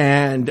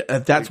 And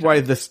that's why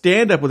the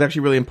stand-up was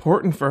actually really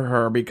important for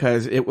her,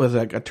 because it was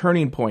like a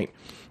turning point.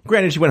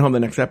 Granted, she went home the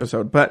next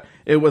episode, but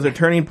it was a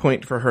turning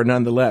point for her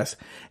nonetheless.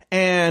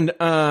 And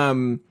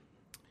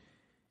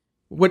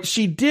what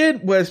she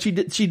did was she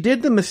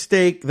did the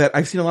mistake that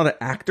I've seen a lot of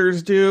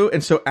actors do.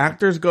 And so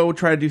actors go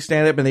try to do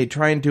stand-up and they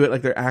try and do it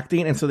like they're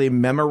acting. And so they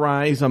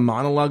memorize a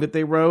monologue that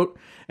they wrote.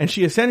 And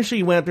she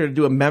essentially went up there to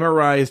do a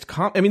memorized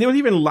there was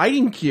even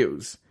lighting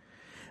cues.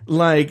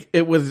 Like,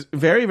 it was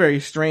very, very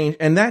strange,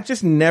 and that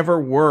just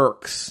never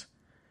works.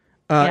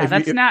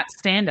 That's not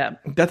stand-up.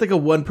 That's like a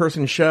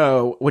one-person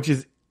show, which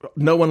is,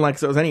 no one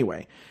likes those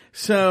anyway.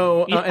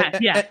 So,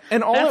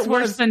 and all that's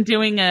worse than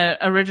doing a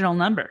original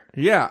number.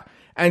 Yeah,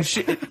 and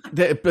she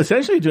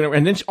essentially doing it,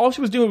 and then all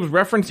she was doing was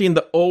referencing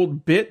the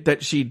old bit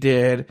that she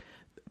did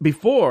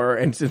before,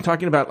 and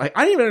talking about, like,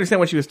 I didn't even understand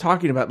what she was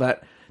talking about,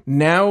 that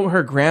now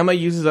her grandma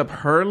uses up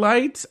her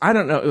lights. I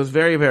don't know. It was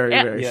very, very,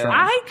 very strange.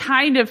 I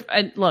kind of,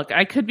 look,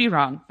 I could be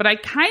wrong, but I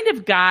kind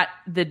of got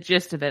the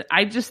gist of it.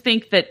 I just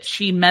think that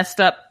she messed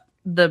up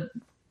the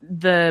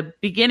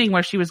beginning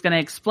where she was going to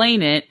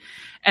explain it.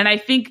 And I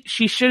think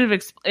she should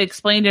have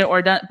explained it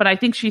or done, but I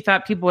think she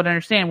thought people would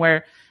understand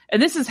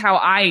and this is how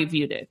I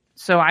viewed it.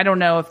 So I don't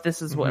know if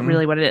this is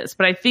really what it is,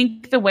 but I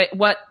think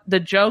what the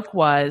joke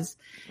was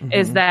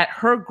is that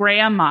her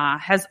grandma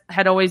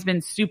had always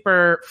been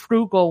super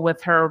frugal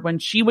with her when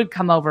she would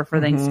come over for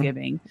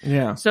Thanksgiving.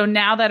 Yeah. So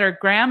now that her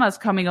grandma's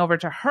coming over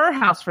to her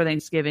house for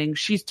Thanksgiving,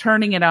 she's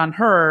turning it on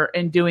her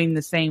and doing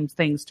the same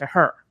things to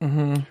her.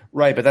 Mm-hmm.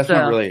 Right. But that's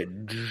not really a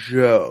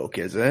joke,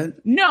 is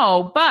it?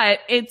 No, but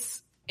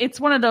it's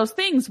one of those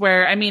things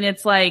where, I mean,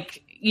 it's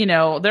like, you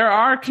know, there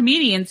are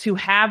comedians who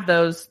have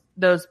those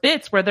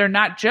bits where they're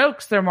not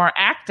jokes, they're more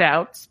act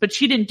outs, but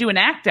she didn't do an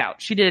act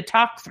out. She did a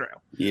talk through.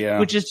 Yeah.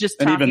 Which is just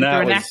talking through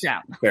an act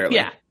out. Barely.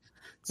 Yeah.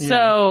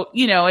 So,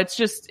 you know, it's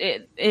just,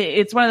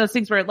 it's one of those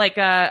things where like,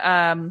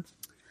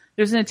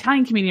 there's an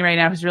Italian comedian right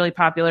now who's really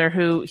popular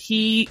who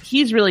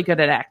he's really good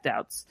at act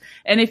outs.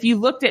 And if you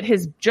looked at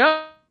his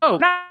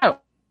joke,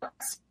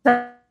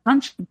 they're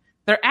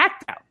They're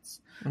act outs.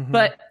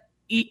 But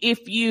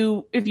if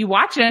you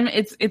watch them,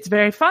 it's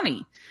very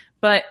funny.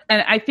 And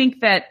I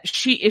think that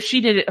if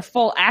she did a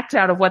full act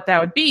out of what that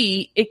would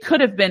be, it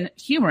could have been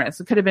humorous.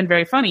 It could have been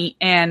very funny.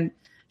 And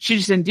she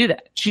just didn't do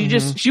that.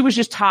 She was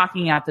just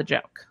talking at the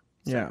joke.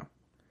 So. Yeah.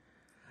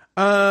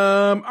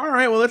 All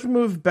right. Well, let's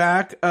move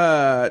back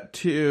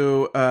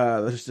to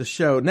the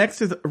show.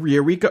 Next is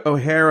Eureka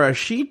O'Hara.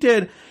 She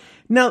did.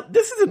 Now,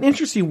 this is an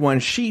interesting one.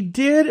 She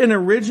did an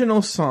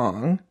original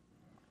song,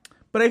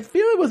 but I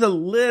feel it was a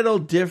little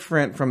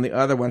different from the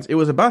other ones. It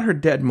was about her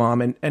dead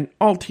mom, and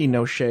all tea,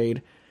 no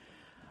shade.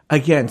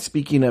 Again,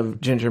 speaking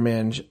of Ginger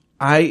Minge,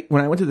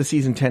 when I went to the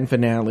season 10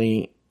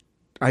 finale,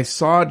 I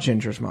saw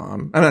Ginger's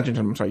mom. I'm not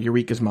Ginger. I'm sorry,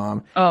 Eureka's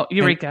mom. Oh,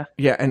 Eureka.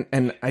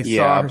 And I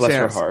saw her. Bless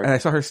her heart. And I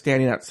saw her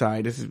standing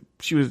outside.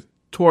 She was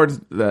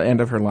towards the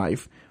end of her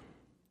life.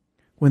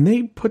 When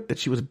they put that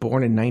she was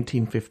born in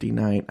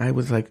 1959, I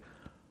was like,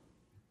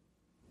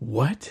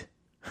 what?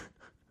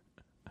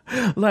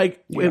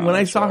 Like, when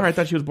I saw her, I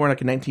thought she was born like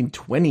in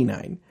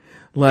 1929.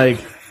 Like,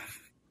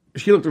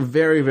 she looked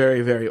very,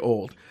 very, very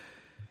old.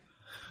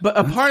 But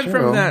apart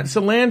from that,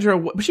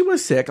 Solandra, but she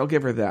was sick. I'll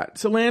give her that.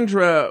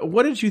 Solandra,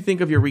 what did you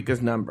think of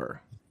Eureka's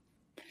number?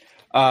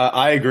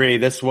 I agree.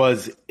 This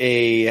was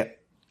it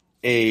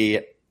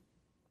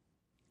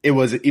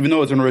was, even though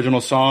it was an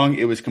original song,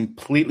 it was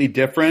completely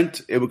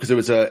different because it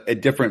was a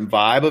different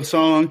vibe of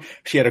song.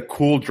 She had a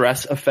cool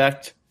dress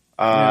effect.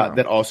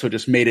 That also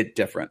just made it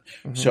different.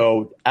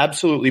 So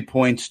absolutely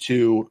points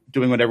to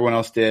doing what everyone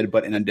else did,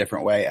 but in a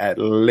different way at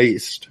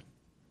least.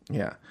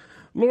 Yeah.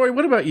 Lori,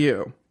 what about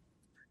you?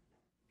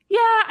 Yeah,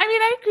 I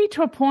mean, I agree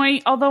to a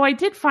point, although I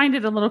did find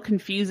it a little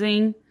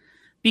confusing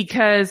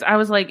because I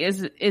was like,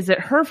 is it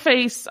her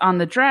face on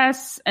the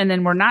dress? And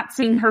then we're not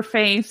seeing her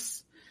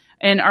face.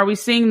 And are we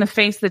seeing the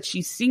face that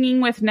she's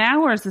singing with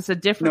now? Or is this a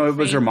different face? No, it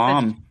was her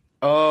mom.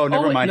 Oh,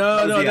 never mind.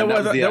 No,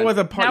 there was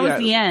a part. That was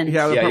the end.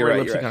 Yeah, you're right,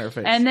 lipstick on her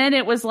face. And then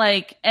it was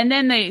like, and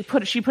then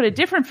she put a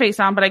different face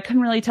on, but I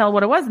couldn't really tell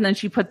what it was. And then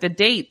she put the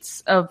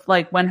dates of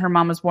like when her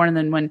mom was born and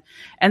then when,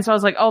 and so I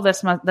was like, oh,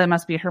 that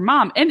must be her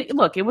mom. And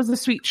look, it was a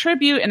sweet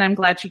tribute and I'm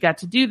glad she got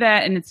to do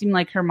that. And it seemed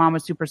like her mom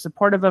was super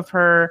supportive of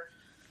her,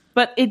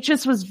 but it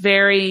just was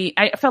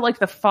I felt like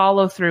the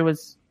follow through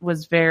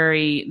was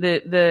very,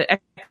 the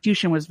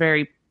execution was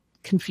very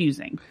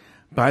confusing.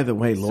 By the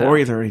way,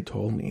 Lori's already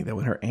told me that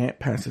when her aunt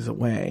passes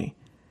away,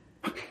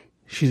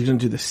 she's going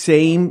to do the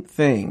same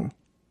thing,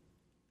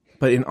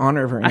 but in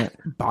honor of her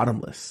aunt,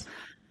 bottomless.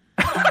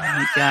 Oh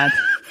my God.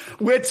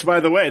 Which,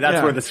 by the way,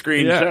 that's where the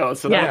screen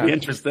shows, so that'll be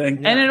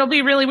interesting. And it'll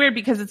be really weird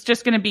because it's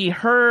just going to be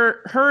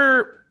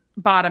her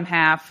bottom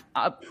half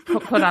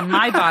put on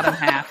my bottom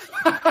half.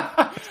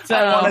 So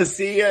I want to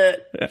see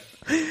it.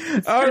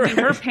 It's going to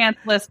be her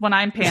pantsless when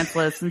I'm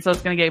pantsless, and so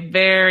it's going to get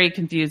very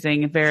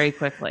confusing very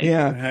quickly.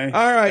 Yeah. Okay.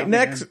 All right.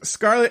 Next,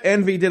 Scarlet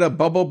Envy did a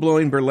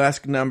bubble-blowing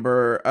burlesque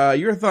number.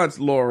 Your thoughts,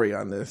 Lori,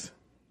 on this?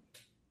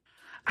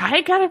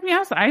 I gotta be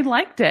honest, I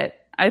liked it.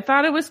 I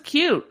thought it was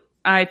cute.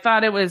 I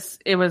thought it was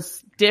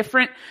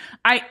different.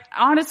 I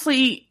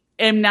honestly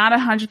am not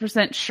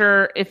 100%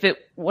 sure if it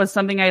was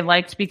something I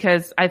liked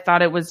because I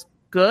thought it was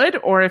good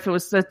or if it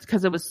was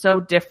because it was so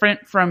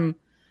different from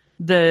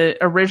the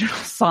original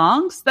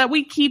songs that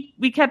we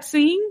kept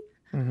seeing.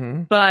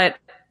 Mm-hmm. But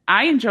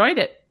I enjoyed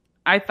it.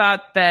 I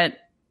thought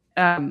that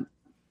I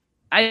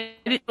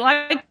didn't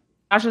like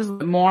Josh's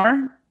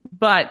more,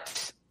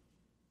 but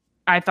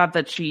I thought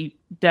that she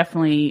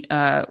definitely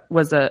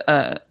was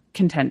a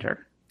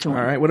contender to win.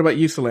 All right. What about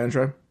you,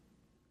 Solandra?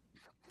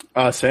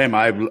 Same.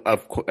 I,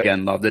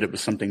 again, loved it. It was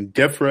something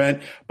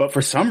different. But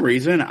for some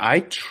reason,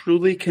 I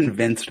truly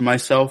convinced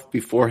myself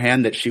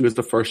beforehand that she was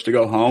the first to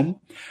go home.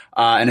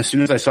 And as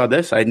soon as I saw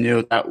this, I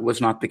knew that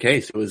was not the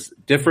case. It was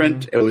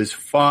different. Mm-hmm. It was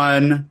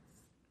fun.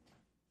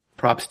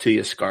 Props to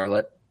you,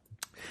 Scarlett.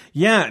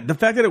 Yeah. The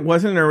fact that it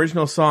wasn't an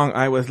original song,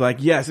 I was like,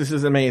 yes, this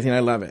is amazing.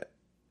 I love it.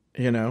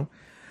 You know?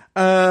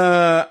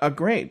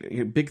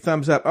 Great. Big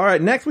thumbs up. All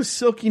right. Next was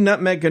Silky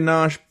Nutmeg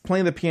Ganache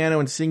playing the piano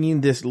and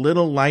singing This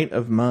Little Light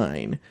of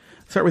Mine.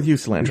 Start with you,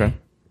 Solandra.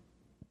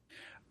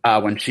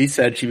 When she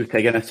said she was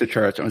taking us to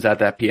church and was at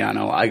that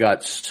piano, I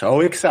got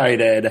so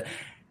excited,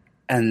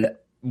 and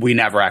we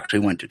never actually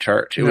went to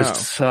church. It was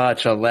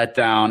such a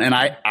letdown. And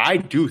I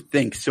do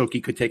think Silky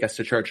could take us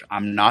to church.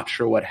 I'm not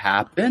sure what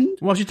happened.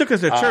 Well, she took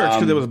us to church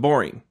because it was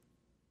boring.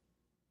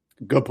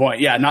 Good point.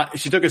 Yeah,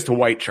 she took us to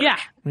white church.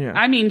 Yeah.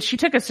 I mean, she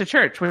took us to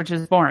church, which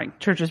is boring.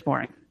 Church is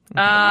boring.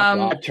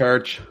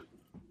 Church.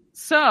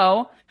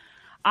 So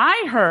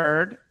I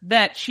heard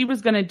that she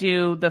was going to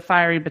do the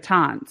fiery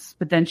batons,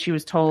 but then she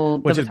was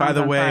told, which is, by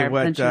the way,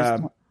 what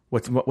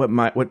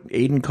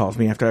Aiden calls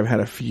me after I've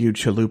had a few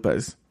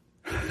chalupas.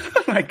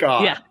 Oh my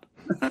God. Yeah.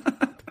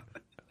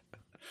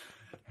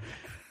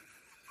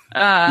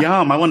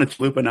 Yum. I want a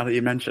chalupa now that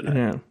you mention it.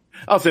 Yeah.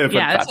 I'll say it.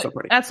 Yeah,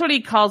 that's what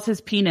he calls his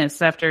penis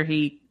after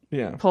he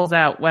pulls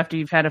out after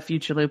you've had a few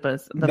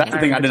chalupas. That's the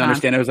thing I didn't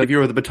understand. It was like, if you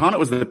were the baton, it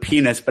was the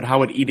penis, but how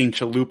would eating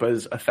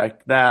chalupas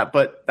affect that?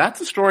 But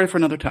that's a story for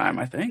another time,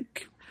 I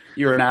think.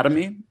 Your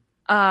anatomy.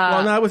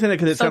 Well, no, I was in it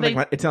because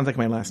it sounds like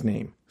my last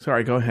name.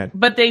 Sorry, go ahead.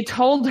 But they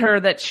told her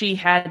that she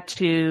had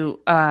to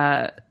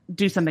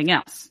do something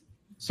else.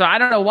 So I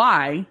don't know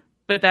why,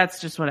 but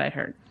that's just what I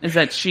heard. Is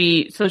that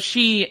she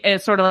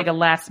is sort of like a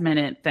last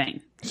minute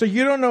thing. So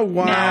you don't know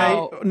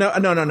why? No.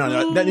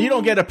 You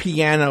don't get a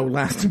piano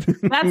last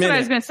minute. That's what I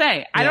was going to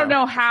say. I don't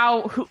know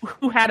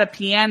who had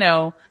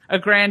a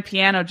grand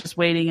piano just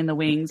waiting in the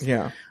wings.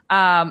 Yeah.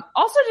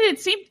 Also, did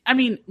it seem, I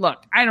mean,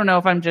 look, I don't know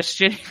if I'm just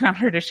shitting on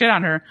her to shit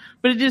on her,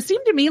 but it just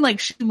seemed to me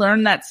like she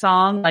learned that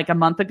song like a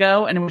month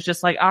ago and it was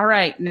just like, all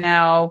right,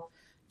 now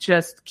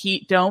just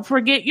don't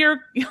forget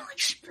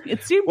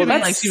it seemed to me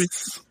like she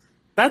was.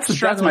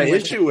 That's my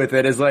issue with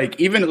it is like,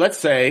 even let's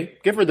say,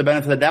 give her the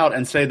benefit of the doubt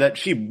and say that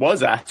she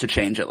was asked to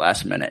change it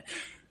last minute.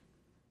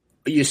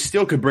 But you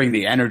still could bring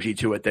the energy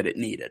to it that it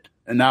needed.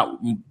 And that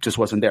just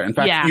wasn't there. In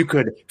fact, you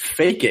could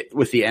fake it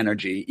with the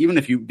energy, even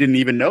if you didn't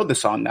even know the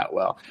song that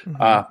well.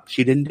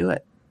 She didn't do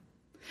it.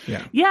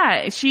 Yeah. Yeah.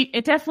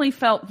 It definitely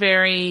felt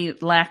very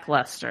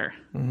lackluster,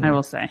 I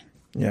will say.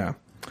 Yeah.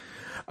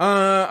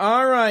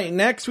 All right.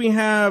 Next we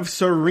have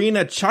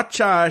Serena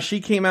Chacha.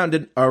 She came out and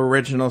did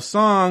original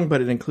song,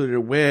 but it included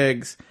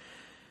wigs.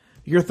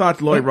 Your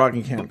thoughts, Lloyd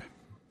Roggenkamp?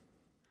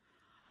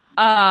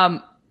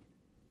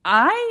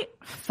 I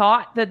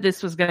thought that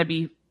this was going to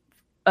be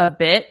a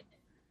bit,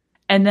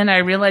 and then I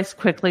realized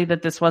quickly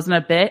that this wasn't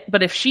a bit.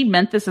 But if she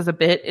meant this as a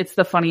bit, it's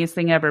the funniest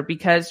thing ever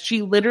because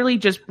she literally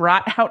just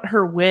brought out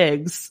her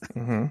wigs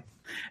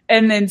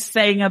and then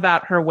sang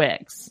about her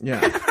wigs.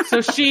 Yeah. So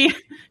she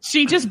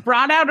just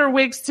brought out her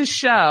wigs to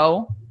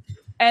show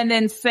and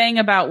then sang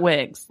about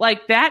wigs.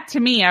 Like that to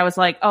me, I was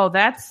like, oh,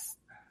 that's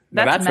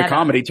the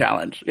comedy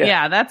challenge.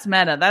 Yeah, that's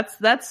meta.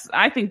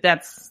 I think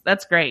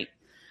that's great.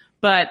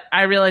 But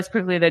I realized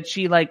quickly that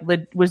she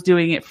was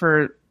doing it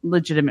for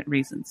legitimate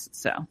reasons.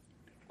 So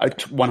I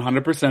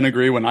 100%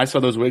 agree. When I saw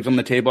those wigs on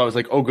the table, I was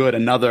like, oh, good.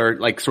 Another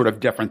like sort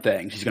of different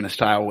thing. She's going to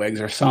style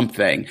wigs or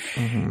something.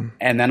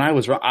 And then I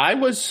was wrong. I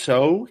was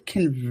so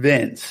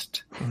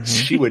convinced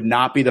she would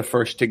not be the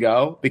first to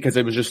go because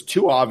it was just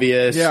too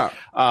obvious. Yeah.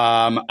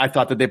 I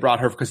thought that they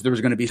brought her because there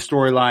was going to be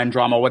storyline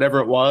drama,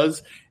 whatever it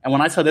was. And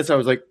when I saw this, I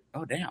was like,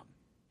 oh, damn.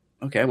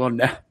 Okay. Well,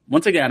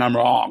 once again, I'm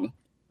wrong.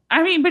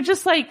 I mean, but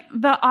just like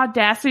the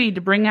audacity to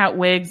bring out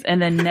wigs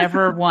and then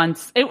never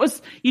once it was,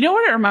 you know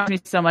what it reminds me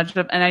so much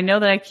of? And I know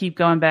that I keep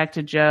going back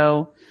to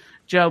Joe,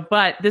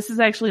 but this is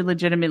actually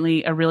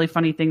legitimately a really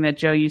funny thing that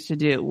Joe used to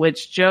do,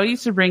 which Joe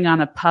used to bring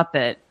on a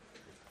puppet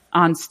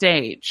on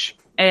stage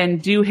and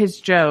do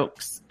his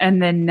jokes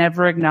and then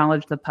never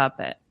acknowledge the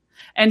puppet.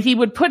 And he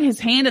would put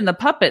his hand in the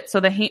puppet. So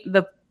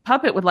the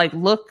puppet would like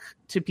look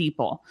to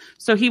people.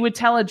 So he would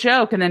tell a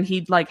joke and then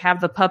he'd like have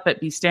the puppet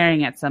be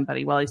staring at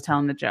somebody while he's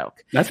telling the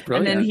joke. That's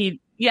brilliant. And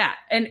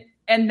then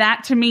and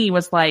that to me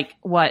was like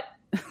what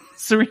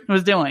Serena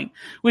was doing,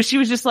 was she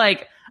was just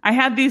like, I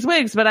had these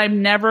wigs, but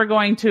I'm never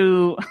going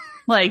to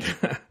like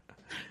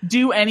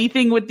do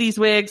anything with these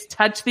wigs,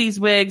 touch these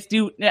wigs,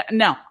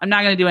 no, I'm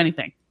not going to do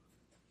anything.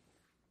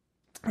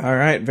 All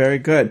right. Very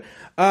good.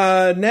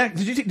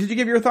 Next, did you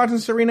give your thoughts on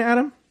Serena,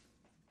 Adam?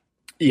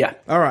 Yeah.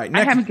 All right.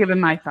 Next. I haven't given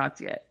my thoughts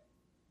yet.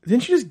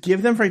 Didn't you just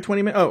give them for like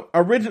 20 minutes?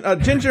 Oh,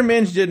 Ginger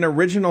Minge did an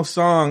original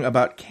song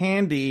about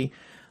candy.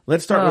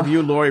 Let's start with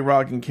you, Lori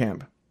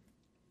Roggenkamp.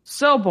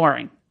 So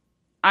boring.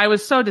 I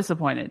was so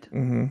disappointed.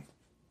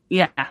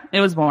 Yeah, it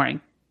was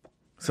boring.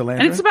 Cilandra?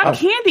 And it's about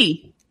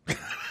candy.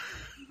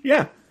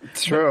 Yeah.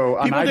 It's true.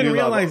 People didn't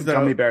realize, though,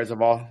 gummy bears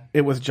of all.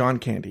 It was John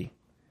Candy.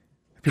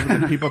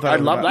 People thought I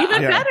love that.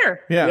 Even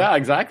better. Yeah,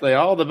 exactly.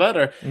 All the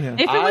better. Yeah.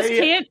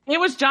 If it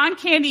was John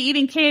Candy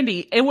eating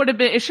candy,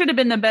 it should have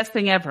been the best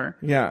thing ever.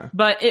 Yeah.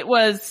 But it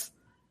was,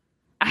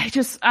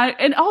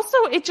 and also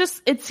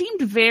it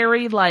seemed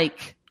very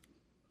like,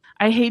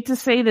 I hate to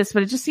say this,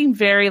 but it just seemed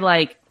very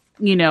like,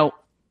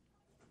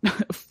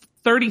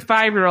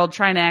 35-year-old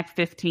trying to act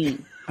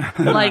 15.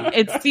 Like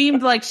it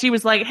seemed like she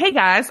was like, hey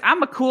guys,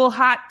 I'm a cool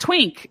hot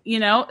twink.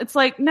 It's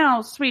like,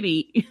 no,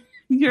 sweetie,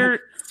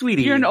 you're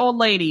an old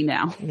lady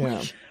now.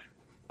 Yeah.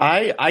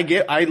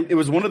 It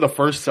was one of the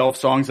first self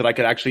songs that I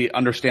could actually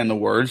understand the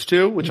words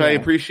to, which I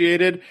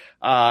appreciated.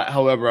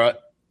 However,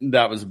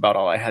 that was about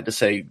all I had to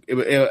say.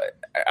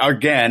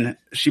 Again,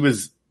 she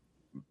was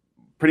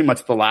pretty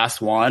much the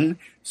last one.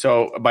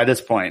 So by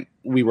this point,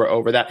 we were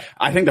over that.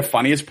 I think the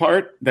funniest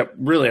part that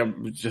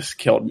really just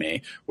killed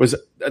me was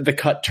the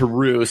cut to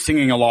Rue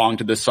singing along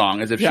to this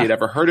song as if she had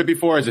ever heard it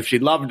before, as if she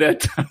loved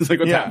it. I was like,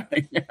 what's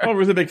happening here? Oh, I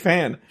was a big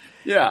fan.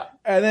 Yeah.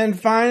 And then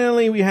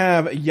finally we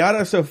have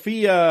Yara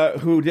Sofia,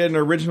 who did an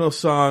original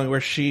song where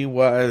she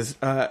was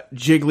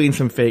jiggling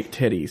some fake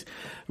titties.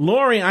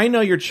 Lori, I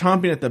know you're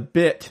chomping at the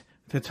bit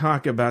to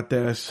talk about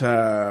this.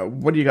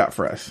 What do you got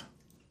for us?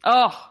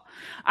 Oh,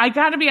 I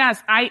gotta be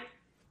honest.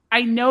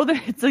 I know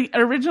that it's an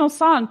original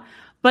song,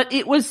 but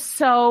it was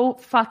so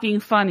fucking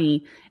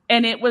funny.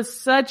 And it was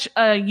such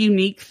a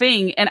unique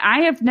thing. And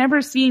I have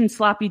never seen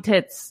sloppy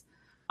tits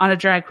on a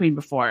drag queen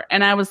before.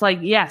 And I was like,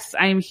 yes,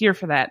 I am here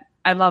for that.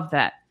 I love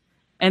that.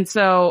 And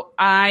so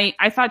I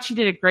thought she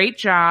did a great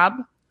job.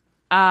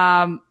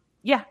 I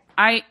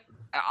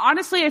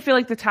honestly, I feel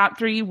like the top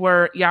three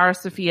were Yara,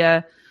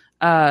 Sophia,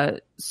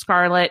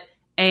 Scarlett,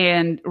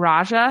 and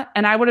Raja.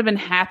 And I would have been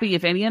happy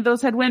if any of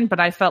those had won, but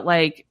I felt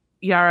like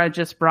Yara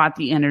just brought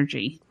the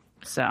energy.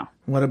 So,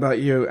 what about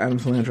you, Adam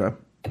Salandra?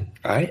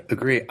 I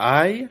agree.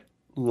 I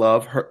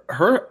love her.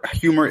 Her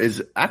humor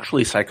is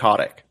actually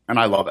psychotic, and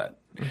I love it.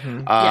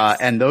 Yes.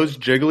 And those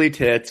jiggly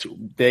tits,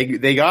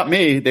 they got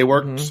me. They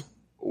worked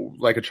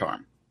like a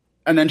charm.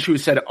 And then she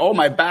said, "Oh,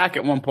 my back,"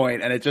 at one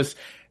point, and it just,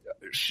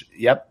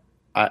 yep,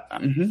 I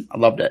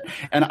loved it.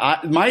 And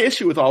my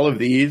issue with all of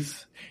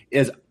these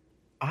is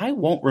I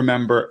won't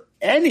remember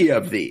any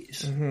of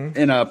these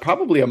in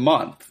probably a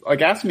month.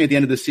 Like, ask me at the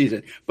end of the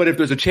season. But if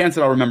there's a chance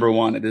that I'll remember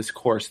one, it is, of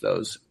course,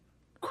 those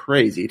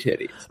crazy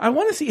titties. I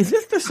want to see, is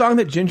this the song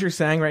that Ginger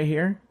sang right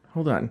here?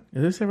 Hold on.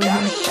 Is this it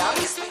right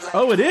here?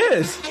 Oh, it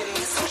is.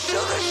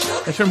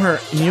 It's from her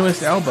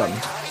newest album.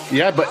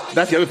 Yeah, but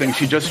that's the other thing.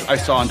 I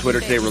saw on Twitter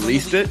today,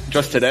 released it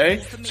just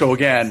today. So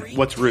again,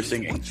 what's Rue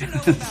singing?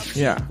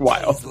 Yeah.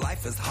 Wild.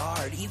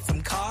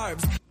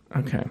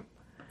 Okay.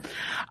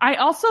 I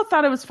also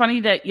thought it was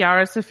funny that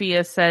Yara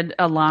Sophia said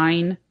a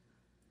line.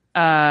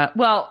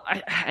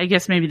 I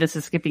guess maybe this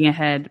is skipping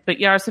ahead, but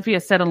Yara Sophia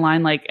said a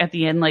line like at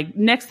the end, like,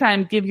 next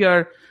time give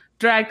your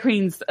drag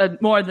queens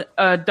more than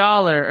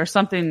 $1 or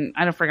something.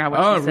 I don't forget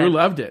what she said. Rue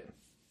loved it.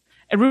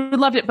 And Rue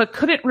loved it, but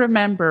couldn't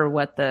remember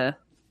what the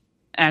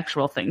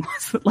actual thing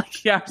was.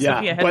 Like, Yara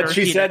Sophia had but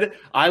she said,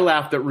 I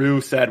laughed at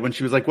Rue said when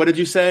she was like, "What did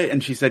you say?"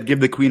 And she said,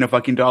 "Give the queen a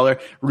fucking $1."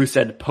 Rue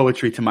said,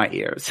 "Poetry to my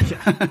ears."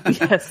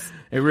 Yes.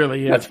 It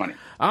really is. That's funny.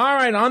 All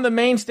right, on the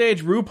main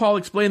stage, RuPaul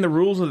explained the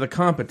rules of the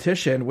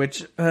competition,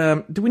 which,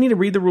 do we need to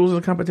read the rules of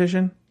the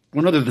competition?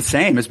 Well, no, they're the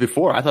same as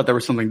before. I thought there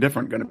was something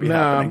different going to be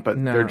happening,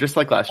 but they're just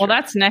like last year. Well,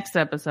 that's next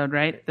episode,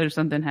 right? There's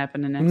something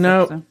happening next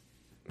episode.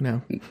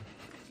 No.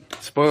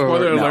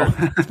 Spoiler alert.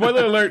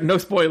 Spoiler alert, no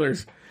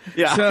spoilers.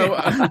 Yeah.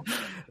 So,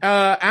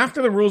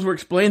 after the rules were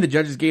explained, the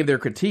judges gave their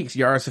critiques.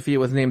 Yara Sophia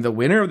was named the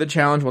winner of the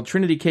challenge, while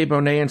Trinity K.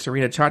 Bonet and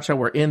Serena Chacha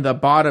were in the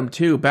bottom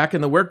two. Back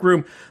in the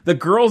workroom, the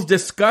girls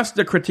discussed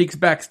the critiques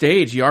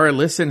backstage. Yara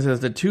listens as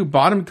the two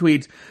bottom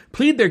tweets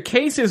plead their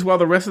cases, while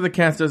the rest of the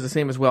cast does the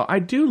same as well. I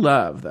do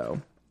love,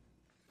 though,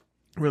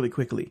 really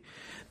quickly,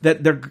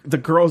 that the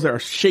girls are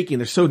shaking.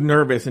 They're so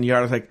nervous, and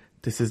Yara's like,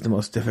 "This is the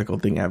most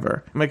difficult thing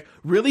ever." I'm like,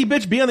 really,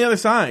 bitch? Be on the other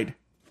side.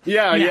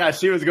 Yeah,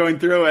 she was going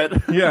through it.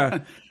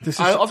 Yeah.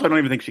 I don't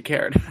even think she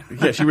cared.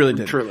 Yeah, she really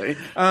did. Truly.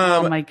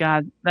 Oh my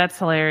God. That's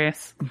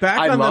hilarious.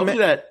 I love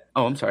that.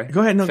 Oh, I'm sorry.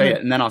 Go ahead. No, say it,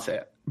 and then I'll say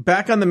it.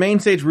 Back on the main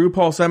stage,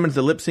 RuPaul summons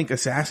the lip sync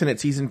assassin at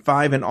season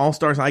 5 and All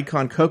Stars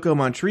icon Coco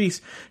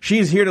Montrese.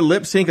 She's here to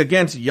lip sync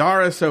against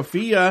Yara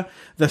Sophia.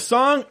 The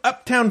song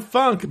Uptown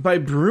Funk by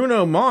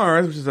Bruno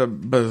Mars, which is a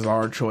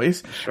bizarre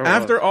choice. Sure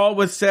After all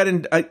was said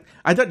and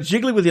I thought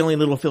Jiggly was the only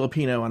little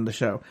Filipino on the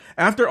show.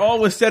 After all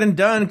was said and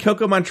done,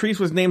 Coco Montrese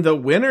was named the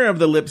winner of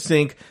the lip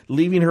sync,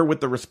 leaving her with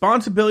the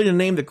responsibility to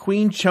name the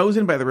queen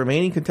chosen by the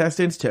remaining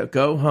contestants to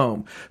go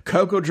home.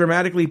 Coco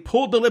dramatically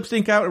pulled the lip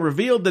sync out and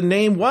revealed the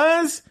name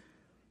was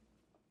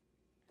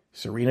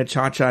Serena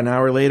Chacha. An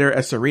hour later,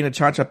 as Serena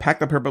Chacha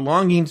packed up her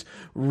belongings,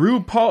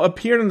 RuPaul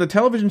appeared on the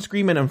television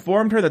screen and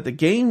informed her that the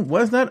game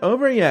was not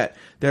over yet.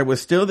 There was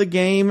still the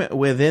game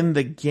within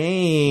the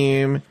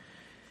game.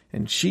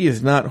 And she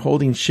is not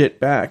holding shit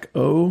back. At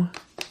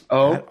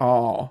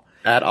all.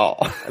 At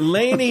all.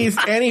 Ladies,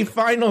 any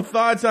final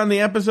thoughts on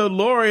the episode?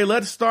 Lori,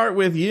 let's start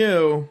with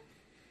you.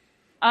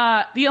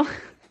 The only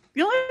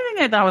thing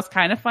I thought was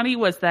kind of funny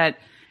was that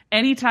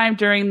anytime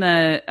during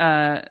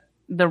the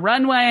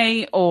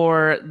runway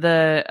or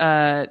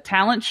the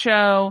talent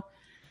show,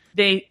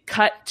 they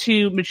cut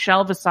to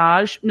Michelle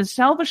Visage.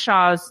 Michelle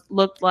Visage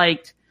looked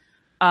like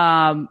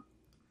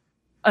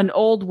an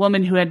old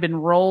woman who had been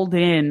rolled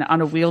in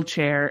on a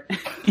wheelchair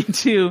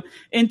into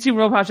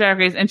RuPaul's Drag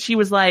Race, and she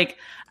was like,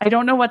 "I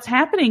don't know what's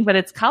happening, but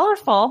it's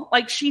colorful."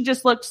 Like, she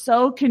just looked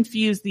so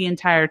confused the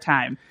entire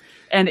time.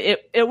 And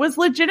it was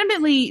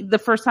legitimately the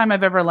first time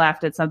I've ever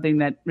laughed at something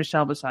that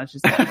Michelle Visage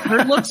said.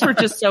 Her looks were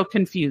just so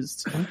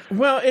confused.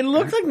 Well, it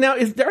looks like now,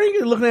 are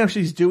you looking at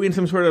she's doing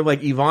some sort of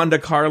like Yvonne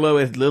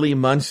DiCarlo as Lily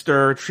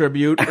Munster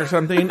tribute or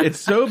something? It's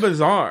so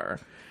bizarre.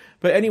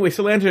 But anyway,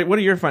 Solange, what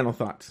are your final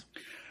thoughts?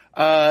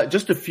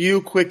 Just a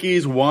few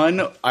quickies.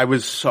 One, I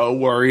was so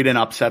worried and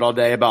upset all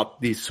day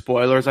about these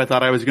spoilers I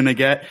thought I was going to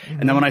get.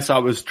 And then when I saw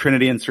it was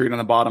Trinity and Serena on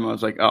the bottom, I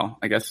was like, oh,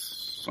 I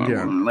guess I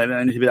didn't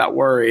need to be that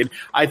worried.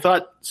 I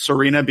thought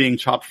Serena being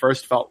chopped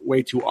first felt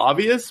way too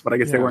obvious, but I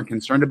guess they weren't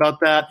concerned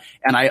about that.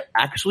 And I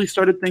actually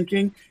started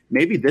thinking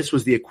maybe this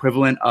was the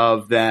equivalent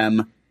of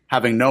them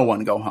having no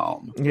one go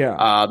home.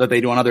 That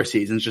they do on other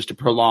seasons just to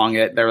prolong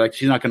it. They're like,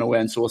 she's not going to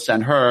win, so we'll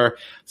send her.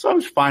 So I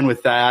was fine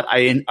with that.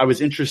 I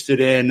was interested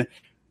in,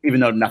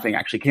 even though nothing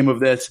actually came of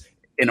this,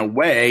 in a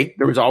way,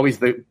 there was always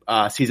the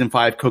season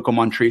 5 Coco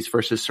Montrese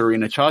versus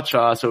Serena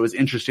Chacha. So it was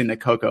interesting that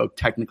Coco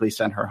technically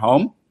sent her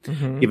home,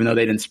 even though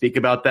they didn't speak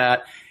about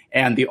that.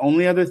 And the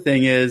only other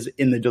thing is,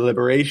 in the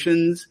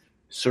deliberations,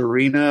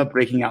 Serena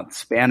breaking out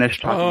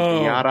Spanish, talking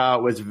to Yara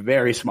was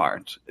very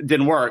smart. It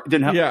didn't work. It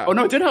didn't help. Yeah. Oh,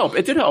 no, it did help.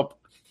 It did help.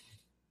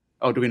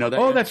 Oh, do we know that?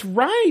 Oh, yet? that's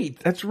right.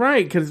 That's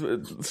right. Because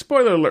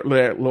spoiler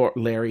alert,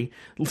 Larry.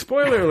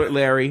 Spoiler alert,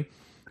 Larry.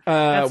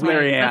 That's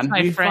Marianne.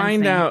 my We friend's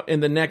find name. out in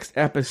the next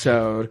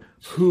episode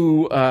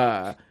who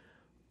Yara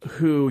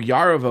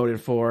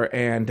voted for,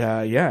 and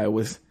it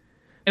was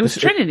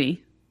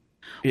Trinity.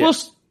 Yeah. Well,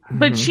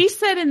 but she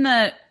said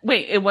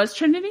it was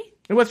Trinity?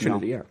 It was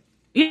Trinity, yeah.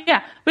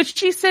 Yeah, but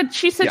she said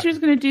she was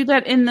going to do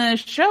that in the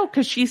show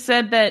because she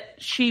said that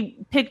she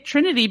picked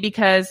Trinity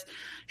because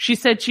she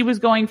said she was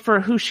going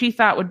for who she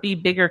thought would be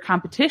bigger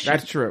competition.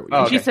 That's true.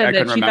 Oh, She said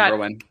that she thought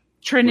when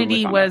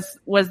Trinity was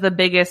the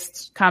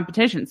biggest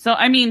competition. So,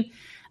 I mean,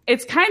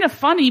 it's kind of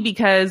funny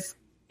because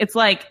it's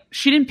like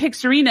she didn't pick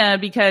Serena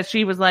because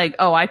she was like,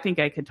 oh, I think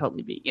I could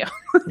totally beat you.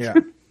 Yeah.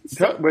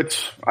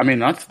 Which, I mean,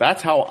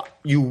 that's how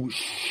you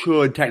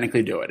should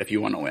technically do it if you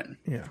want to win.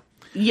 Yeah.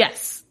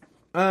 Yes.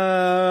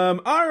 All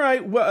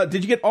right. Well,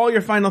 did you get all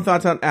your final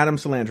thoughts on Adam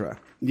Salandra?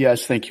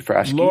 Yes, thank you for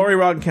asking. Lori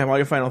Roggenkamp, all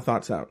your final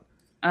thoughts out.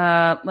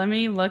 Let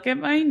me look at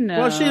my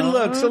notes.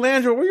 Well,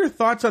 Salandra, what were your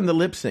thoughts on the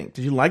lip sync?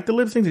 Did you like the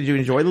lip sync? Did you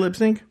enjoy the lip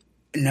sync?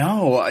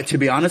 No, to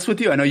be honest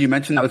with you, I know you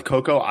mentioned that with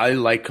Coco. I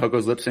like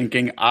Coco's lip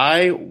syncing.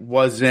 I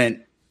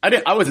didn't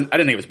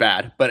think it was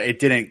bad, but it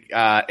didn't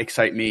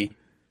excite me.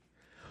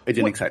 It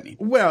didn't excite me.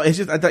 Well, it's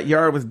just I thought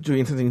Yara was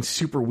doing something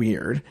super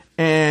weird,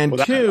 and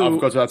that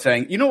goes without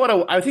saying. You know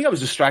what? I think I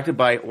was distracted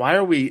by why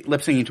are we lip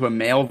syncing to a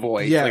male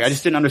voice? Yes. Like I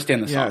just didn't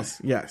understand the song.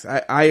 Yes,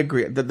 I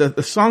agree.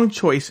 The song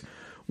choice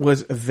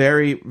was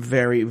very,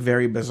 very,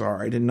 very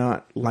bizarre. I did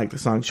not like the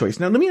song choice.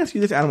 Now, let me ask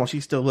you this, Adam, while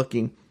she's still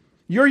looking.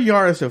 You're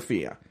Yara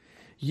Sofia.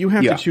 You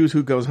have to choose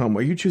who goes home.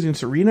 Are you choosing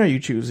Serena or are you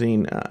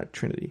choosing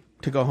Trinity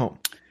to go home?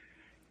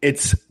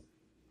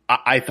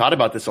 I thought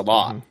about this a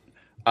lot,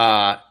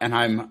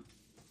 and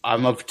I'm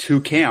of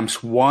two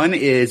camps. One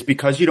is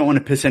because you don't want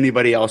to piss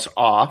anybody else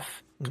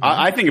off.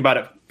 I think about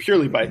it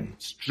purely by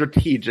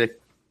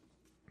strategic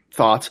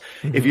thoughts.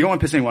 If you don't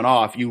want to piss anyone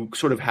off, you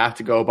sort of have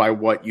to go by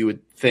what you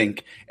would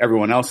think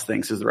everyone else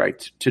thinks is the right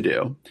to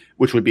do,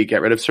 which would be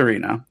get rid of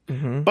Serena.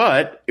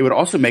 But it would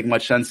also make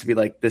much sense to be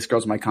like, this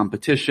girl's my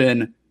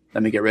competition.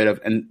 Let me get rid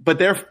of.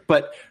 But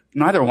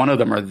neither one of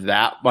them are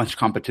that much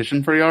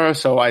competition for Yara.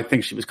 So I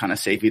think she was kind of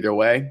safe either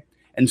way.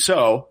 And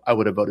so I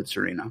would have voted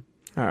Serena.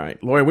 All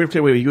right. Lori, would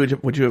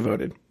you have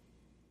voted?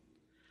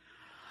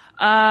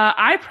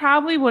 I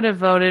probably would have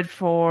voted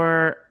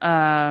for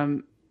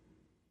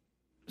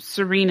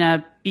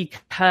Serena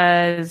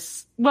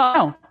because,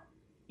 I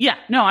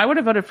would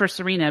have voted for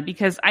Serena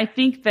because I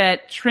think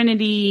that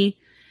Trinity,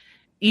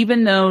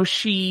 even though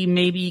she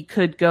maybe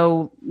could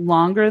go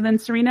longer than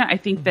Serena, I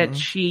think that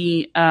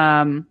she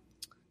might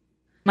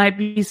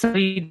be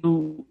somebody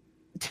who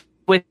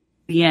with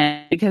the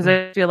end because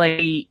I feel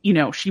like,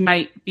 she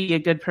might be a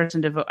good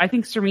person to vote. I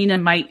think Serena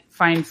might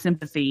find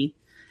sympathy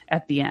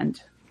at the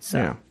end. So.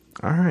 Yeah.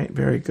 All right.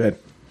 Very good.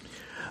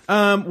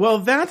 Well,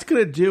 that's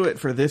going to do it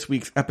for this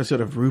week's episode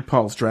of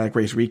RuPaul's Drag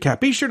Race Recap.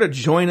 Be sure to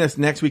join us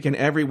next week and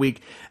every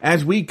week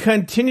as we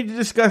continue to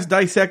discuss,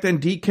 dissect, and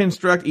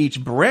deconstruct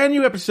each brand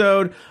new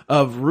episode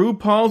of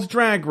RuPaul's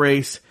Drag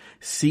Race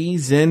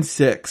Season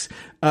 6.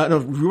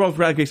 RuPaul's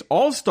Drag Race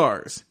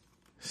All-Stars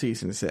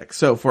Season 6.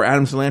 So for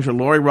Adam Salandra,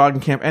 Lori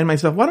Roggenkamp, and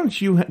myself, why don't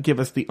you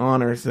give us the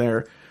honors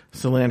there,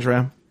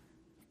 Salandra?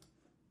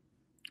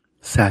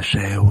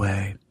 Sashay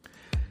away.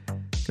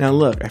 Now,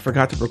 look, I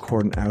forgot to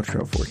record an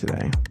outro for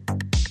today.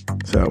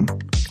 So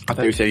I thought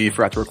you were saying you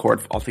forgot to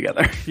record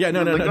altogether. Yeah,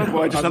 no.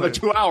 Boy, just another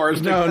 2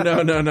 hours. No.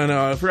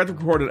 I forgot to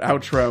record an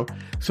outro.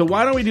 So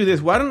why don't we do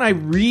this? Why don't I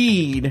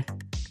read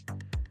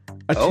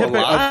a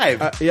live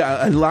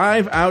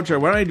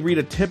outro? Why don't I read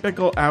a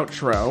typical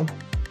outro?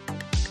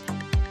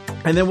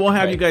 And then we'll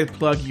have you guys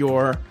plug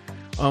your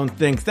own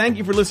thing. Thank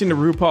you for listening to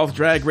RuPaul's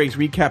Drag Race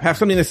Recap. Have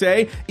something to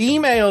say?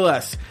 Email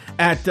us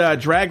at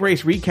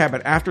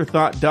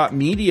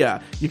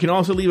dragracerecap@afterthought.media. You can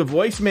also leave a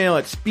voicemail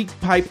at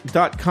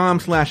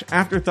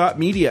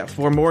speakpipe.com/afterthoughtmedia.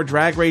 For more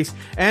Drag Race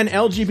and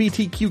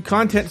LGBTQ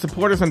content,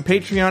 support us on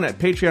Patreon at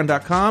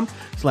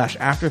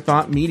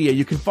patreon.com/afterthoughtmedia.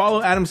 You can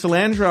follow Adam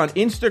Salandra on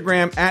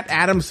Instagram at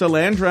Adam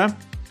Salandra.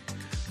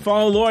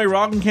 Follow Lori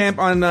Roggenkamp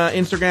on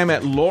Instagram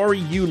at Lori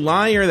You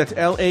Liar. That's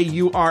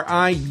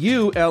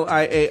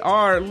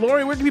LAURIULIAR.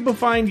 Lori, where can people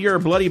find your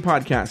bloody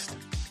podcast?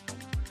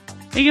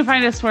 You can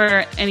find us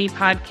where any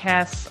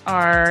podcasts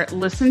are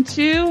listened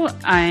to,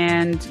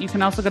 and you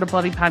can also go to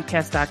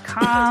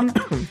bloodypodcast.com,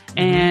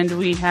 and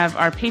we have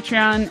our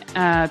Patreon,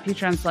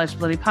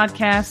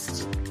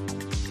 Patreon/bloodypodcast,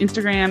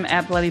 Instagram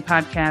at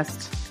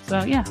bloodypodcast.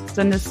 So yeah,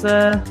 send us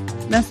a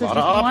message. A lot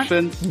of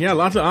options. Yeah,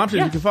 lots of options.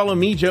 Yeah. You can follow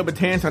me, Joe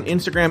Batance, on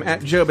Instagram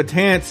at Joe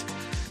Batance.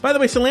 By the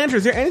way, Salandra,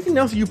 is there anything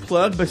else you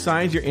plug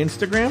besides your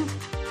Instagram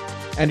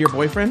and your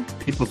boyfriend?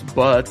 People's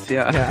butts,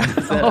 yeah.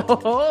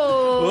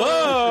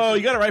 Whoa,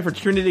 you got it right for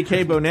Trinity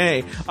K.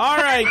 Bonet. All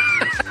right.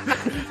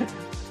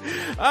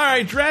 All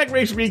right, Drag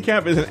Race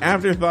Recap is an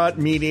Afterthought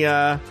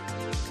Media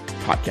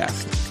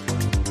podcast.